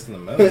say, I guess in the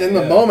moment. In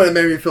the moment, it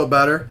made me feel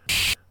better.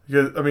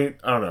 Because, I mean,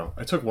 I don't know.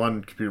 I took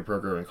one computer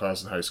programming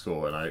class in high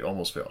school, and I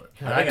almost failed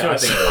it. I I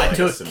think they're I like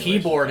took a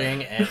simulation.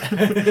 keyboarding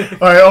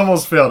and I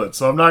almost failed it,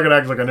 so I'm not going to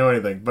act like I know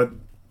anything. But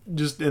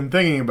just in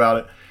thinking about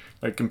it,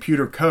 like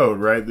computer code,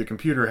 right? The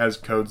computer has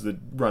codes that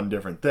run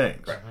different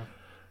things.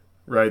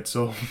 Right?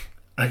 So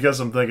I guess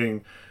I'm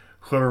thinking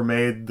whoever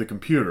made the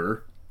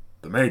computer,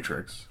 the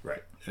Matrix,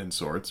 Right. in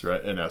sorts,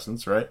 right? In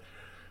essence, right?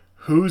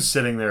 Who's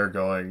sitting there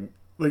going,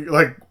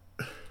 like,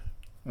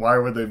 why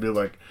would they be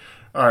like,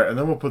 all right, and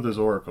then we'll put this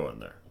oracle in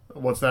there.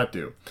 What's that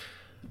do?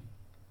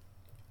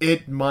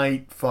 It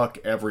might fuck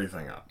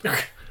everything up.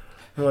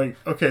 Like,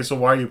 okay, so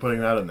why are you putting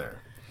that in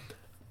there?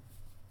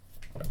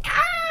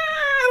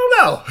 I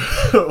don't know.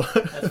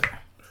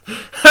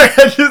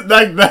 I just,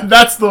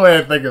 that's the way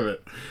I think of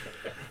it.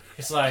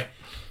 it's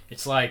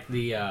like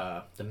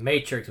the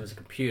Matrix was a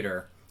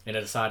computer and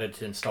it decided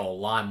to install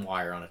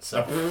LimeWire on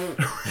itself.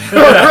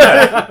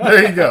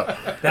 There you go.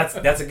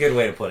 That's a good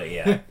way to put it.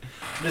 Yeah.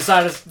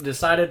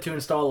 decided to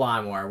install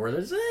LimeWire, where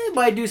there's it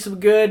might do some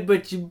good,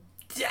 but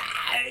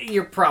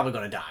you're probably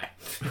gonna die.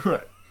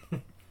 Right.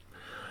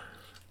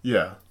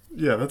 Yeah,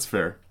 that's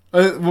fair.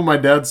 What my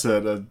dad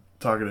said,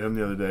 talking to him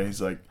the other day,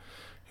 he's like,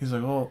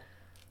 well,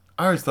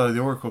 I always thought of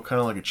the Oracle kind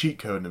of like a cheat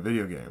code in a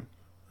video game,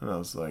 and I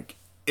was like,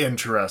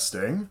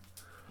 interesting.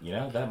 You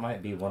know, that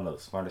might be one of the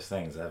smartest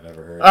things I've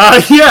ever heard.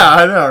 Yeah,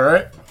 I know,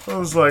 right? I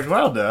was like,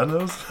 wow, Dad,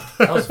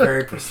 That was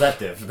very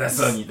perceptive. That's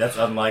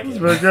unlike It's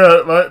him. very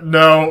good.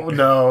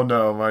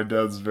 No. My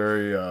dad's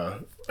very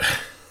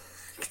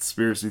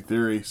conspiracy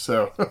theory.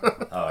 So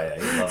Oh yeah,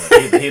 he'd love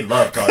it. He'd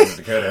love talking to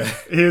Dakota.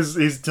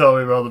 he's telling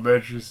me about the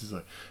Matrix. He's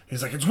like,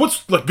 it's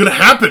what's like gonna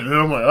happen, and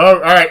I'm like,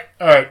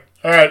 oh,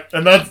 all right,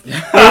 and that's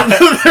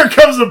there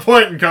comes a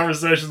point in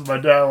conversations with my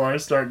dad where I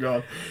start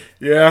going,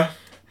 yeah.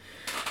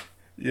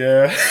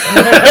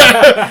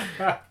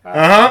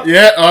 Uh-huh.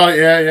 Yeah. Oh,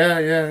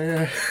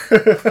 yeah.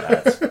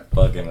 That's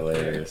fucking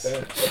hilarious.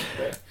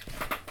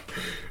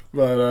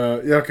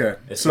 But yeah, okay.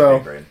 It's So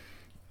great.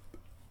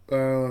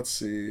 let's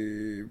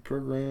see.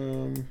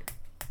 Program.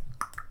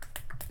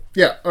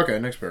 Yeah, okay,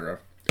 next paragraph.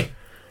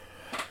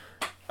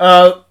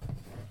 Oh,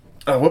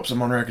 whoops,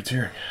 I'm on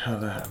racketeering. How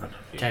did that happen?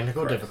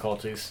 Technical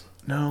difficulties.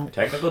 No.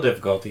 Technical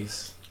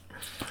difficulties.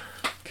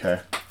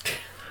 Okay.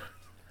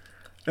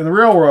 In the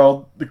real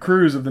world, the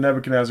crews of the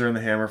Nebuchadnezzar and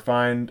the Hammer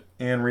find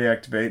and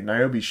reactivate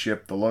Niobe's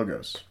ship, the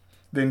Logos.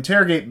 They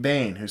interrogate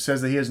Bane, who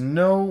says that he has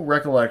no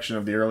recollection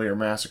of the earlier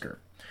massacre.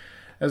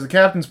 As the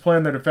captains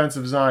plan their defense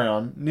of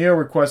Zion, Neo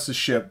requests the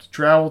ship to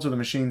travel to the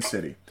Machine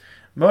City.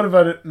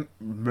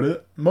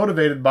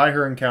 Motivated by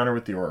her encounter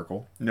with the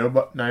Oracle,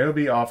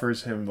 Niobe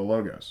offers him the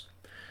Logos.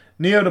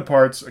 Neo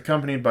departs,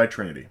 accompanied by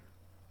Trinity.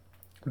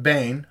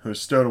 Bane, who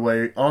is stowed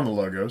away on the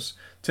Logos,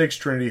 takes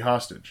Trinity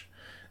hostage.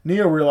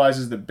 Neo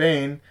realizes that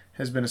Bane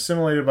has been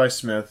assimilated by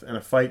Smith, and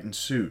a fight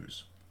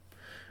ensues.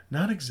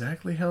 Not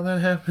exactly how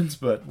that happens,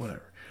 but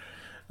whatever.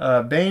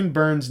 Bane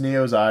burns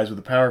Neo's eyes with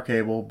a power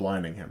cable,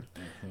 blinding him.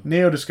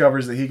 Neo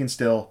discovers that he can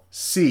still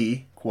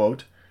see,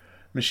 quote,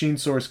 machine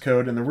source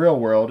code in the real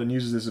world, and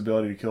uses this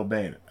ability to kill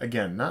Bane.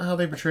 Again, not how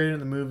they portrayed it in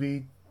the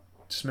movie.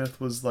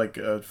 Smith was like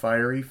a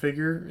fiery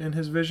figure in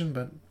his vision,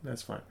 but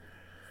that's fine.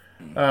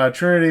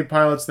 Trinity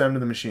pilots them to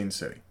the Machine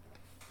City.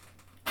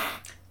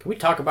 Can we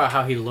talk about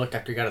how he looked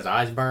after he got his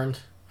eyes burned?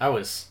 That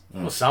was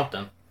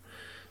something.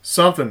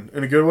 Something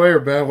in a good way or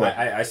bad way.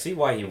 I see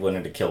why he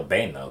wanted to kill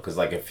Bane though, because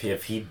like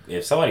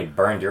if somebody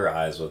burned your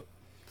eyes with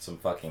some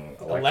fucking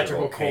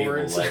electrical cable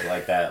cords.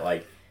 like that,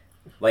 like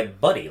Like,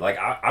 buddy, like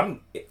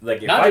I'm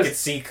like if Not I just- could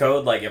see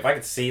code, like if I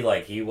could see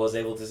like he was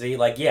able to see,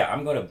 like yeah,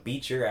 I'm gonna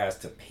beat your ass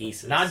to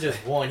pieces. Not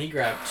just one. He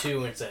grabbed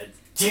two and said,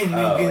 "Ding,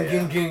 Oh, ding, yeah.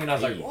 ding, ding," and I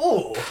was like, He-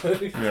 "Oh."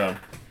 Yeah.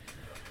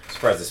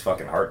 Surprised his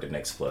fucking heart didn't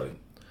explode.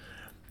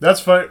 That's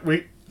fine.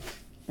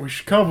 We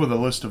should come up with a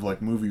list of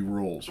like movie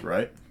rules,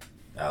 right?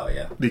 Oh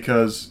yeah.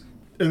 Because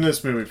in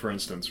this movie, for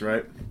instance,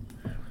 right,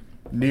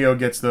 Neo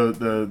gets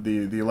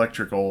the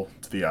electrical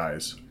to the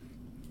eyes,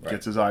 Right.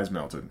 gets his eyes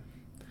melted.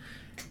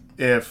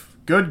 If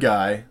good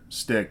guy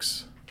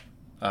sticks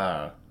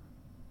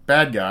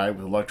bad guy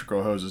with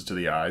electrical hoses to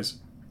the eyes,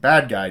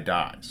 bad guy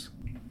dies,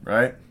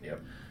 right?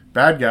 Yep.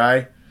 Bad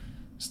guy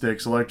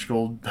sticks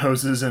electrical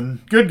hoses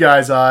in good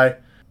guy's eye,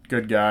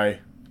 good guy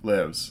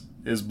lives,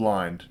 is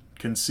blind,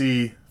 can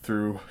see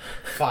through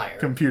Fire.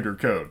 computer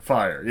code,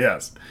 fire,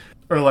 yes.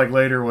 Or like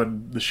later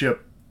when the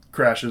ship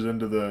crashes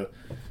into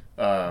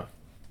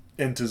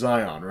into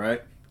Zion,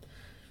 right?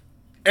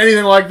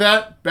 Anything like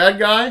that, bad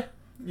guy,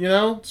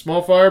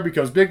 small fire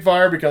becomes big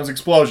fire, becomes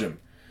explosion.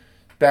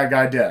 Bad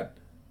guy dead.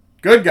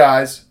 Good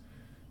guys,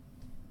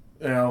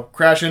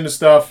 crash into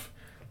stuff,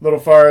 little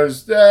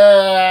fires,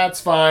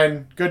 that's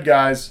fine. Good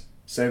guys,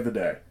 save the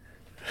day.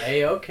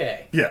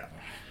 A-okay. Yeah.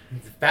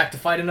 Back to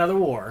fight another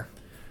war.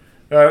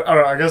 I don't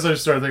know, I guess I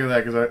just started thinking of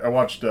that because I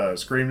watched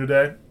Scream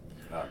today.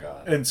 Oh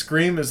god. And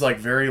Scream is like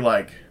very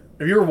like...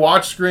 Have you ever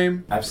watched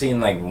Scream? I've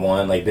seen like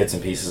bits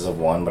and pieces of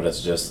one, but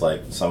it's just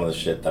like some of the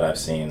shit that I've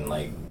seen.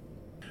 Like,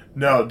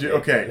 No, dude,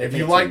 okay. they've If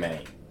you made like... too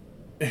many.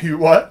 You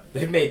what?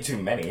 They've made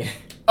too many.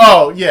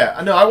 Oh,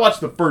 yeah. No, I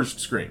watched the first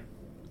Scream.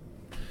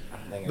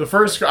 I The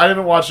first... I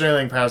didn't watch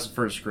anything past the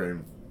first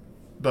Scream.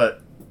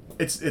 But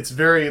it's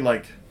very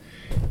like...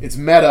 It's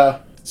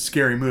meta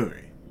scary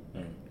movie.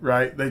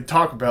 Right? They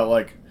talk about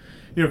like...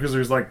 because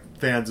there's like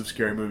fans of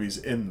scary movies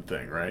in the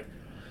thing, right?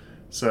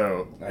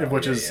 So, Oh,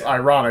 which yeah, is yeah.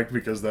 ironic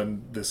because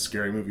then this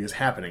scary movie is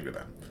happening to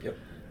them. Yep.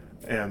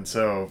 And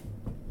so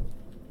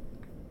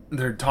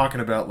they're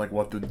talking about like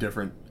what the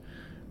different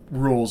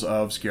rules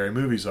of scary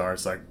movies are.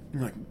 It's like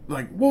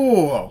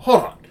whoa,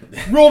 hold on.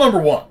 Rule number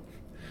 1.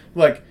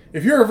 Like,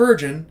 if you're a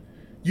virgin,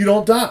 you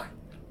don't die.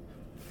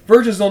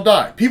 Virgins don't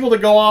die. People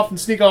that go off and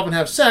sneak off and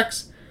have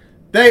sex,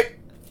 they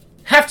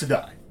have to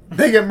die.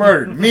 They get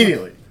murdered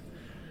immediately.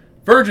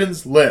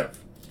 Virgins live.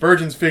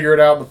 Virgins figure it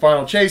out in the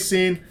final chase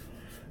scene.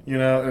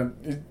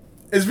 And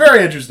it's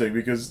very interesting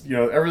because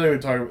everything we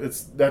talk about,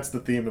 that's the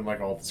theme in like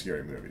all the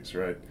scary movies,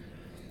 right?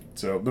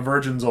 So the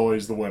virgin's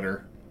always the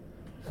winner,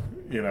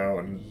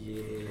 and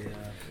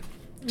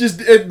just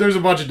there's a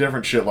bunch of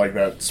different shit like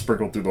that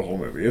sprinkled through the whole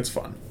movie. It's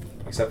fun.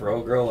 Except for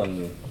old girl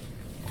and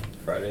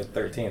Friday the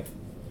 13th.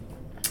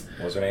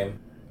 What was her name?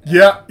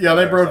 Yeah, they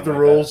Or broke the something like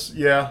rules.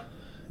 Yeah,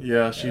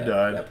 she Yeah,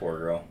 died. That poor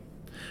girl.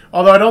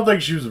 Although I don't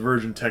think she was a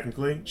virgin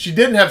technically. She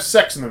didn't have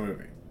sex in the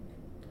movie.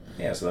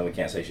 Yeah, so then we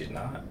can't say she's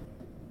not.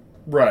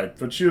 Right,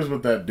 but she was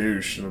with that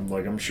douche, and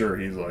I'm sure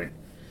he's like,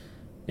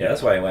 Yeah,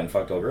 that's why he went and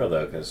fucked old girl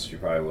though, because she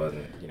probably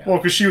wasn't. well,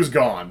 because she was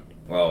gone.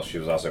 Well, she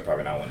was also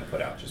probably not one to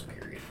put out. Just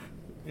period.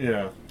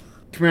 Yeah.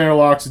 Commander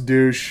Locke's a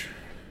douche.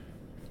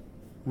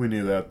 We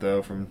knew that,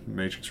 though, from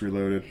Matrix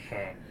Reloaded.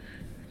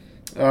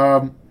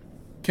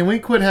 Can we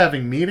quit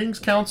having meetings,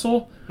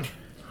 Council?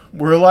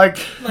 We're like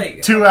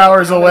 2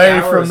 hours how many away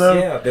hours? from them.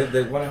 Yeah,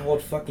 they want to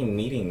hold fucking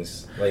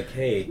meetings. Like,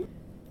 hey,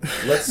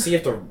 let's see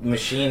if the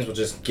machines will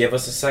just give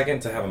us a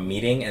second to have a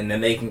meeting, and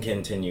then they can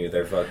continue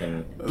their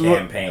fucking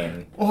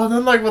campaign. Well,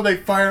 and then, when they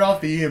fired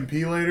off the EMP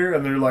later,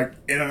 and they're,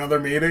 in another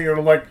meeting, and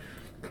I'm like...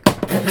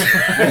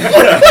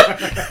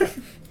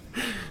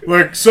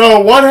 so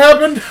what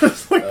happened?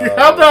 It's like,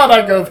 how about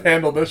I go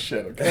handle this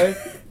shit, okay?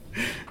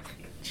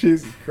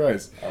 Jesus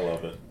Christ. I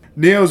love it.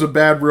 Neo's a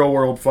bad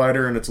real-world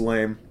fighter, and it's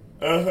lame.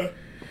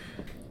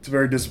 It's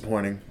very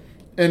disappointing.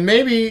 And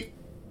maybe,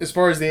 as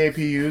far as the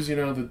APUs,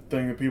 the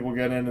thing that people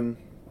get in and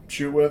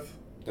shoot with,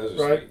 Those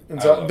are right? sweet. And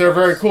I so love they're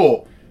very those.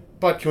 cool.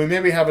 But can we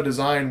maybe have a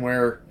design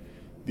where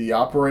the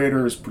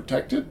operator is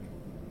protected?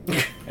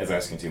 It's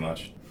asking too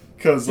much.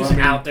 Because, Just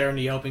out there in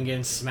the open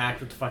getting smacked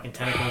with the fucking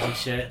tentacles and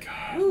shit.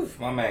 Oof,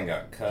 my man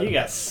got cut. He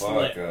got the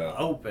slit fuck up.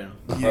 open.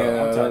 Bro,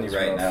 I'm telling you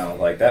right now,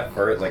 that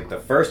first, the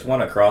first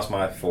one across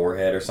my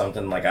forehead or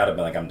something, I'd have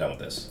been like, I'm done with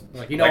this.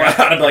 Like, you know what?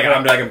 I'd be like,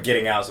 I'm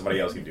getting out. Somebody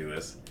else can do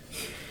this.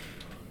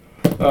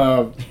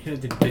 Um,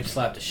 The bitch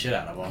slapped the shit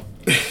out of him.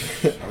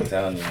 I'm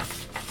telling you.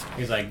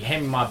 He's like,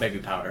 hand me my baby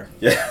powder.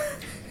 Yeah.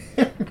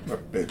 Yeah,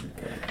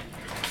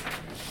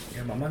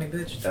 my money,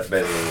 bitch. That's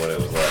basically what it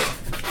was like.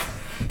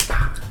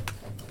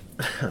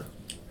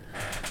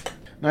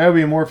 Niobe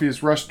and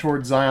Morpheus rush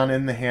towards Zion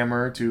in the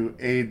Hammer to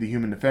aid the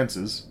human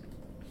defenses.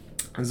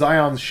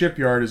 Zion's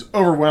shipyard is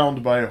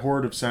overwhelmed by a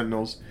horde of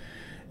sentinels,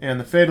 and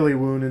the fatally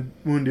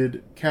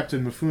wounded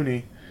Captain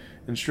Mifune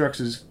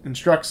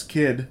instructs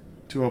Kid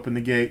to open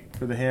the gate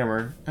for the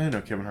Hammer. I didn't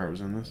know Kevin Hart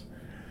was in this.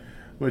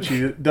 Which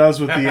he does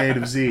with the aid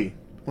of Z.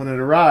 When it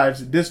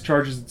arrives, it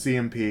discharges its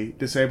EMP,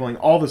 disabling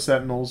all the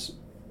sentinels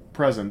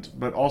present,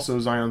 but also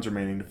Zion's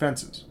remaining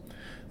defenses.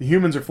 The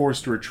humans are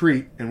forced to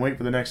retreat and wait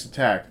for the next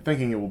attack,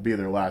 thinking it will be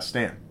their last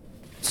stand.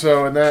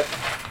 So in that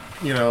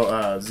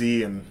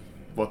Z and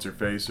what's her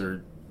face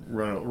are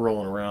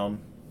rolling around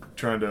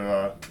trying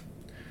to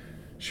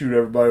shoot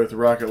everybody with the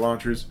rocket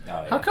launchers.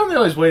 Oh, yeah. How come they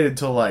always waited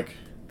until like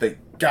they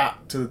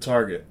got to the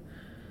target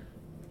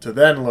to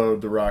then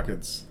load the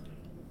rockets?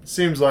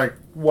 Seems like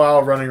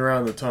while running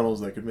around the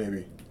tunnels, they could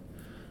maybe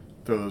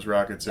throw those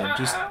rockets in.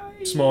 Just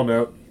small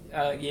note.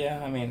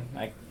 Yeah, I mean,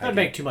 That'd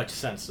make too much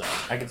sense, though.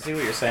 I can see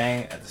what you're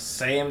saying. At the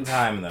same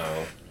time,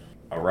 though,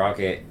 a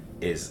rocket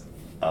is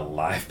a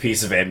live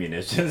piece of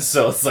ammunition.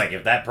 So it's like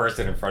if that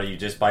person in front of you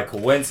just by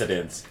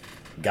coincidence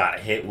got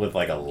hit with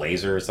like a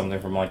laser or something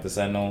from like the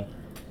Sentinel,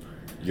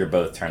 you're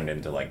both turned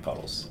into like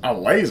puddles. A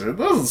laser?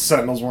 Those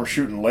Sentinels weren't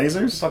shooting What the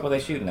lasers. fuck were they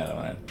shooting at,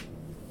 man?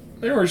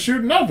 They were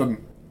shooting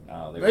nothing.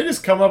 Oh, They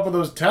just come up with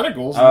those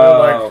tentacles. And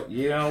they're like,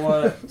 you know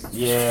what?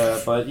 Yeah,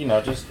 but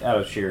just out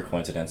of sheer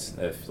coincidence,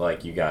 if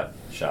like you got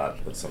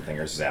shot with something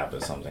or zapped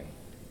with something.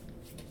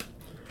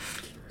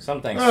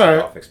 Some things All set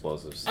right. off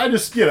explosives. I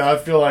just, I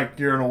feel like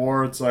you're in a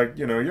war. It's like,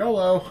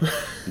 YOLO.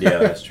 Yeah,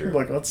 that's true.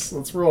 Like, let's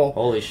roll.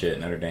 Holy shit,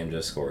 Notre Dame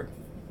just scored.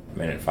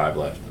 Minute 5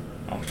 left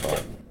on the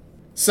clock.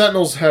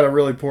 Sentinels had a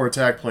really poor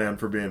attack plan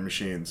for being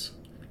machines.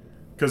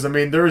 Because,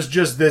 there's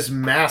just this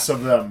mass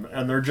of them,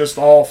 and they're just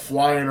all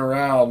flying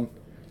around.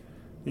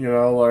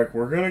 Like,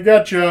 we're going to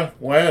get you.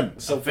 When?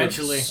 So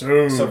Eventually.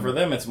 Soon. So for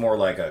them, it's more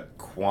like a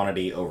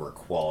quantity over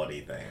quality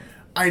thing.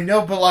 I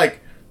know, but, like,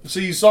 so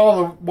you saw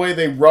the way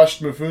they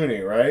rushed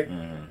Mifune, right?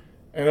 Mm.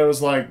 And it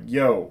was like,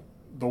 yo,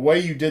 the way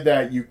you did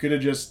that, you could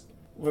have just...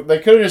 They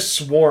could have just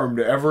swarmed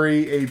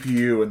every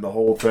APU in the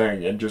whole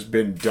thing and just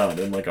been done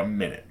in, like, a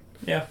minute.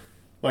 Yeah.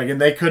 Like,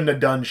 and they couldn't have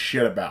done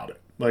shit about it.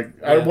 Like,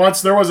 Yeah.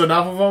 once there was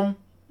enough of them,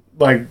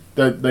 like,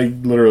 that they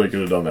literally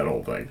could have done that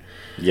whole thing.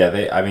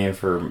 Yeah,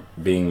 for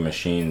being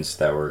machines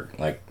that were,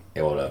 like,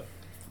 able to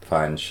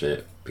find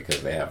shit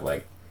because they have,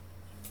 like,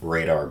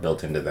 radar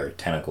built into their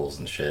tentacles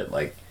and shit,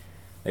 like,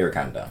 they were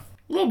kind of dumb.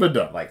 A little bit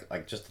dumb.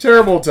 Like just...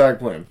 Terrible attack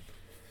plan.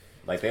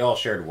 Like, they all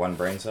shared one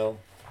brain cell,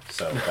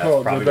 so that's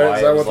Oh, probably did why is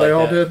it that was what they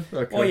like all that. did?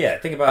 Okay. Well, yeah,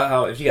 think about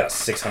how if you got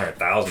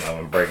 600,000 of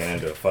them breaking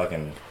into a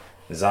fucking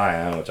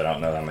Zion, which I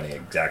don't know how many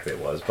exactly it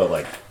was, but,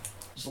 like,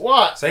 It's a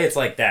lot. say it's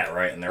like that,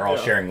 right? And they're all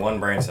Yeah. sharing one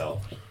brain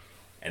cell.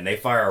 And they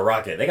fire a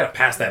rocket. They gotta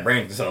pass that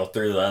brain cell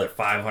through the other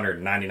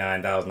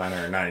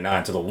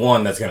 599,999 to the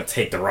one that's gonna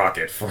take the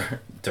rocket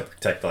to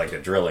protect, like, the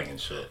drilling and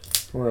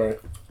shit. Right.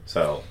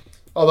 So,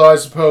 Although I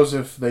suppose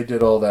if they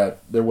did all that,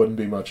 there wouldn't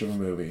be much of a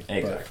movie.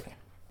 exactly.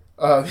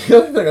 But, the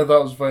other thing I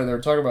thought was funny, they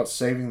were talking about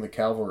saving the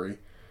cavalry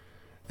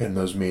in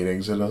those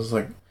meetings, and I was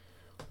like,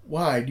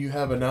 why? Do you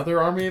have another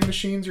army of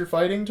machines you're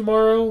fighting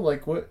tomorrow?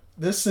 Like, what?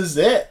 This is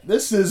it.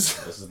 This is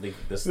This is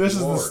this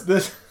the war. is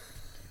this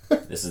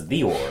This is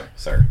the war,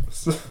 sir.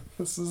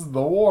 this is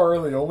the war,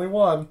 the only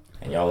one.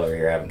 And y'all over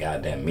here having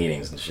goddamn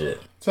meetings and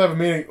shit. Let's have a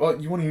meeting.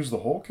 Well, you want to use the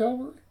whole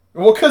cavalry?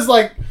 Well, because,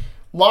 like,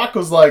 Locke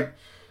was like,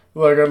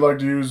 I'd like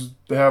to use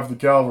half the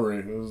cavalry.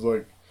 It was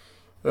like,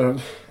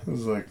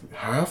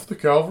 half the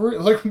cavalry?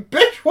 I was like,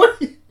 bitch,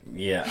 what are you...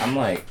 Yeah,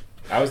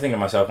 I was thinking to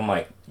myself,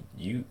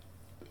 you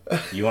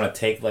want to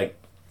take, like,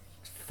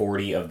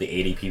 40 of the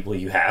 80 people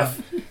you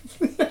have?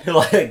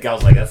 Like, I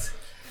was like, that's...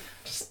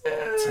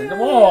 Take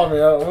them all.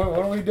 What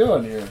are we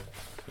doing here?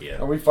 Yeah.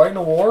 Are we fighting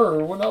a war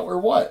or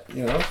what?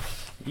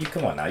 You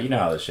come on now. You know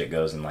how this shit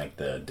goes in like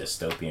the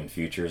dystopian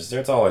futures.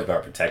 It's always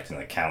about protecting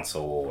the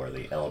council or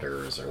the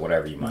elders or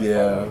whatever you might call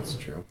them. That's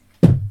true.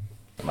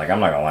 Like, I'm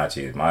not gonna lie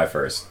to you. My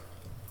first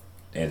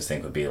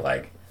instinct would be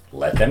like,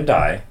 let them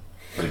die.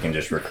 We can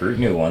just recruit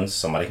new ones.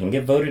 Somebody can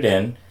get voted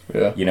in.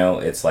 Yeah.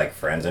 It's like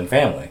friends and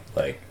family.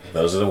 Like,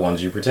 those are the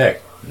ones you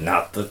protect,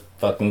 not the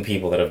fucking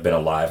people that have been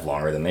alive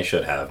longer than they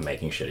should have,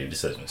 making shitty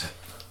decisions.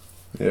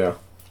 Yeah.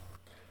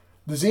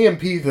 The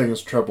ZMP thing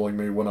is troubling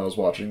me when I was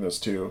watching this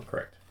too.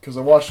 Correct. Because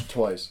I watched it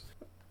twice.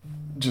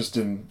 Just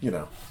didn't,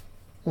 want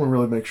to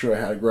really make sure I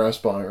had a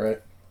grasp on it,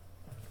 right?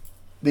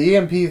 The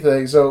EMP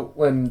thing, so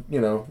when,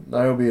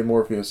 Niobe and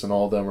Morpheus and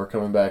all of them are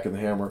coming back in the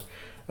Hammer,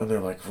 and they're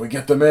like, if we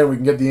get them in, we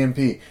can get the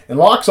EMP. And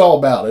Locke's all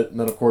about it, and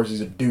then, of course,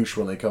 he's a douche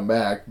when they come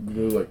back.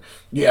 They're like,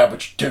 yeah,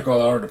 but you took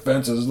all our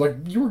defenses. Like,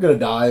 you were going to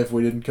die if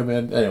we didn't come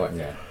in. Anyway.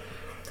 Yeah,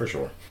 for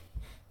sure.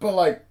 But,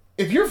 like,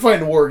 if you're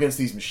fighting a war against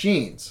these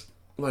machines,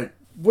 like,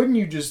 wouldn't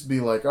you just be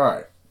like, all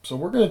right, so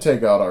we're going to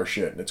take out our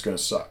shit, and it's going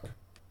to suck.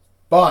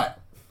 But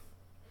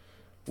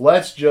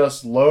let's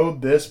just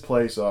load this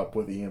place up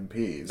with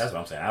EMPs. That's what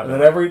I'm saying.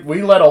 And then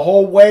we let a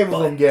whole wave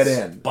of them get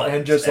in. Buttons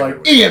And just like,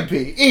 everywhere. EMP,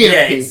 EMP,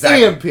 Yeah,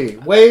 exactly.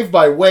 EMP. Wave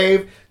by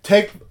wave,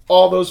 take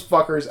all those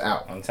fuckers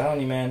out. I'm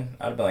telling you, man,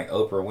 I'd have been like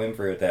Oprah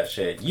Winfrey with that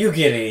shit. You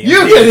get it.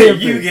 You get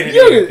EMP. You get it.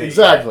 You get-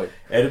 exactly.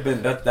 It'd have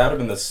been that would have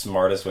been the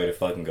smartest way to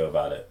fucking go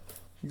about it.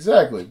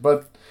 Exactly.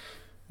 But,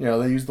 they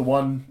used the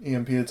one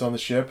EMP that's on the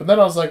ship. And then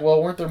I was like,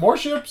 well, weren't there more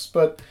ships?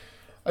 But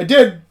I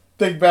did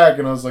think back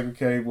and I was like,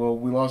 okay, well,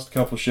 we lost a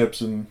couple ships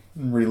and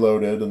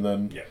reloaded. And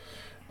then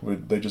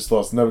they just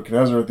lost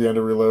Nebuchadnezzar at the end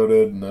of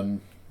Reloaded. And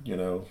then,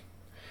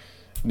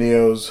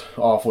 Neo's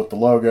off with the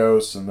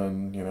Logos. And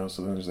then,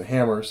 so then there's the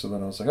Hammer. So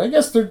then I was like, I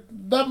guess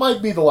that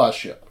might be the last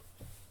ship.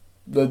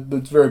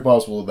 it's very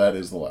possible that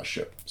is the last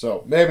ship.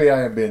 So maybe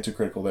I am being too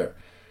critical there.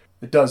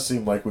 It does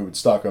seem like we would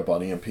stock up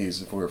on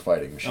EMPs if we were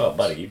fighting machines. Oh,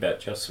 buddy, you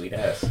bet your sweet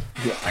ass.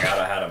 Yeah. I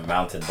gotta have them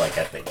mounted like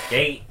at the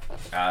gate. I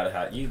gotta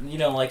have you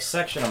know like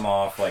section them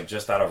off like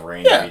just out of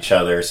range of each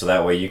other, so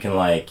that way you can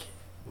like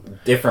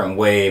different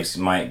waves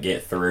might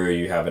get through.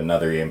 You have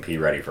another EMP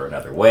ready for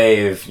another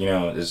wave. You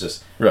know, it's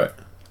just Right.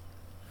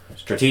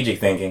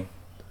 strategic thinking.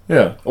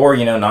 Yeah. Or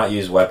you know, not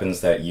use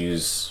weapons that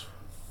use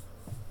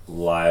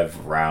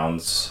live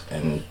rounds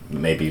and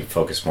maybe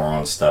focus more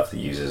on stuff that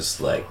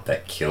uses like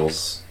that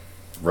kills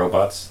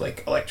robots,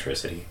 like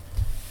electricity.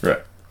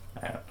 Right.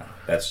 I don't know.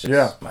 That's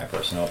just my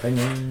personal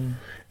opinion.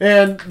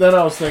 And then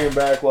I was thinking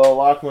back, well,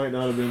 Locke might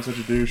not have been such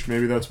a douche.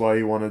 Maybe that's why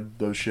he wanted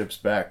those ships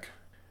back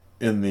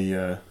in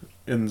the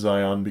in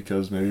Zion,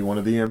 because maybe he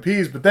wanted the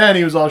EMPs. But then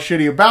he was all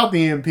shitty about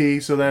the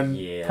EMP, so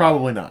then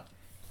probably not.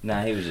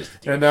 Nah, he was just a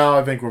douche. And now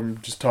I think we're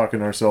just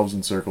talking ourselves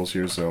in circles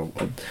here. So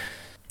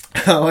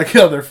I like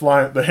how they're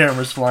flying, the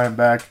hammer's flying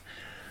back.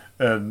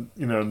 And,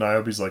 you know,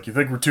 Niobe's like, you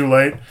think we're too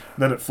late? And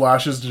then it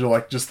flashes to,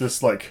 like, just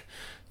this, like,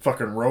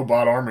 fucking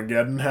robot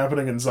Armageddon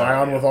happening in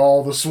Zion with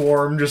all the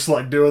swarm just,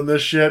 like, doing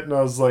this shit. And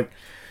I was like,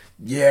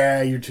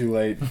 yeah, you're too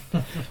late.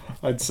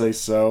 I'd say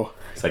so.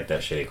 It's like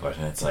that shitty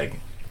question. It's like,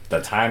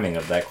 the timing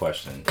of that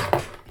question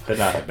could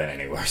not have been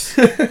any worse.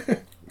 And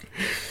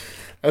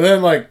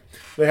then, like,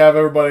 they have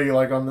everybody,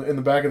 like, in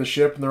the back of the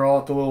ship, and they're all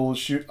at the little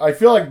shoot. I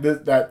feel like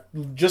that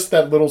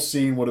little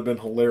scene would have been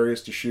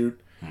hilarious to shoot.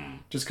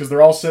 Just because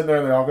they're all sitting there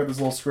and they all got this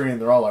little screen.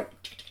 They're all like...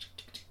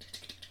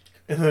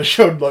 And then it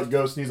showed like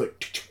Ghost and he's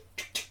like...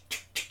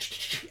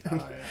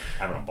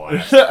 Having a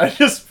blast. I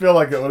just feel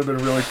like it would have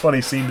been a really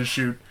funny scene to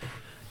shoot.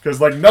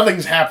 Because like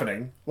nothing's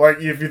happening.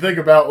 Like if you think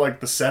about like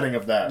the setting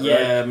of that, Yeah,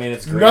 right? I mean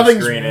it's green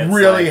Nothing's screen. It's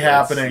really like,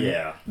 happening.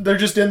 Yeah. They're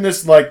just in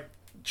this like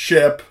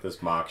ship.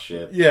 This mock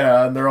ship.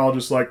 Yeah, and they're all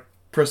just like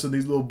pressing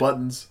these little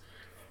buttons.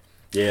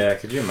 Yeah,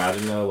 could you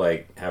imagine though,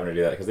 like having to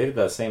do that? Because they did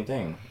that same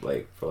thing,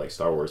 like for like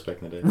Star Wars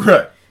back in the day.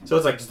 Right. So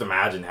it's like just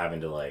imagine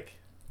having to like.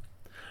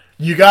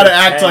 You gotta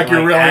act like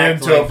you're really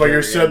act into like it, but you're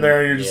you're sitting in- there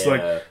and you're just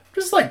yeah.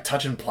 like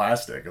touching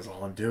plastic is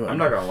all I'm doing. I'm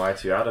not gonna lie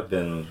to you. It'd have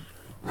been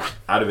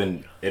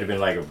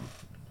like a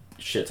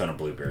shit ton of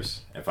bloopers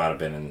if I'd have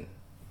been in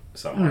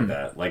something like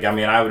that. Like, I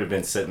mean, I would have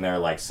been sitting there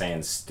like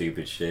saying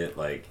stupid shit,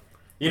 like,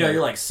 you know,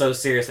 you're like so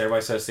serious,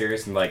 everybody's so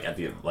serious, and like at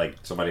the like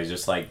somebody's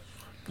just like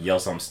yell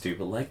something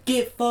stupid, like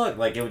get fucked,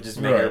 like it would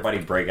just make everybody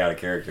break out of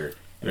character.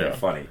 And it'd be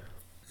funny.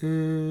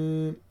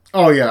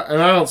 Oh yeah, and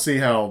I don't see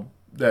how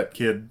that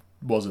kid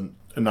wasn't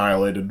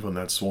annihilated when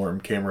that swarm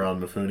came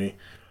around Mifune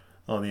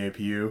on the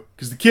APU,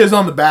 because the kid's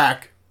on the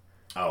back.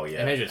 Oh yeah,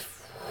 And they just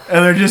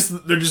And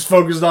they're just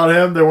focused on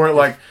him. They weren't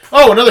like,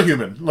 oh, another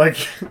human. Like,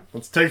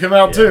 let's take him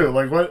out too.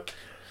 Like, what?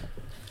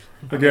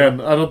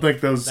 Again, I don't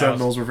think those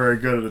Sentinels were very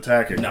good at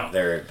attacking. no,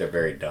 they're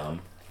very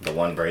dumb. The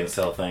one brain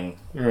cell thing,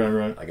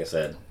 Right. like I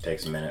said,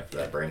 takes a minute for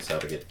that brain cell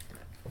to get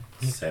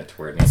sent to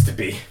where it needs to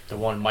be. the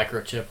one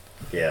microchip.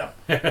 Yeah.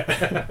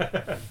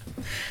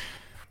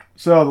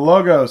 So, the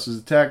Logos is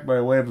attacked by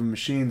a wave of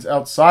machines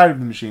outside of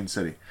the Machine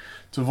City.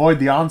 To avoid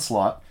the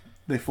onslaught,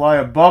 they fly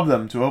above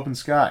them to open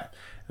sky,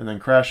 and then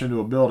crash into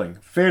a building,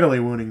 fatally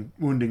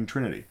wounding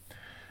Trinity.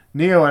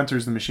 Neo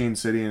enters the Machine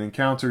City and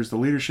encounters the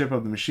leadership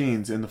of the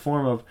machines in the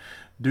form of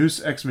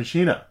Deus Ex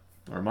Machina,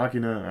 or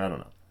Machina, I don't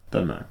know.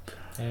 Doesn't matter.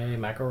 Hey,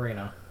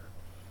 Macarena.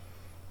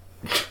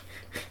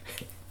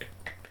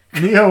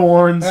 Neo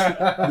warns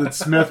that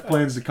Smith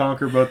plans to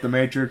conquer both the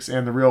Matrix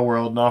and the real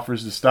world and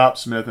offers to stop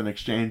Smith in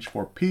exchange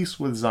for peace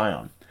with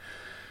Zion.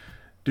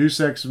 Deus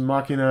Ex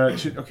Machina...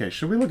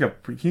 should we look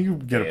up... Can you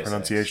get a Deus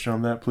pronunciation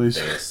on that, please?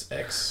 Deus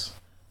Ex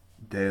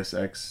Deus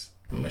Ex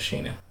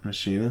Machina.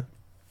 Machina?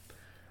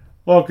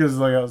 Well, because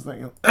like I was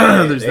thinking...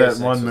 there's Deus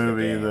that one Ex was the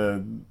movie,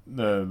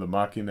 the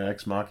Machina,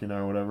 Ex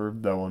Machina or whatever.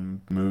 That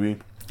one movie.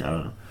 I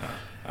don't know.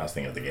 I was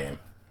thinking of the game.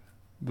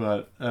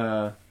 But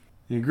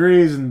he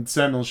agrees, and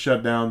Sentinels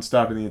shut down,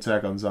 stopping the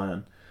attack on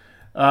Zion.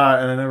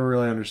 And I never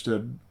really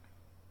understood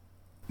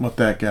what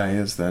that guy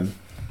is. Then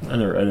I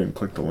didn't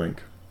click the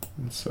link.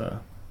 Let's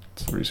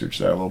research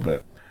that a little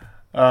bit.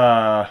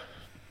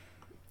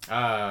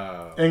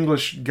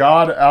 English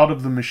 "God out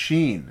of the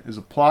Machine" is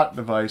a plot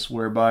device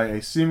whereby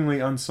a seemingly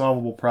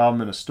unsolvable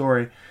problem in a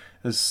story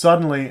is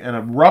suddenly and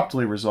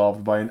abruptly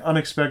resolved by an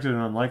unexpected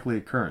and unlikely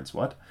occurrence.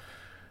 What?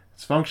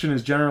 Its function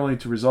is generally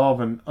to resolve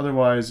an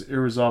otherwise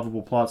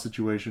irresolvable plot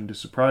situation, to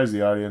surprise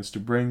the audience, to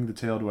bring the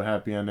tale to a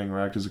happy ending, or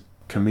act as a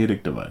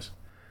comedic device.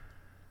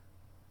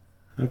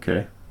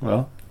 Okay,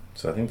 well.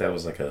 So I think that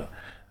was like a...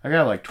 I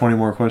got like 20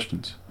 more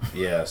questions.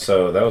 Yeah,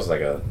 so that was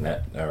like a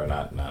not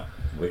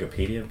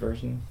Wikipedia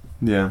version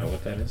Yeah. of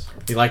what that is.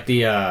 You like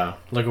the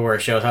look at where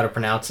it shows how to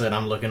pronounce it.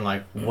 I'm looking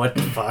like, what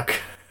the fuck?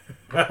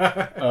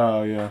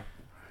 Oh, yeah.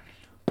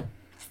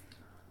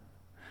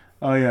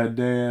 Oh, yeah,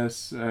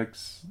 Deus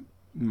Ex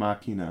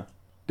Machina.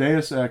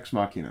 Deus Ex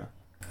Machina.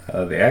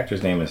 The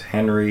actor's name is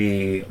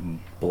Henry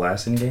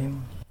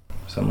Blasingame,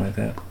 something like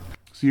that.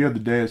 So you had the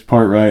Deus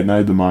part right, and I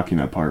had the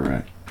Machina part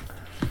right.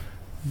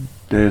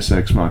 Deus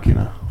Ex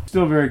Machina.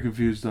 Still very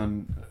confused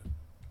on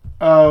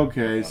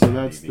Okay, so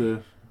that's DB.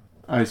 the.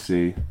 I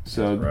see.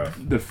 So That's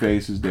rough. the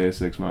face is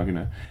Deus Ex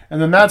Machina, and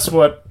then that's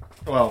what.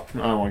 Well, I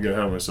don't want to get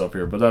ahead of myself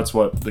here, but that's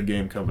what the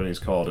game company's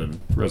called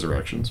in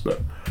Resurrections. But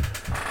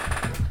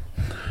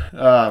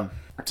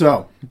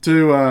so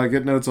to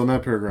get notes on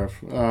that paragraph,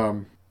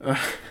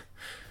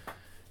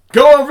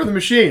 go over the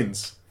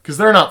machines because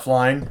they're not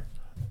flying.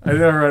 I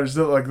never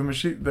understood like the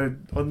machine.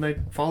 Wouldn't they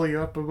follow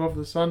you up above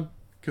the sun?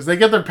 Because they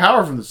get their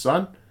power from the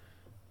sun.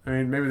 I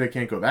mean, maybe they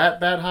can't go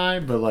that high,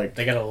 but like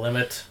They got a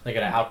limit. They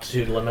got an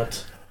altitude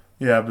limit.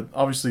 yeah, but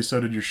obviously so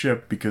did your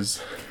ship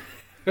because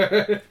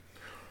it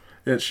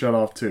shut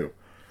off too.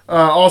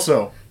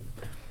 Also,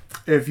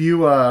 if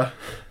you had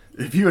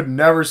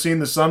never seen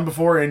the sun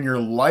before in your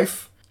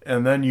life,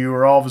 and then you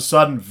were all of a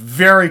sudden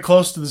very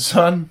close to the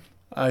sun,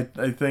 I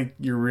think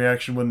your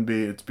reaction wouldn't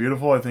be "it's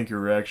beautiful." I think your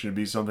reaction would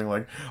be something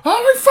like,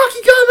 "Oh my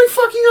fucking god, my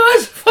fucking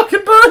eyes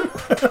fucking burn."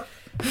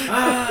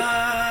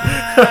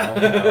 I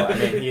don't know. I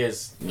mean, he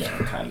is,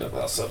 kind of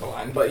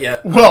silverline, but yeah.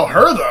 Well,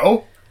 her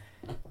though.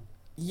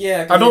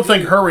 Yeah. I don't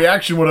think her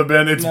reaction would have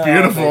been "it's No,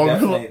 beautiful." they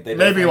Maybe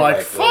definitely like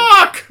like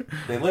 "fuck."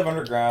 They live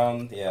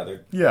underground. Yeah,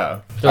 they're.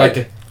 Yeah.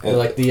 They're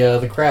like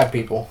the crab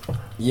people.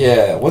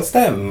 Yeah, what's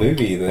that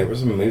movie? There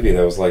was a movie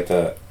that was like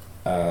the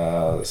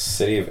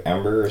City of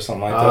Ember or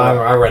something like that.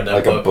 I read that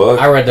like book. a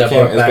book. I read that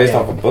book It's back based in-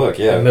 off a book,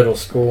 yeah. In middle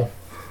school.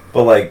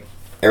 But like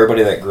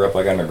everybody that grew up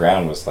like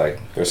underground was like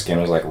their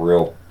skin was like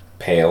real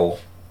pale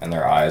and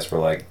their eyes were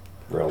like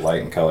real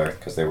light in color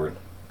because they were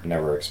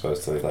never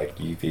exposed to like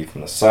UV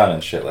from the sun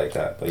and shit like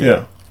that. But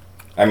Yeah.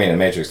 I mean, in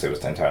Matrix it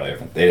was entirely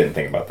different. They didn't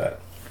think about that,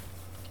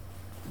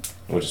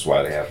 which is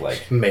why they have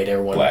like Made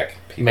everyone black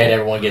people. made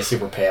everyone get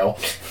super pale.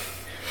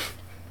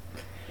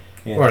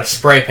 Yeah. We're gonna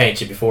spray paint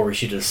you before we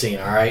shoot the scene.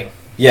 All right.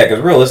 Yeah, because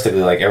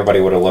realistically, like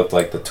everybody would have looked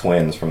like the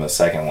twins from the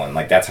second one.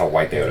 Like that's how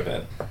white they would have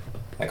been.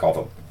 Like all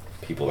the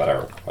people that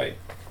are white.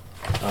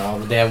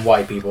 The damn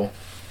white people.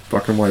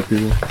 Fucking white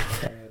people.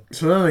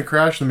 So then they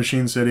crash the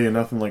Machine City and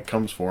nothing like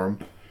comes for them.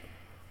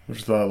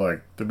 Which thought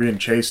like they're being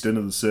chased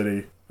into the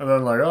city, and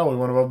then like we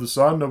went above the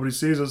sun, nobody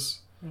sees us.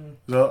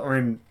 So, I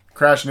mean,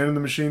 crashing into the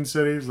Machine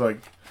City is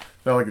like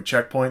that like a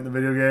checkpoint in the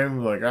video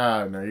game. Like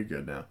no, you're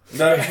good now.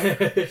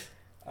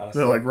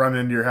 They're like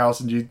running into your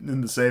house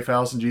in the safe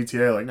house in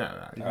GTA. Like nah,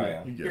 you're good.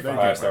 yeah. You're good. You're They can't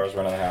 5 find stars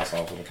running the house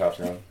off with the cops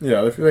around. you.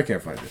 Yeah, they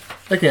can't find you.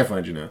 They can't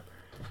find you now.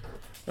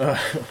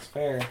 It's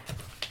fair.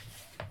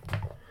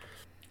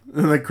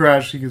 And they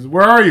crash. He goes,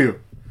 "Where are you?"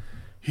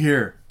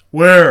 "Here."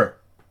 "Where?"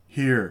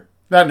 "Here."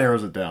 That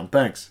narrows it down.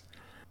 Thanks.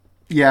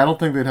 Yeah, I don't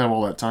think they'd have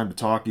all that time to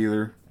talk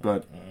either.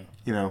 But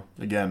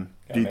again,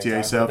 Gotta make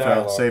GTA time for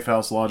dialogue. safe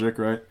house logic,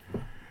 right?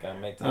 Gotta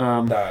make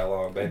time for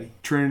dialogue, baby.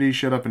 Trinity,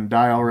 shut up and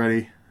die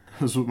already.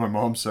 That's what my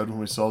mom said when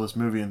we saw this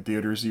movie in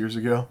theaters years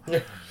ago.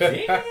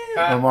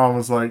 My mom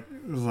was like,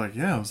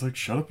 yeah, I was like,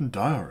 shut up and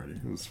die already.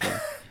 It was funny.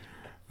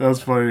 That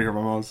was funny to hear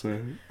my mom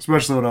say,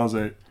 especially when I was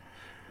 8.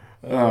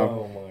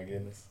 Oh my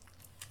goodness.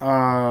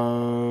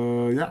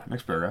 Yeah,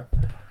 next paragraph.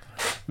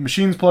 The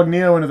machines plug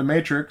Neo into the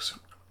Matrix,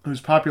 whose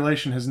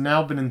population has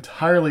now been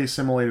entirely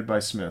assimilated by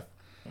Smith.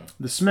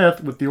 The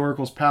Smith, with the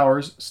Oracle's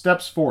powers,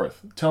 steps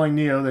forth, telling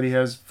Neo that he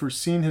has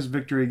foreseen his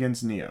victory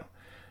against Neo.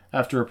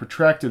 After a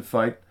protracted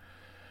fight,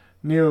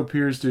 Neo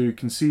appears to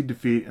concede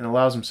defeat and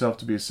allows himself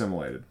to be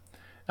assimilated.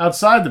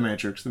 Outside the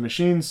Matrix, the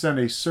machines send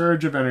a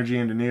surge of energy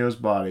into Neo's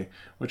body,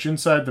 which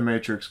inside the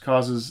Matrix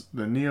causes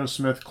the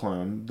Neo-Smith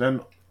clone,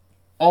 then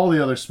all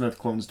the other Smith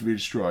clones to be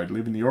destroyed,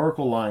 leaving the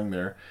Oracle lying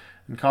there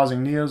and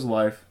causing Neo's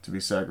life to be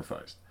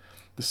sacrificed.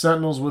 The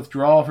Sentinels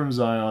withdraw from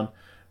Zion,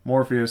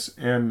 Morpheus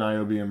and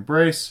Niobe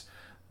embrace.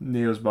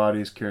 Neo's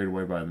body is carried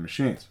away by the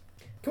machines.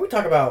 Can we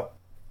talk about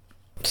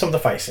some of the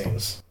fight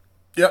scenes?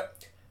 Yep.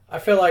 I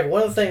feel like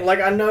one of the things, like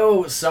I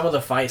know some of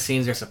the fight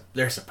scenes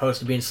they're supposed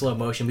to be in slow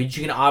motion, but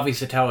you can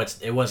obviously tell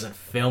it wasn't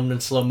filmed in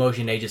slow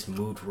motion. They just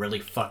moved really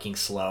fucking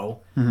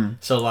slow. Mm-hmm.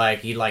 So like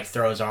he like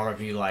throw his arm up,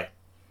 he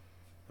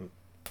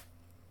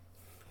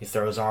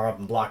throws his arm up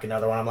and block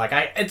another one. I'm like,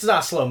 it's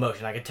not slow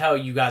motion. I can tell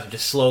you guys are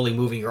just slowly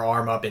moving your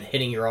arm up and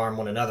hitting your arm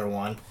on another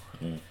one.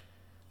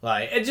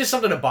 Like, it's just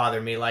something to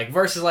bother me. Like,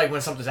 versus, like,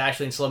 when something's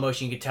actually in slow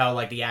motion, you can tell,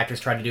 like, the actors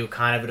tried to do it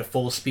kind of at a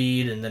full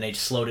speed, and then they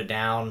just slowed it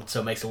down,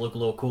 so it makes it look a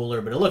little cooler.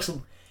 But it looks,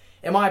 in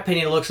my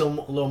opinion, it looks a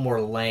little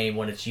more lame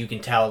when you can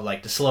tell,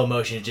 like, the slow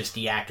motion is just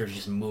the actors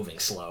just moving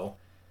slow.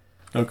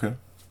 Okay.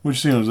 Which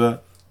scene was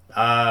that?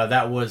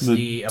 That was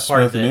a part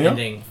Smith of the and Neo?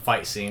 ending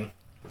fight scene.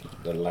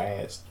 The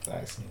last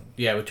scene.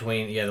 Yeah,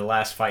 the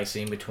last fight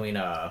scene between,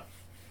 Neo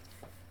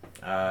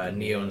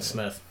and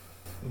Smith.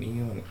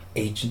 Neo and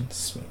Agent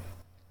Smith.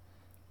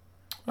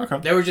 Okay.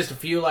 There were just a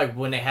few, like,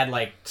 when they had,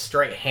 like,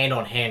 straight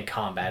hand-on-hand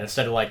combat,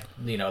 instead of, like,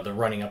 the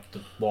running up the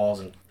walls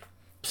and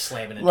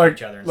slamming into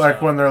each other and like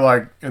stuff. when they're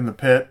like in the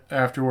pit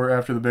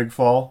after the big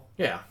fall.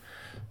 Yeah.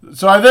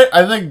 So I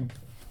think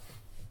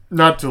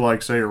not to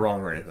like say you're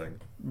wrong or anything,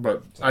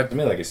 but To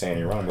me, like you're saying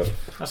you're wrong, but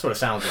That's what it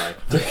sounds like.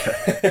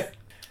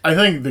 I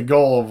think the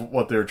goal of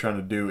what they were trying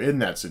to do in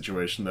that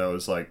situation though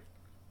is like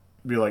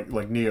be like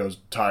Neo's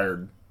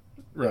tired,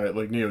 right?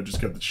 Like Neo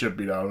just got the shit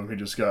beat out of him. He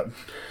just got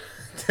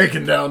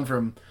taken down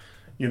from,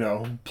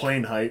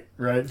 plane height,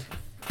 right?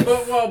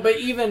 But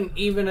even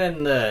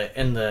in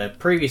the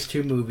previous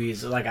two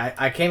movies, like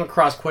I came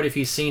across quite a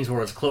few scenes where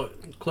it was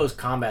close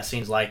combat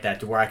scenes like that,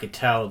 to where I could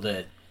tell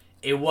that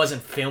it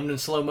wasn't filmed in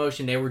slow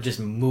motion. They were just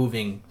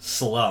moving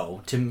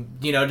slow to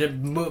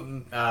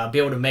move, be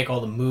able to make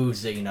all the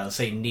moves that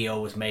say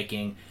Neo was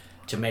making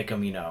to make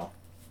him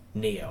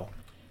Neo,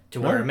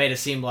 to where it made it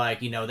seem like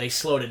they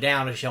slowed it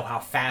down to show how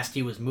fast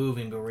he was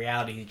moving, but in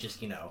reality he's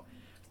just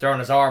throwing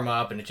his arm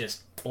up and it's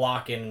just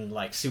blocking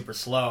like super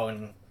slow.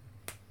 And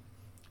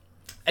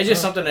it's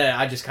just something that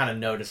I just kind of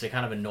noticed. It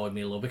kind of annoyed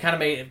me a little bit.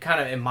 Kind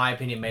of, in my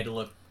opinion, made it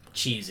look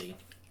cheesy.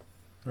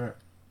 Right.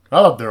 I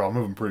thought they were all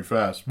moving pretty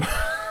fast.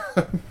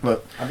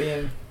 But I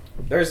mean,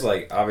 there's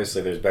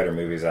obviously there's better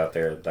movies out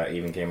there that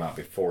even came out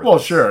before. Well,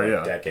 sure,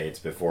 yeah. Decades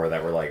before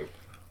that were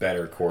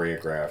better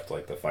choreographed,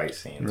 like the fight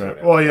scenes.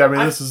 Right. Well, yeah. I mean,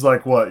 this is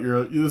like what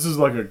this is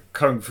like a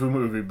kung fu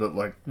movie, but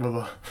with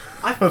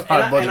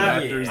high budget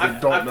actors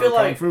that don't know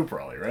kung fu,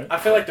 probably, right? I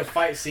feel like the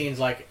fight scenes,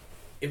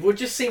 it would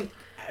just seem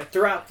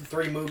throughout the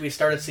three movies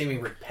started seeming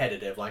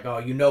repetitive. Like,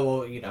 they're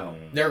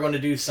going to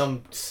do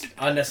some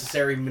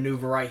unnecessary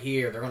maneuver right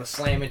here. They're going to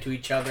slam into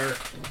each other.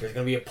 There's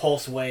going to be a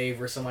pulse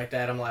wave or something like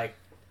that. I'm like,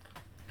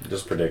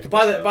 just predictable.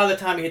 By the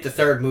time you hit the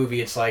third movie,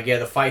 it's like,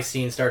 the fight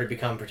scenes started to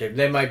become predictable.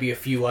 There might be a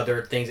few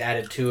other things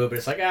added to it, but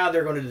it's like,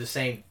 they're going to do the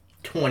same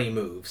 20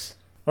 moves.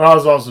 Well, I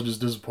was also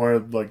just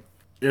disappointed,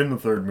 in the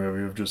third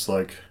movie of just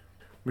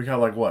we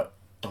got what,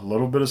 a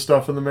little bit of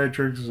stuff in the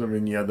Matrix. I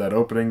mean, you had that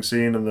opening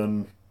scene, and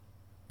then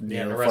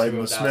the rest of it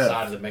was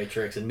outside of the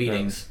Matrix and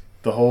meetings. And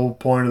the whole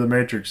point of the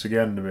Matrix,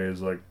 again, to me,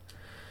 is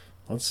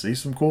let's see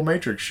some cool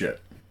Matrix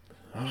shit.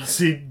 I want to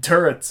see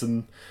turrets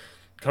and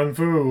kung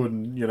fu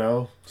and,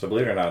 So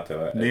believe it or not,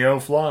 though,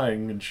 Neo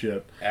flying and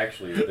shit.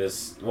 Actually,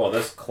 this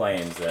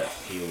claims that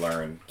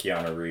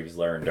Keanu Reeves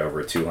learned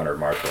over 200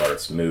 martial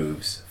arts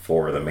moves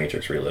for the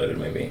Matrix Reloaded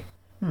movie.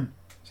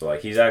 So,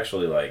 he's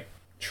actually,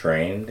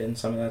 trained in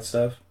some of that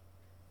stuff.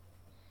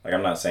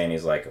 I'm not saying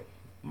he's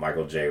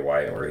Michael J.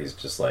 White, where he's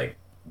just,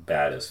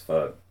 bad as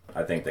fuck.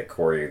 I think that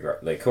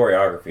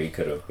choreography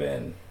could have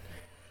been...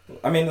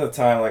 I mean, at the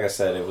time, like I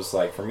said, it was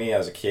for me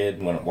as a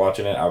kid, when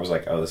watching it, I was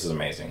like, oh, this is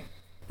amazing.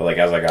 But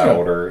as I got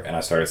older and I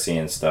started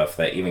seeing stuff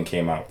that even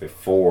came out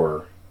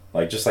before,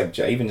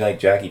 even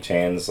Jackie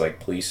Chan's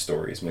police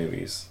stories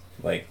movies,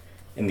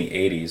 in the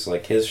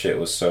 80s, his shit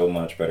was so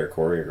much better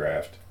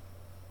choreographed.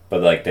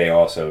 But they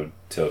also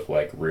took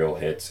real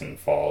hits and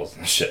falls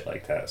and shit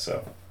like that.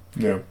 So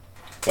yeah,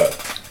 but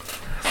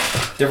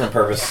different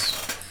purpose.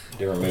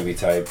 Different movie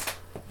type.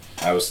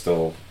 I was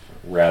still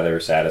rather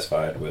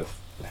satisfied with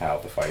how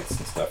the fights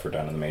and stuff were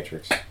done in the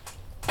Matrix. I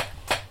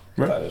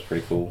thought it was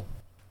pretty cool.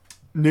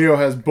 Neo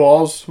has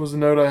balls, was the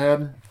note I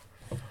had.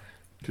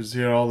 Because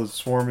he had all the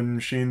swarming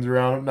machines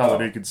around him. Not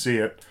that he could see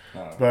it,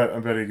 but I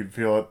bet he could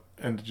feel it.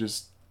 And to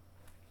just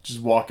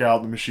walk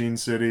out the machine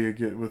city and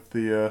get with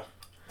the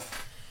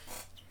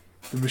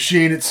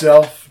machine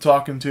itself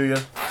talking to you.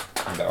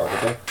 The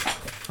architect?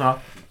 Huh?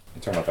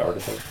 You talking about the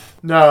architect?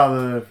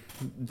 No, the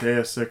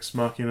Deus Ex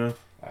Machina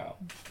Wow.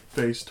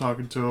 face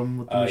talking to him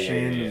with the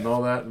machine yeah. and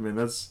all that. I mean,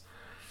 it's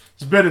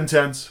a bit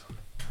intense.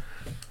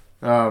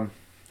 Again,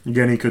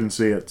 he couldn't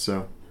see it,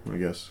 so I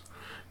guess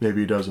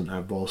maybe he doesn't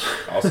have balls.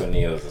 Also,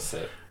 Neo's a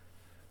Sith.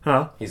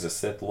 Huh? He's a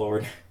Sith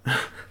Lord.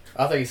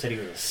 I thought you said he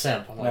was a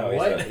simp. I'm like, No,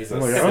 what? he's a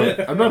I'm,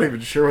 Sith. I'm not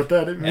even sure what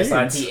that means.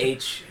 Sith.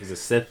 He's a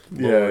Sith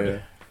Lord. Yeah.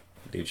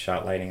 Dude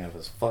shot lightning out of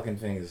his fucking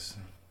fingers.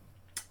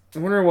 I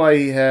wonder why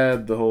he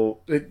had the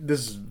whole...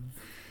 this is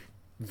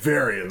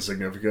very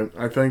insignificant,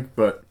 I think,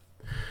 but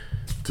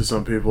to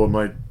some people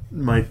it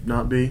might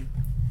not be.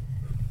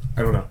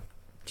 I don't know.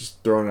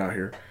 Just throwing it out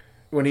here.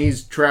 When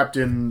he's trapped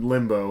in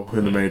limbo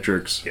in the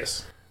Matrix,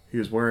 Yes. he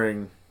was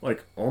wearing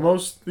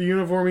almost the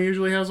uniform he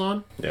usually has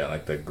on. Yeah,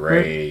 the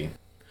gray.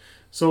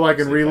 So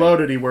in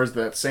Reloaded, he wears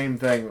that same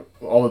thing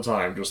all the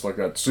time, just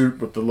that suit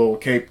with the little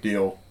cape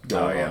deal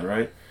going on,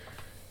 right?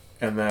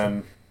 And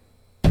then,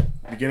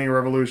 beginning of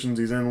Revolutions,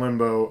 he's in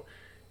limbo,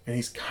 and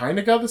he's kind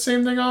of got the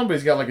same thing on, but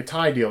he's got a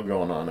tie deal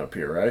going on up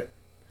here, right?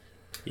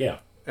 Yeah.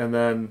 And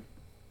then,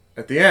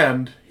 at the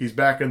end, he's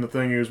back in the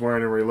thing he was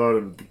wearing in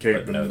Reloaded with the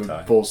cape and the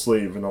tie. full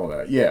sleeve and all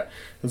that. Yeah.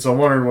 And so I'm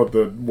wondering what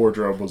the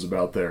wardrobe was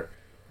about there.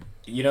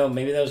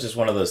 Maybe that was just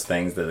one of those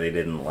things that they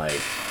didn't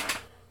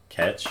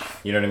catch.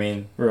 You know what I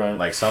mean?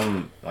 Right.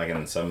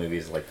 In some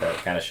movies, that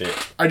kind of shit.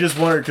 I just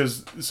wondered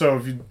because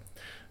if you,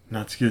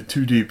 not to get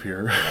too deep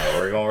here, No,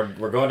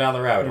 we're going down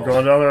the rabbit hole. We're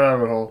going down the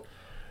rabbit hole.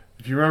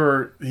 If you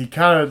remember, he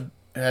kind of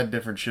had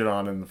different shit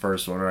on in the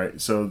first one, right?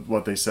 So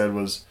what they said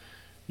was,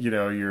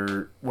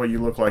 what you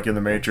look like in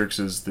the Matrix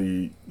is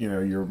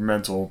your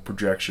mental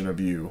projection of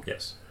you.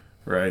 Yes.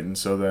 Right, and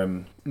so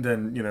then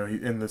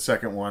in the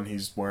second one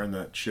he's wearing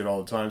that shit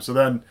all the time. So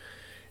then,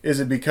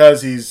 is it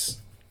because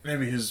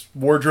maybe his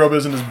wardrobe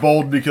isn't as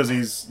bold because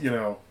he's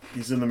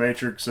in the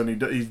Matrix and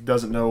he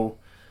doesn't know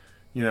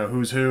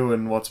who's who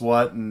and what's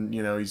what, and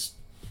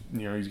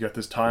he's got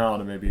this tie on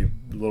and maybe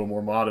a little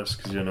more modest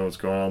because you know what's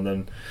going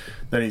on.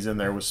 Then he's in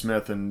there with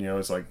Smith and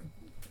it's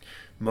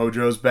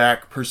Mojo's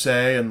back per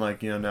se, and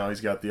like now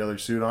he's got the other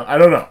suit on. I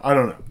don't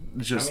know.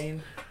 It's just I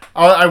mean,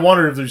 I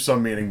wonder if there's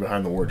some meaning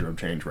behind the wardrobe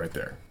change right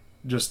there,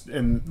 just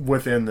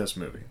within this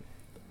movie.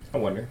 I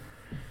wonder.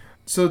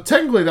 So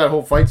technically, that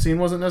whole fight scene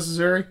wasn't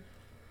necessary.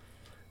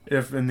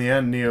 If in the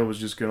end Neo was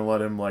just gonna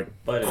let him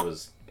But it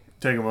was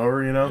take him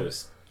over, it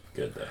was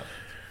good though.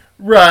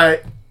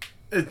 Right.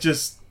 It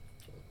just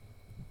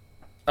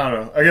I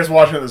don't know. I guess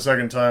watching it the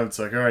second time, it's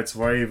like, all right, so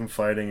why are you even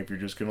fighting if you're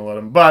just gonna let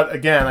him? But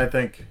again, I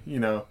think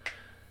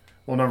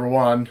well, number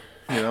one,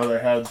 they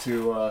had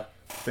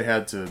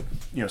to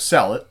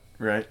sell it,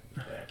 right?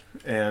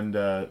 And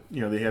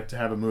they have to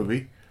have a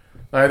movie.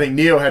 I think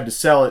Neo had to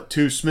sell it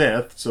to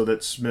Smith so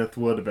that Smith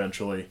would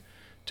eventually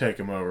take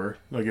him over.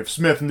 Like if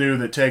Smith knew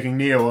that taking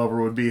Neo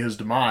over would be his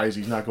demise,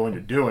 he's not going to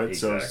do it.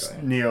 Exactly. So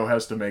Neo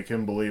has to make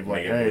him believe,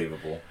 like, Make it hey,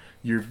 believable.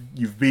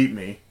 you've beat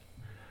me.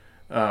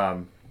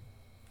 And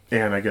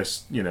I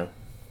guess you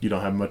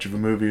don't have much of a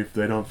movie if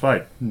they don't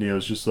fight.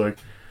 Neo's just like,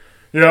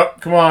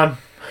 yep, come on.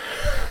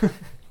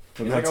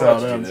 And that's how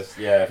it ends.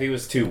 Yeah, if he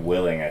was too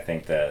willing, I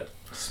think that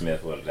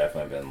Smith would have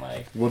definitely been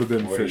like, Would have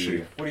been what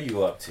fishy. What are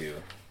you up to?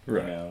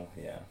 Right.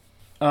 Yeah.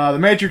 The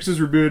Matrix is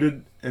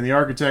rebooted, and the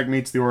Architect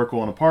meets the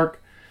Oracle in a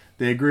park.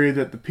 They agree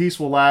that the peace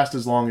will last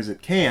as long as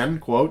it can,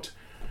 quote,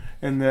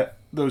 and that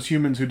those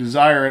humans who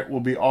desire it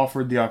will be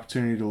offered the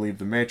opportunity to leave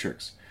the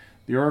Matrix.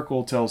 The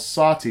Oracle tells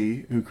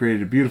Sati, who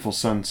created a beautiful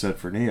sunset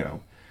for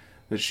Neo,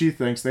 that she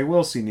thinks they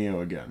will see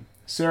Neo again.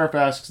 Seraph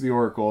asks the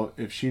Oracle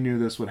if she knew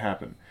this would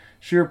happen.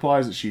 She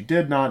replies that she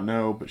did not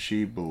know, but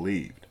she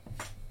believed.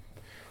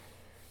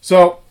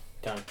 So,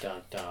 Dun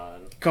dun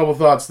dun. couple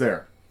thoughts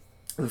there.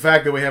 The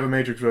fact that we have a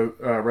Matrix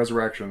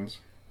Resurrections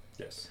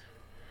Yes.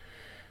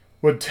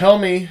 would tell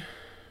me,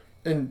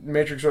 and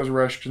Matrix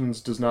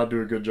Resurrections does not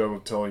do a good job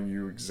of telling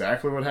you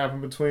exactly what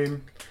happened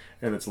between,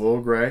 and it's a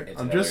little gray.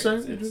 Just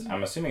saying.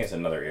 I'm assuming it's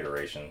another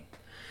iteration.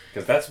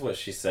 Because that's what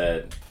she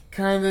said.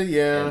 Kinda,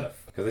 yeah.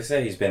 Because they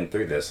said he's been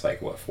through this,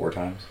 4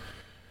 times?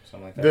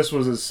 Something like that. This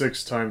was his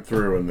 6th time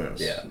through in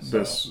this. Yeah,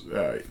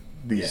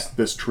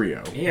 this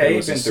trio. Yeah, it he's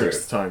was been his through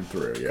 6th time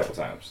through, A yeah. couple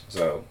times.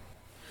 So,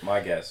 my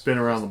guess. Been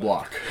around the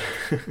block.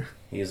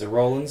 He's a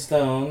Rolling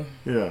Stone.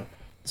 Yeah.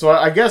 So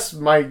I guess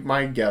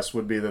my guess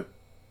would be that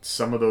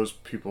some of those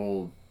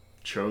people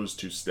chose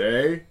to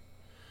stay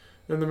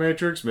in the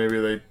Matrix. Maybe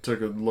they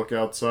took a look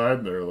outside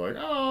and they're like,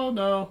 oh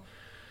no,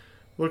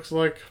 looks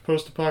like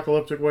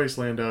post-apocalyptic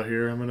wasteland out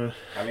here. I'm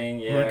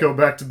gonna go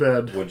back to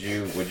bed. Would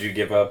you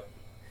give up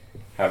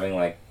having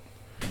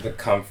the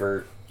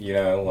comfort,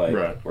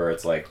 Right. where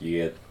it's you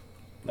get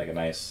a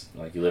nice,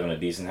 you live in a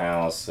decent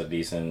house, a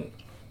decent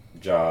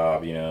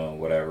job,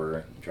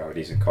 whatever, drive a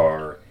decent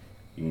car,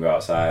 you can go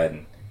outside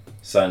and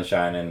sun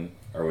shining,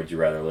 or would you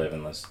rather live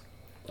in this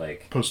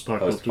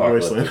Post-apocalyptic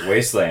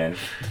wasteland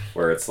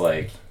where it's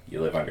you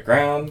live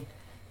underground,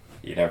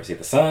 you never see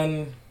the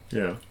sun,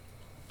 Yeah.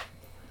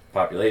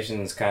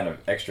 population's kind of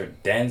extra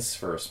dense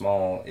for a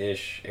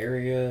small-ish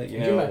area,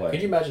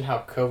 Could you imagine how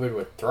COVID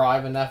would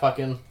thrive in that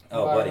fucking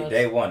Oh, buddy, environment?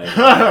 day one.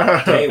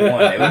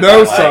 It would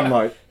No be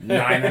sunlight.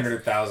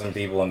 900,000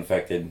 people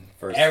infected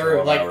first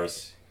Every- 12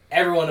 hours.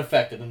 Everyone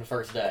infected in the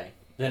first day.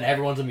 Then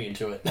everyone's immune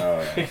to it.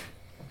 Oh, yeah.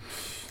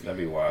 That'd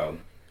be wild.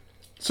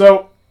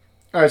 So,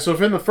 alright, so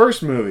if in the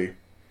first movie,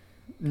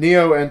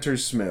 Neo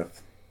enters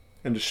Smith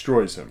and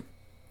destroys him,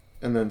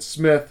 and then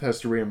Smith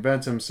has to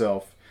reinvent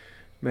himself,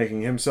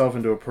 making himself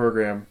into a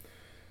program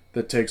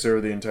that takes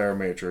over the entire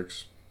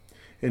Matrix,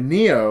 and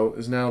Neo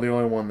is now the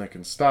only one that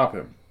can stop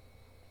him.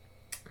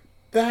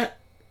 That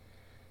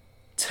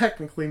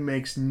technically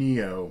makes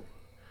Neo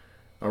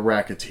a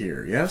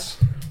racketeer, yes?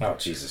 Oh,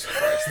 Jesus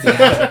Christ.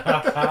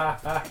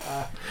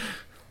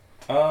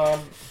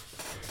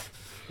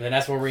 Then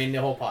that's where we end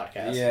the whole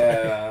podcast.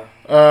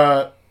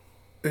 Yeah.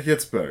 It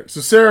gets better.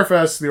 So Seraph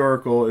asked the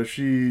Oracle if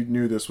she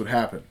knew this would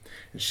happen.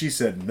 And she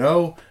said,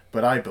 no,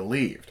 but I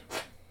believed.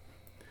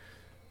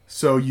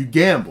 So you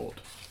gambled.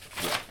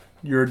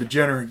 You're a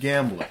degenerate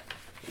gambler.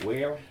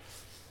 Well,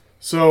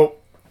 So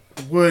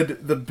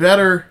would the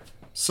better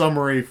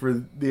summary for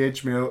the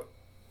HBO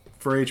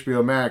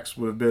Max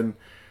would have been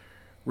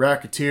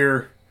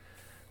racketeer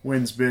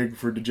wins big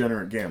for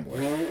degenerate gambler.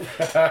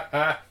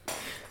 that'd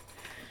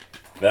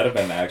have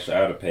been actually,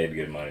 I would have paid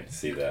good money to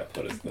see that,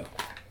 but it's the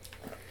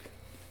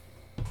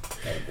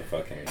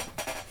fucking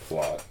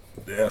plot.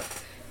 Yeah.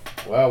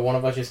 Well, one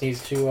of us just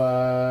needs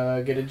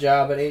to get a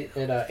job at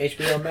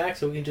HBO Max,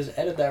 so we can just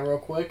edit that real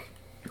quick.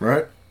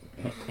 Right?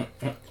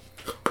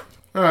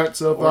 Alright,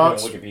 so Or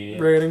thoughts, Wikipedia.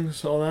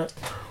 ratings, all that.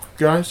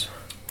 Guys?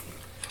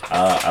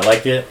 I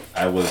liked it.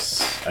 I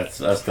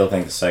still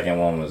think the second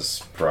one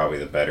was probably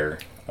the better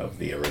of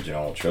the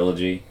original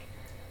trilogy.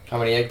 How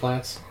many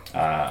eggplants?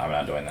 I'm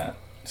not doing that.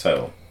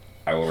 So,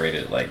 I will rate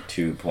it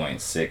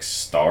 2.6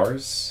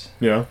 stars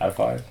Yeah. out of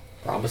 5.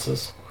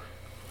 Promises.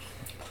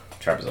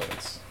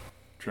 Trapezoids.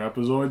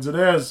 Trapezoids it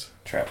is.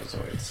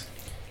 Trapezoids.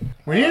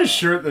 We need a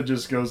shirt that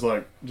just goes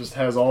just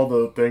has all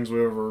the things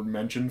we ever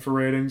mentioned for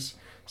ratings.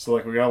 So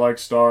we got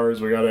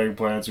stars, we got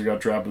eggplants, we got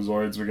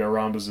trapezoids, we got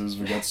rhombuses,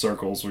 we got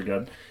circles, we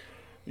got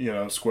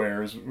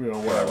squares,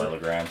 whatever.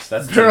 Parallelograms.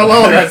 That's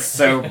Parallelograms. That's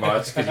so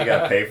much because you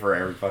gotta pay for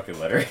every fucking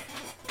letter.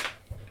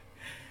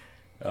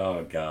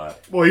 Oh god.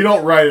 Well, you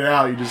don't write it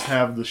out; you just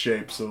have the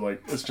shape. So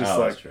like, it's just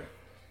That's true.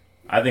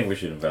 I think we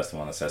should invest in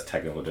one that says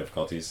technical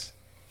difficulties.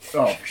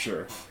 oh, for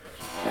sure.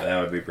 That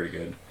would be pretty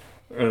good.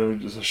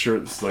 Just a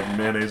shirt that's like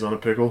mayonnaise on a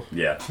pickle.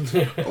 Yeah.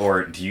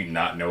 Or do you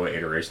not know what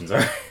iterations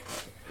are?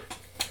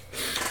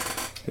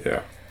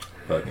 Yeah.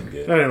 Fucking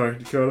good. Anyway,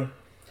 Dakota,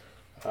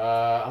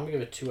 I'm gonna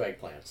give it 2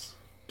 eggplants.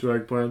 2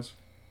 eggplants.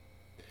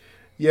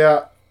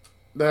 Yeah,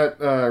 that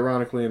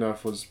ironically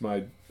enough was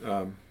my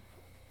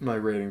my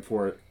rating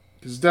for it.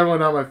 It's definitely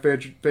not my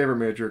favorite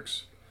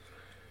Matrix,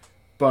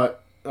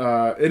 but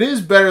it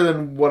is better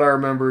than what I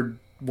remembered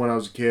when I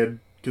was a kid.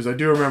 Because I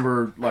do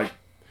remember like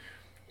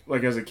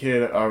as a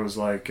kid, I was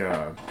like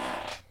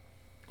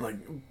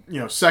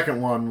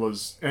second one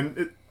was,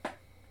 and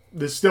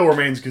this still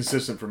remains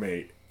consistent for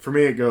me. For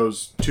me, it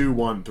goes 2,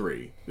 1,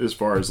 3 as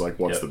far as like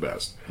what's the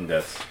best.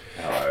 That's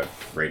how I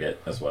rate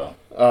it as well.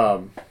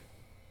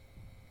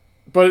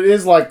 But it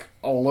is like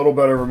a little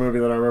better of a movie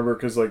than I remember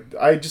because like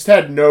I just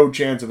had no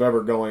chance of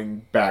ever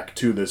going back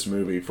to this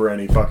movie for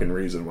any fucking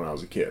reason when I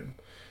was a kid,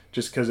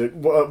 just because it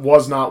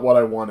was not what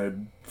I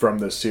wanted from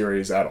this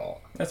series at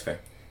all. That's fair.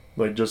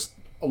 Like just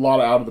a lot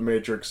of out of the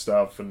Matrix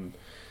stuff and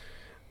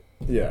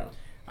yeah.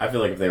 I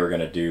feel like if they were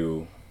gonna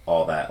do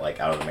all that like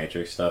out of the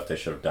Matrix stuff, they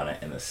should have done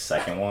it in the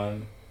second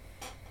one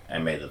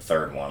and made the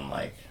third one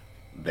like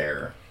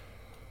their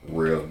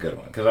real good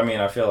one. Because I mean,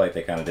 I feel like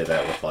they kind of did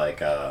that with like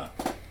kind of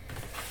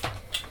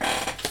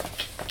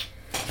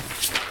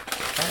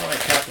like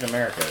Captain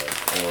America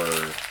or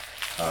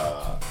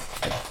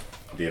like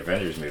the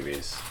Avengers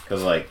movies.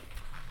 Because like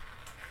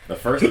the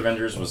first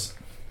Avengers was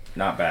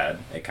not bad.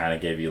 It kind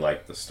of gave you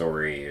like the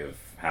story of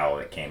how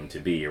it came to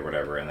be or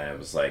whatever, and then it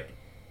was like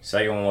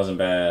second one wasn't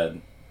bad,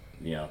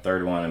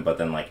 third one, but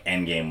then like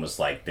Endgame was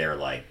like their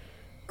like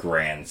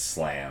grand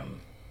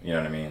slam. You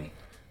know what I mean?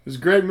 It was a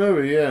great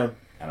movie, yeah.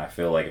 And I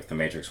feel like if the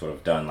Matrix would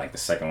have done like the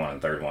second one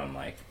and third one,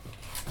 like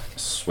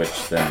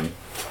switched them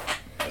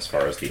as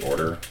far as the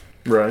order,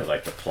 Right.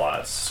 like the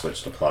plots,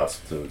 switched the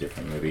plots to a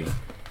different movie,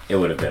 it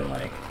would have been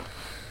like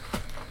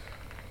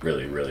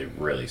really, really,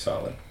 really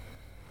solid.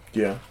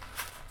 Yeah.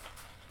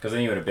 Because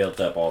then you would have built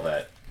up all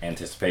that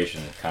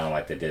anticipation, kind of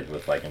like they did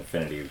with like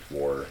Infinity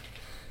War,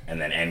 and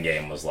then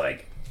Endgame was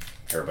like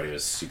everybody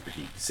was super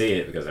heat to see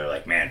it because they're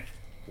like, man,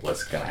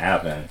 what's gonna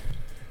happen?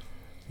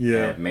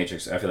 Yeah. And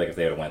Matrix, I feel like if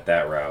they would have went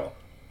that route,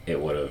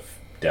 it would have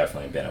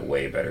definitely been a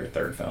way better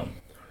third film.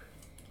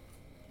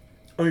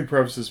 Let me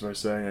preface this by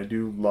saying I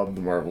do love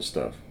the Marvel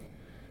stuff,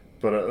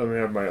 but let me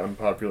have my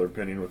unpopular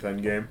opinion with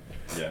Endgame.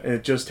 Yeah. And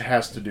it just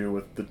has to do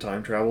with the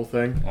time travel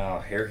thing. Oh,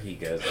 here he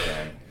goes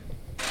again.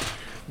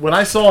 When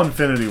I saw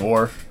Infinity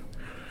War,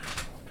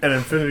 and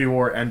Infinity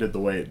War ended the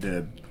way it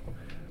did,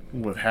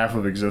 with half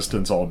of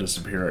existence all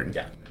disappearing.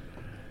 Yeah.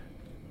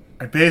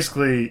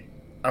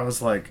 I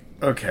was like,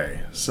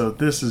 okay, so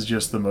this is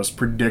just the most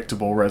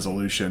predictable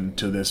resolution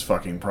to this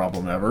fucking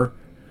problem ever.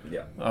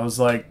 Yeah. I was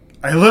like,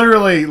 I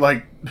literally,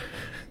 like,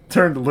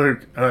 turned to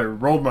Luke, and I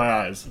rolled my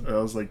eyes. And I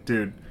was like,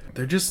 dude,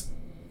 they're just...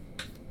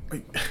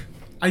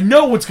 I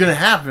know what's going to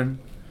happen.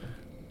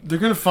 They're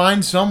going to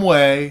find some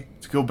way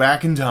to go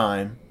back in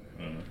time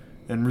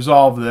and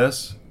resolve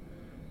this.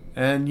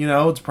 And,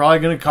 it's probably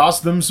going to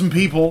cost them some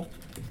people.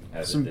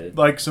 As it did.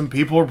 Like, some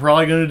people are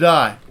probably going to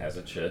die. As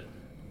it should.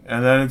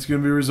 And then it's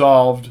going to be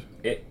resolved.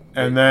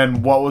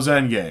 Then what was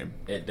Endgame?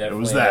 It definitely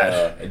was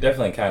that. It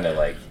definitely kind of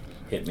like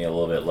hit me a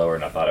little bit lower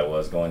than I thought it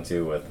was going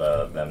to with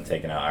them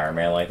taking out Iron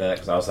Man like that,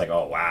 because I was like,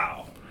 oh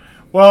wow.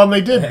 Well, and they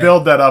did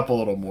build that up a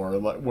little more,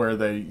 like, where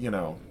they,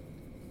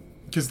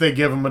 because they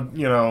give him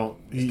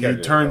he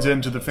turns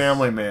into the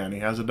family man. He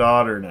has a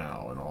daughter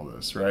now and all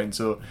this, right? And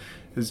so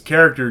his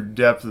character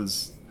depth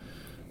is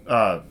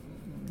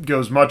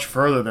goes much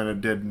further than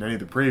it did in any of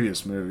the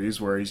previous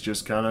movies, where he's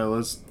just kind of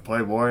this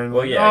playboy and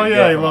well,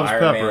 yeah, he loves Iron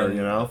Pepper,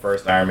 Man, the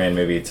first Iron Man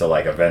movie to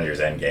like Avengers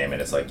Endgame,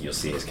 and it's like you'll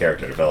see his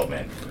character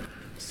development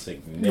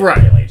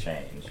significantly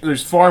change.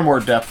 There's far more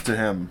depth to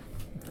him,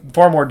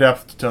 far more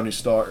depth to Tony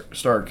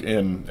Stark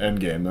in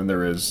Endgame than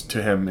there is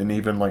to him in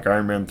even like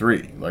Iron Man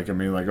 3. Like, I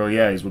mean, like, oh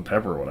yeah, he's with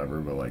Pepper or whatever,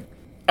 but like,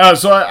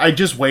 so I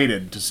just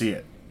waited to see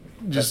it.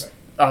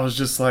 I was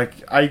just like,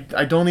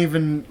 I don't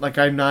even, like,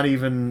 I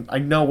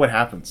know what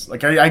happens.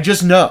 Like, I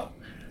just know.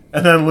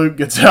 And then Luke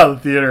gets out of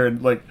the theater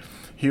and, like,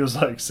 he was,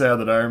 like, sad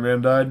that Iron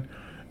Man died.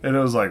 And it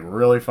was, like,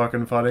 really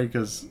fucking funny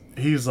because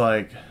he's,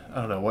 like, I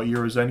don't know, what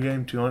year was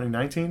Endgame?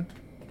 2019?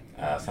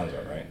 Sounds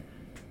about right.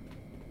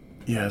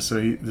 Yeah, so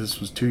this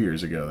was 2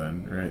 years ago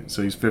then, right?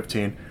 So he's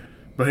 15.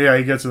 But, yeah,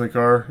 he gets in the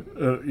car.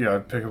 I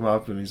pick him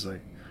up and he's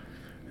like,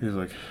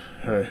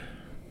 hey.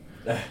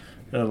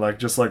 And, like,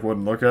 just, like,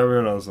 wouldn't look at me.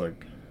 And I was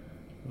like,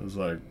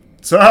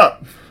 what's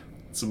up?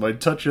 Somebody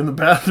touch you in the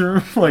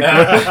bathroom? Like,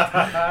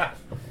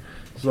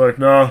 he's like,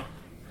 no. I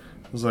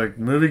was like,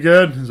 movie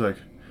good? He's like,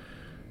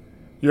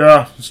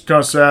 yeah, it's kind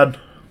of sad.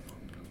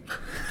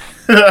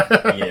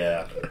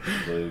 Yeah,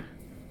 Luke.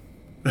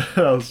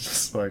 I was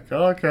just like,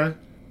 oh, okay.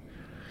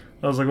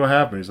 I was like, what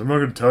happened? He's like, I'm not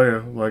going to tell you.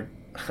 I'm like,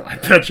 I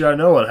bet you I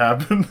know what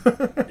happened.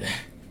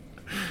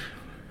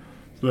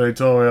 So they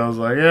told me, I was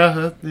like,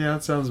 yeah,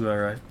 that sounds about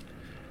right.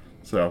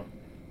 So.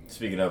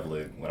 Speaking of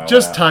Luke, when I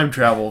Just went out, time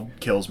travel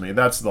kills me.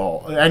 That's the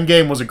all.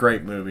 Endgame was a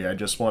great movie. I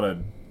just want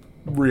to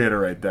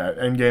reiterate that.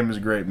 Endgame is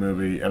a great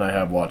movie, and I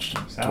have watched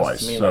it sounds twice.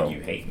 to me So. like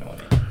you hate knowing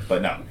it.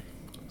 But no.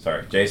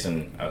 Sorry,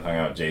 Jason. I was hanging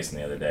out with Jason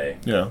the other day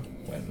Yeah.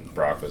 when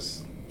Brock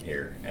was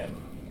here, and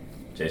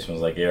Jason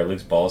was like, "Yeah, are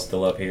Luke's balls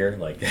still up here?"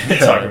 Like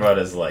talking about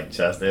his like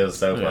chest. It was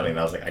so funny, and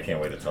I was like, "I can't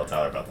wait to tell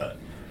Tyler about that."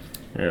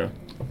 Yeah.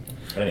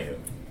 But anywho,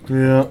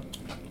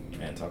 Yeah.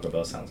 man, Taco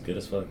Bell sounds good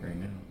as fuck right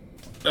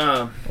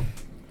now.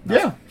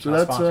 Yeah. So Not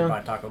that's sponsored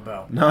by Taco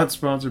Bell. not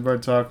sponsored by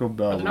Taco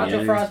Bell. Are the nacho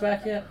We- fries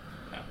back yet?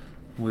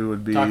 We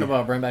would be. Taco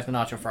Bell, bring back the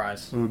nacho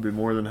fries. We would be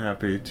more than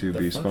happy to The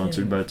be fucking-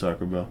 sponsored by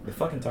Taco Bell. The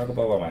fucking Taco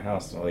Bell by my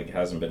house like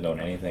hasn't been doing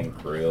anything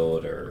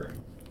grilled or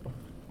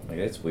like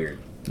it's weird.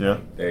 Yeah.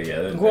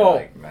 They're Well,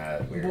 like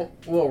mad weird.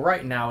 Well,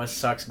 right now it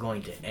sucks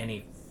going to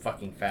any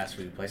fucking fast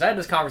food place. I had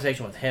this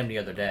conversation with him the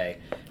other day.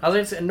 I was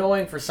like, it's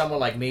annoying for someone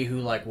like me who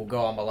like will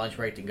go on my lunch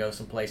break to go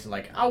someplace and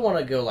like I want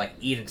to go like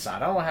eat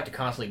inside. I don't want to have to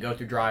constantly go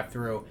through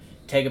drive-through,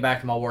 take it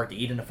back to my work to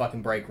eat in the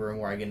fucking break room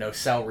where I get no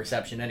cell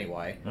reception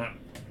anyway.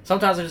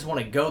 Sometimes I just want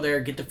to go there,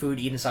 get the food,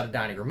 eat inside the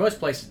dining room. Most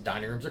places,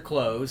 dining rooms are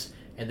closed.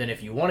 And then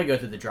if you want to go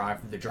through the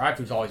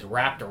drive-thru is always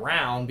wrapped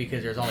around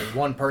because there's only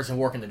one person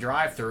working the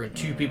drive-thru and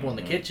two people in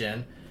the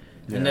kitchen.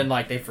 And then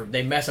like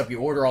they mess up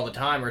your order all the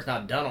time or it's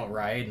not done all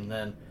right. And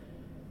then,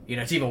 you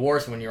know, it's even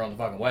worse when you're on the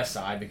fucking west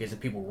side because the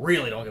people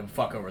really don't give a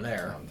fuck over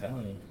there. I'm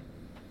telling you.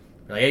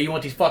 They're like, hey, you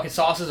want these fucking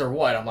sauces or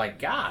what? I'm like,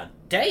 God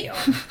damn.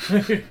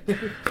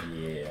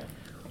 Yeah.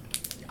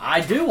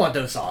 I do want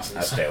those sauces.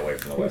 I stay away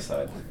from the west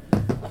side.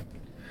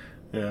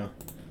 Yeah.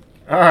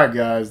 All right,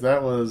 guys.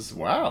 That was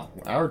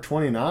hour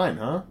 29,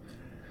 huh?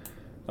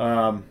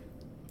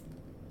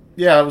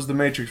 Yeah, that was the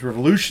Matrix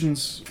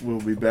Revolutions. We'll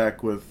be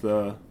back with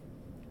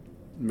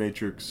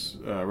Matrix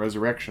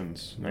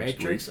Resurrections next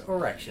Matrix week.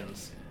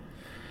 Erections.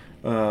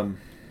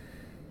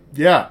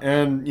 Yeah,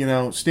 and you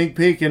know, sneak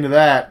peek into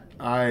that.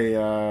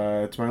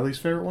 It's my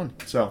least favorite one.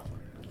 So.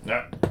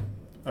 Yeah.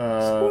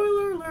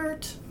 Spoiler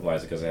alert. Why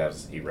is it because it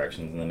has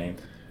erections in the name?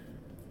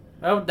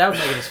 That would make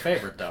it his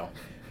favorite, though.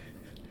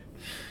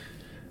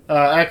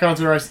 At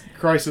Content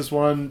Crisis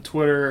 1,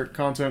 Twitter,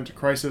 Content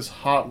Crisis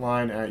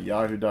Hotline at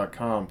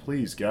yahoo.com.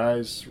 Please,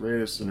 guys,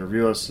 rate us and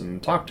review us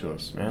and talk to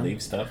us, man.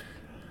 Leave stuff.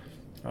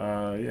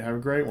 Yeah, have a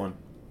great one.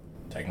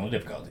 Technical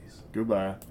difficulties. Goodbye.